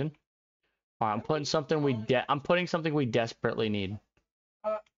 Imagine. Alright, I'm putting something we desperately need.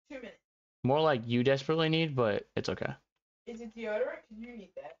 2 minutes. More like you desperately need, but it's okay. Is it deodorant? Cause you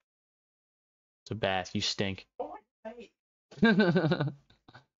need that. It's a bath. You stink. Oh my god.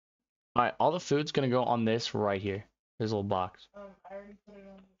 Alright, all the food's gonna go on this right here. This little box. I already put it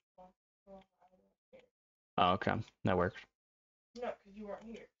on this box. So I don't care. Oh, okay. That works. No, cause you weren't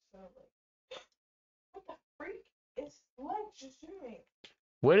here. So like, what the freak is Ledge just doing?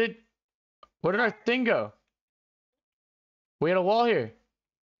 Where did our thing go? We had a wall here.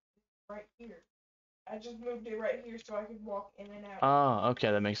 Right here. I just moved it right here so I could walk in and out. Oh, okay,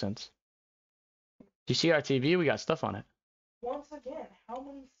 that makes sense. Do you see our TV? We got stuff on it. Once again, how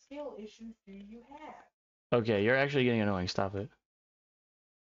many skill issues do you have? Okay, you're actually getting annoying. Stop it.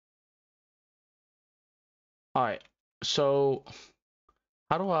 Alright, so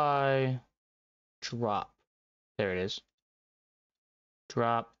how do I drop? There it is.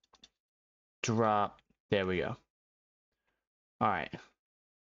 Drop. There we go. Alright.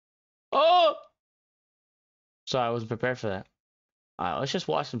 Oh! Sorry, I wasn't prepared for that. Alright, let's just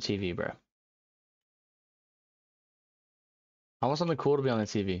watch some TV, bro. I want something cool to be on the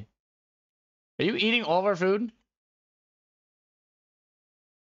TV. Are you eating all of our food?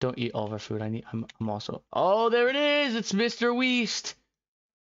 Don't eat all of our food. I'm also. Oh, there it is. It's Mr. Weast.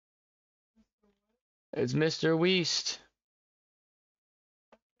 It's Mr. Weast.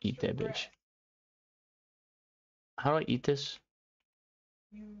 Eat that bitch. How do I eat this?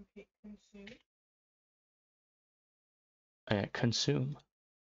 You hit consume. Yeah, consume.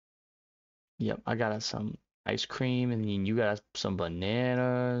 Yep, I got some ice cream, and then you got some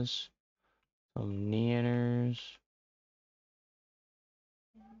bananas. Some nanners.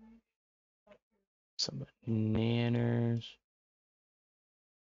 Some nanners.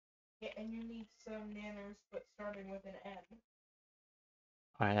 Yeah, and you need some nanners, but starting with an N.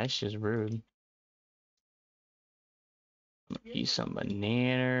 Alright, that's just rude. I'm gonna eat some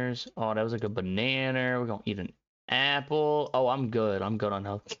bananas. Oh, that was like a banana. We're gonna eat an apple. Oh, I'm good. I'm good on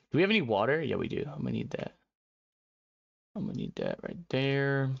health. Do we have any water? Yeah, we do. I'm gonna need that. I'm gonna need that right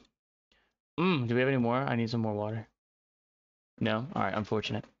there. Do we have any more? I need some more water. No? Alright,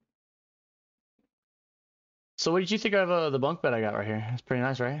 unfortunate. So what did you think of the bunk bed I got right here? It's pretty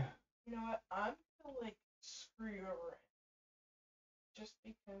nice, right? You know what? I'm gonna like screw you over it. Just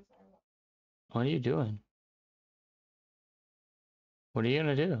because I want. What are you doing? What are you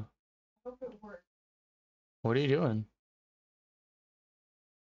gonna do? I hope it works. What are you doing?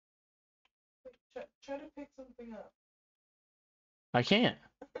 Try to pick something up. I can't.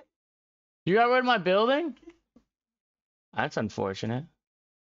 You got rid of my building? That's unfortunate.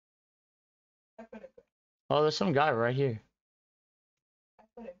 I put it back. Oh, there's some guy right here. I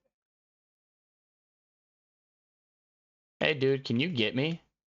put it Hey, dude, can you get me?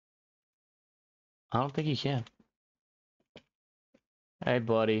 I don't think you can. Hey,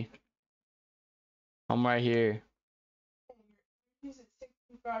 buddy. I'm right here. back. Use it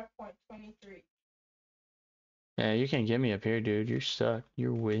 65.23. Yeah, you can't get me up here, dude. You're stuck.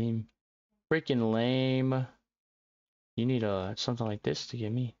 You're lame. Freaking lame. You need something like this to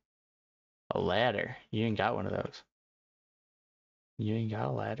get me. A ladder. You ain't got one of those. You ain't got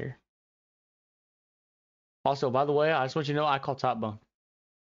a ladder. Also, by the way, I just want you to know I call top bunk.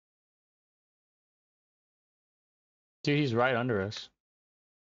 Dude, he's right under us.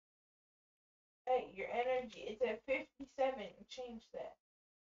 Hey, your energy, it's at 57. Change that.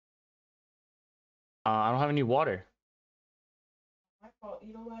 I don't have any water. My fault.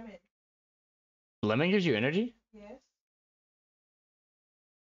 Eat a lemon. Lemon gives you energy? Yes.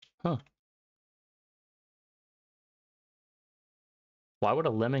 Huh. Why would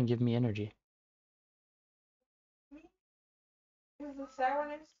a lemon give me energy? Because the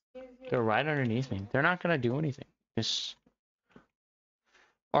sourness gives you. They're right underneath me. They're not gonna do anything. This.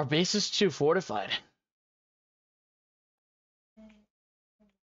 Our base is too fortified.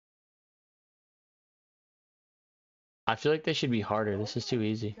 I feel like they should be harder. This is too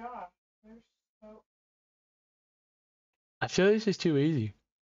easy. Gosh, they're so. I feel like this is too easy.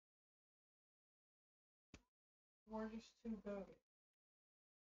 We're just too good.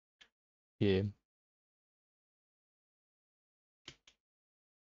 Yeah.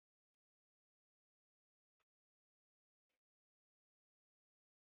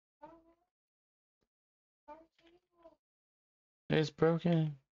 It's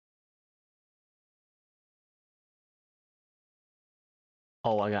broken.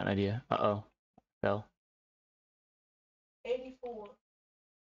 Oh, I got an idea. Uh-oh. Fell. 84.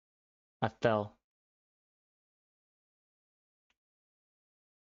 I fell.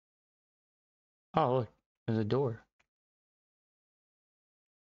 Oh, look. There's a door.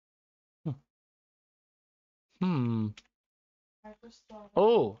 Hmm. I just saw that.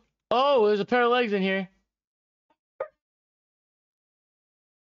 Oh. Oh, there's a pair of legs in here.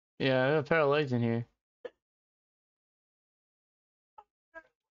 Yeah, there's a pair of legs in here.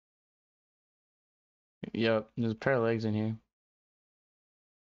 Yep, there's a pair of legs in here.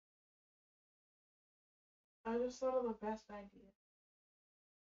 I just thought of the best idea.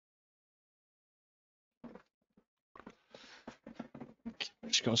 I'm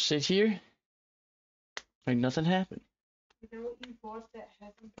just gonna sit here. Like nothing happened. You know what you bought that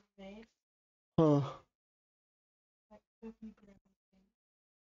hasn't been made? Huh. Like cookie bread.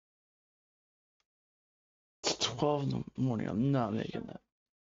 It's 12 in the morning. I'm not making that.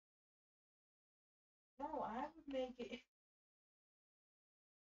 No, I would make it.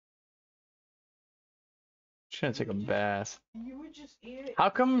 Just gonna take a bath. You would just eat it. How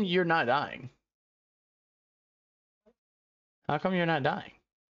come you're not dying? How come you're not dying?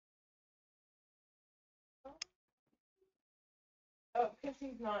 Oh, because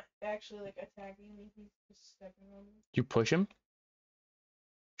he's not actually like attacking me. He's just stepping on me. You push him?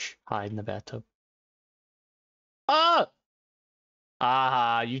 Shh, hide in the bathtub. Ah!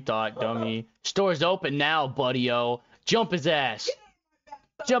 Ah, you thought, dummy. Store's open now, buddy-o. Jump his ass.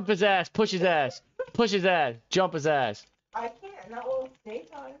 Jump his ass. Push his ass. Push his ass. Jump his ass. I can't. Not while it's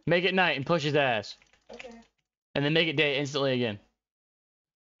daytime. Make it night and push his ass. Okay. And then make it day instantly again.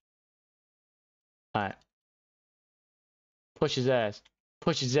 Alright. Push his ass.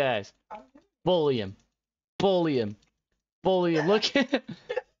 Push his ass. Bully him. Bully him. Bully him. Look at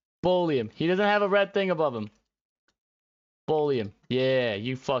bully him. He doesn't have a red thing above him. Bully him. Yeah,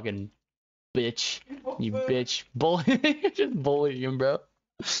 you fucking bitch. You bitch. Bully. Just bullying him, bro.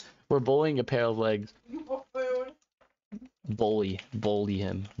 We're bullying a pair of legs. You buffoon. Bully. Bully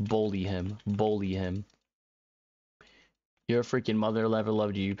him. Bully him. Bully him. Your freaking mother never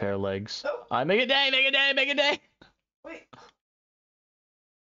loved you, you pair of legs. Oh. Alright, make a day, make a day, make a day. Wait.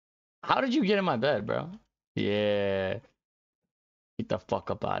 How did you get in my bed, bro? Yeah. Get the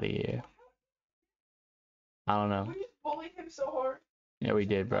fuck up out of here. I don't know. We just bullied him so hard. Yeah, we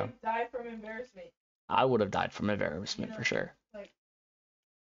did, bro. He died from embarrassment. I would have died from embarrassment for sure. Like,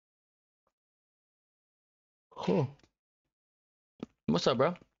 Cool. What's up,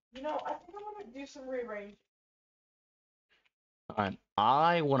 bro? you know, I think I'm gonna do some rearranging. Alright.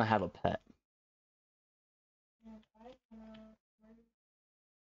 I want to have a pet.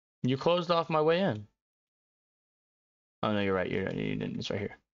 You closed off my way in. Oh, no, you're right. You didn't. It's right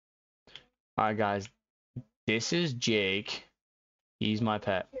here. Alright, guys. This is Jake. He's my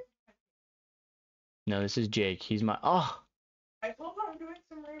pet. No, this is Jake. He's my... Oh! I told you I'm doing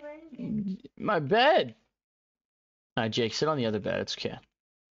some rearranging. My bed! Alright, Jake, sit on the other bed. It's okay.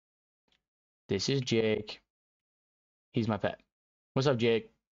 This is Jake. He's my pet. What's up, Jake?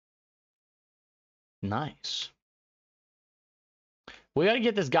 Nice. We gotta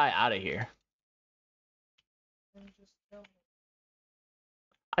get this guy out of here.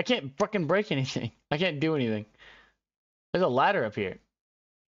 I can't fucking break anything. I can't do anything. There's a ladder up here.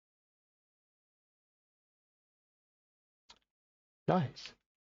 Nice.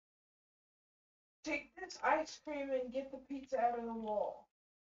 Take this ice cream and get the pizza out of the wall.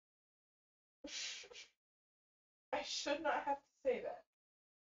 I should not have to say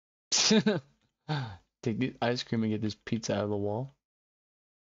that. Take the ice cream and get this pizza out of the wall.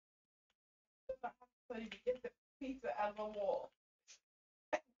 I should not have to tell you to get the pizza out of the wall.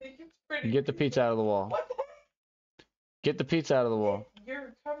 I think it's pretty. Get the pizza out of the wall. What the heck? Get the pizza out of the wall.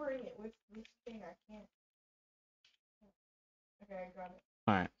 You're covering it with this thing. I can't. Okay, I got it.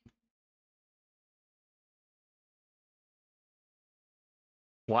 Alright.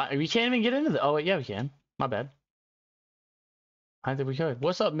 Why? We can't even get into the... Oh, wait, yeah, we can. My bad. I think we could.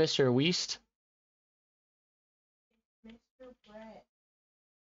 What's up, Mr. Weast? Mr. Brett.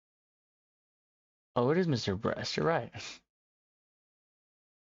 Oh, it is Mr. Breast. You're right.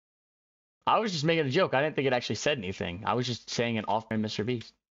 I was just making a joke. I didn't think it actually said anything. I was just saying an off-brand Mr.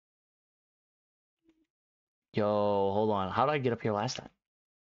 Beast. Yo, hold on. How did I get up here last time?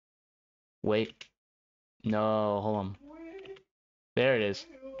 Wait. No, hold on. There it is.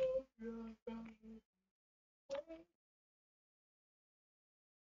 Do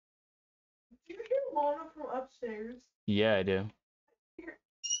you hear Lana from upstairs? Yeah, I do.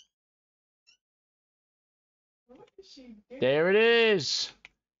 What is she doing? There it is.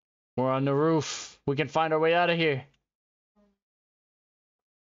 We're on the roof. We can find our way out of here.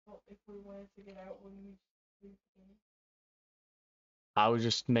 Well, if we wanted to get out, wouldn't we just I was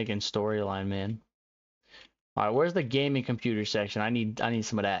just making storyline, man. All right, where's the gaming computer section? I need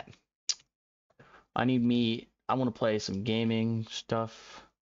some of that. I want to play some gaming stuff.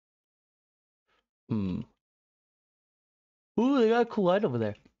 Ooh, they got a cool light over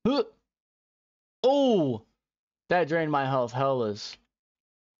there. Oh, that drained my health. Hellas.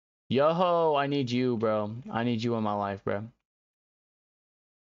 Yo, I need you, bro. I need you in my life, bro.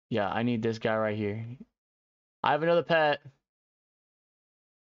 Yeah, I need this guy right here. I have another pet.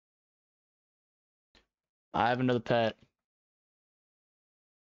 I have another pet.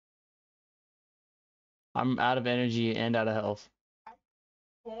 I'm out of energy and out of health.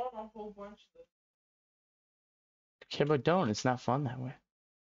 spawn a whole bunch of them. Okay, but don't. It's not fun that way.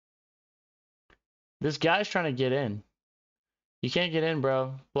 This guy's trying to get in. You can't get in,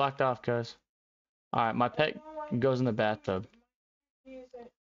 bro. Blocked off, cuz. Alright, my pet goes in the bathtub.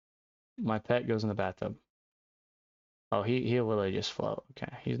 My pet goes in the bathtub. Oh, he'll literally just float.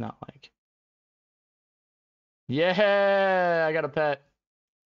 Okay, he's not like... Yeah, I got a pet.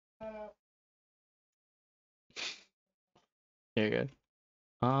 You're good.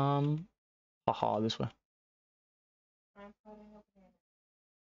 Haha, this way. I'm putting up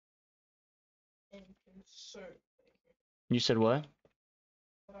in concern. You said what?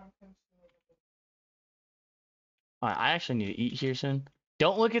 But I'm concerned. I actually need to eat here soon.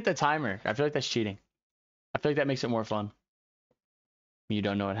 Don't look at the timer. I feel like that's cheating. I feel like that makes it more fun. You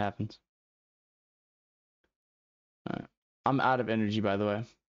don't know what happens. Alright. I'm out of energy, by the way.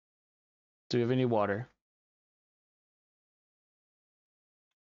 Do we have any water?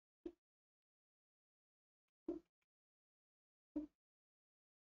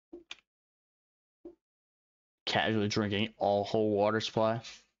 Casually drinking all whole water supply.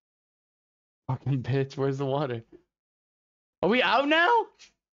 Fucking bitch, where's the water? Are we out now?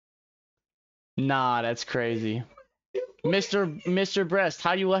 Nah, that's crazy. Mr. Breast,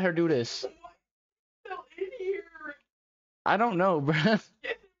 how do you let her do this? Still in here. I don't know, bruh.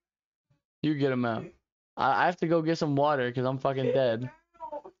 You get him out. I have to go get some water because I'm fucking dead.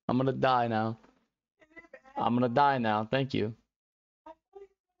 I'm gonna die now. I'm gonna die now. Thank you.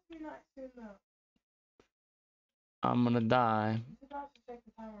 I'm gonna die.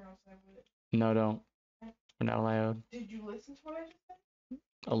 No, don't. We're not allowed. Did you listen to what I just said?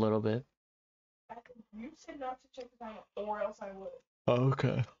 A little bit. You said not to check the timer, or else I would. Oh,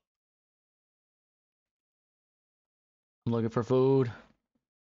 okay. I'm looking for food.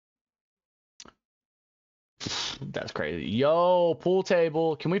 That's crazy. Yo, pool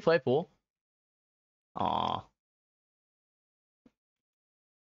table. Can we play pool? Aw.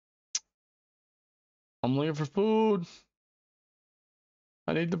 I'm looking for food.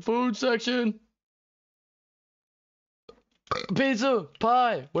 I need the food section. Pizza,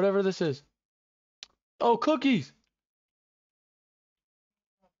 pie, whatever this is. Oh, cookies.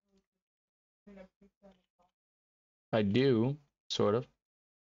 I do, sort of.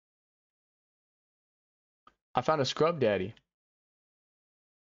 I found a scrub daddy.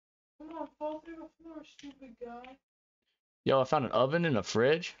 Come on, fall through the floor, stupid guy. Yo, I found an oven and a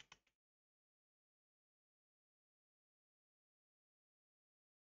fridge.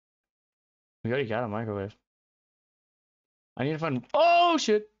 We already got a microwave. I need to find. Oh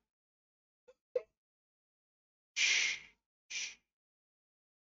shit! Shh. Shh.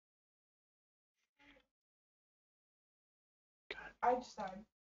 I just died.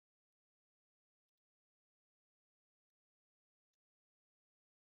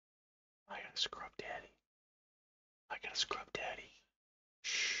 I got a scrub daddy. I got a scrub daddy.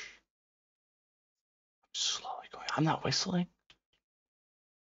 Shh. I'm slowly going. I'm not whistling.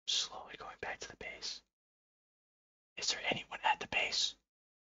 I'm slowly going back to the base. Is there anyone at the base?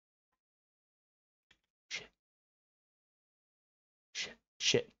 Shit. Shit.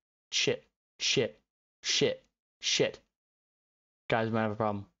 Shit. Shit. Shit. Shit. Shit. Guys, we might have a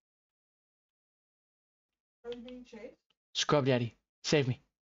problem. Are you being chased? Scrub daddy, save me.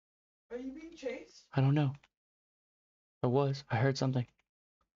 Are you being chased? I don't know. I was. I heard something.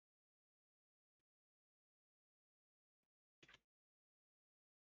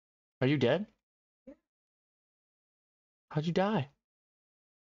 Are you dead? Yeah. How'd you die?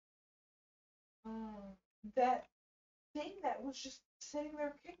 That thing that was just sitting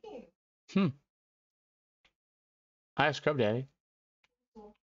there kicking. I have scrub daddy.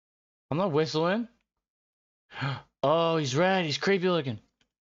 Cool. I'm not whistling. Oh, he's red. He's creepy looking.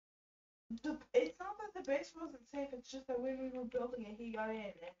 It's not that the base wasn't safe. It's just that when we were building it, he got in.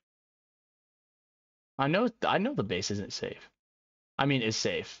 And I know the base isn't safe. I mean, it's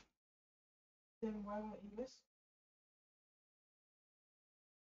safe. then why won't you listen?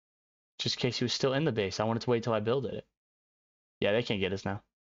 Just in case he was still in the base. I wanted to wait till I builded it. Yeah, they can't get us now.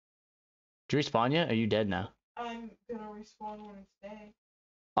 Did you respawn yet? Are you dead now? I'm gonna respawn when it's day.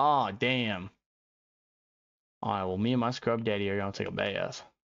 Oh, damn. Alright, well, me and my scrub daddy are gonna take a bath.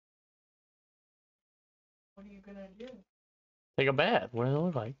 What are you gonna do? Take a bath. What does it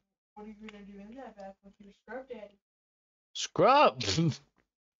look like? What are you gonna do in that bath with your scrub daddy? Scrub!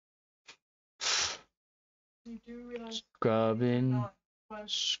 You do realize Scrubbing.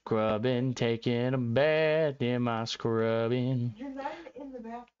 Scrubbing, taking a bath in my scrubbing. You're not even in the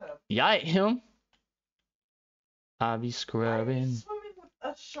bathtub. Yeah, I am. I be Why are you scrubbing. swimming with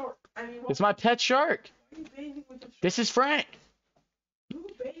a shark? I mean, It's my pet shark. why are you bathing with a shark? This is Frank. Who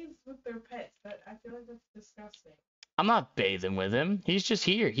bathes with their pets? I feel like that's disgusting. I'm not bathing with him. He's just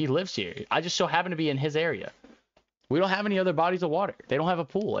here. He lives here. I just so happen to be in his area. We don't have any other bodies of water. They don't have a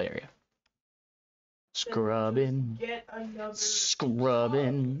pool area. Scrubbing. Get another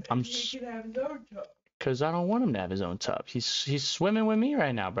Scrubbing. tub, and he can have his own tub. Cause I don't want him to have his own tub. He's swimming with me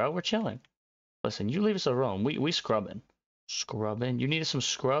right now, bro. We're chilling. Listen, you leave us alone. We scrubbing. Scrubbing. You needed some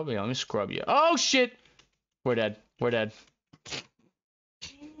scrub? Yeah, let me scrub you. Oh shit! We're dead. We're dead.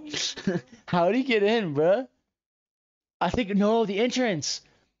 How'd he get in, bro? I think no, the entrance.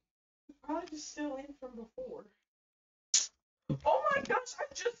 Probably just still in from before. Oh my gosh, I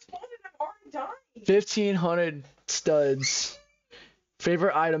just spawned and I'm already dying. 1,500 studs.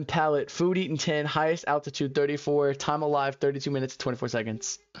 Favorite item, pallet. Food eaten 10. Highest altitude 34. Time alive 32 minutes 24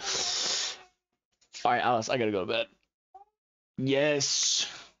 seconds. Alright, Alice, I gotta go to bed. Yes.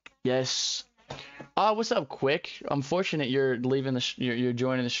 Yes. What's up, Quick? I'm fortunate you're leaving you're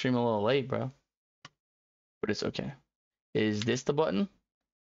joining the stream a little late, bro. But it's okay. Is this the button?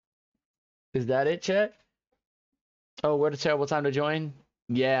 Is that it, chat? Oh, what a terrible time to join.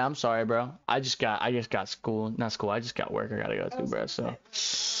 Yeah, I'm sorry, bro. I just got school, not school. I just got work I gotta go to, bro. So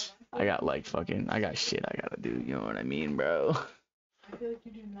I got like fucking, I got shit I gotta do. You know what I mean, bro? I feel like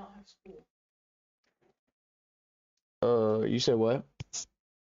you do not have school. You said what?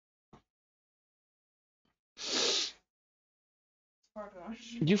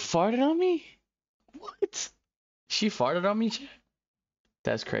 You farted on me? What? She farted on me?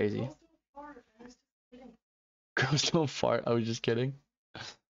 That's crazy. Girls don't fart. I was just kidding.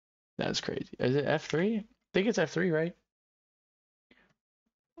 That's crazy. Is it F3? I think it's F3, right?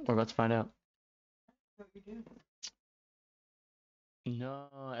 We're about to find out. No,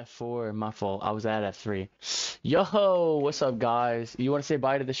 F4. My fault. I was at F3. Yo, what's up, guys? You want to say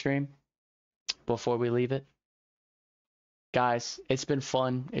bye to the stream before we leave it? Guys, it's been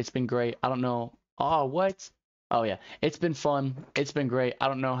fun. It's been great. I don't know. Oh, what? Oh, yeah. It's been fun. It's been great. I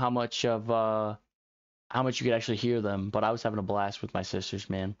don't know how much of, how much you could actually hear them, but I was having a blast with my sisters,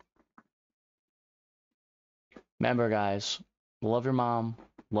 man. Remember, guys, love your mom,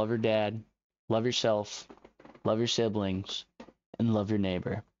 love your dad, love yourself, love your siblings, and love your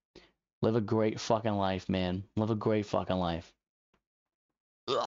neighbor. Live a great fucking life, man. Live a great fucking life.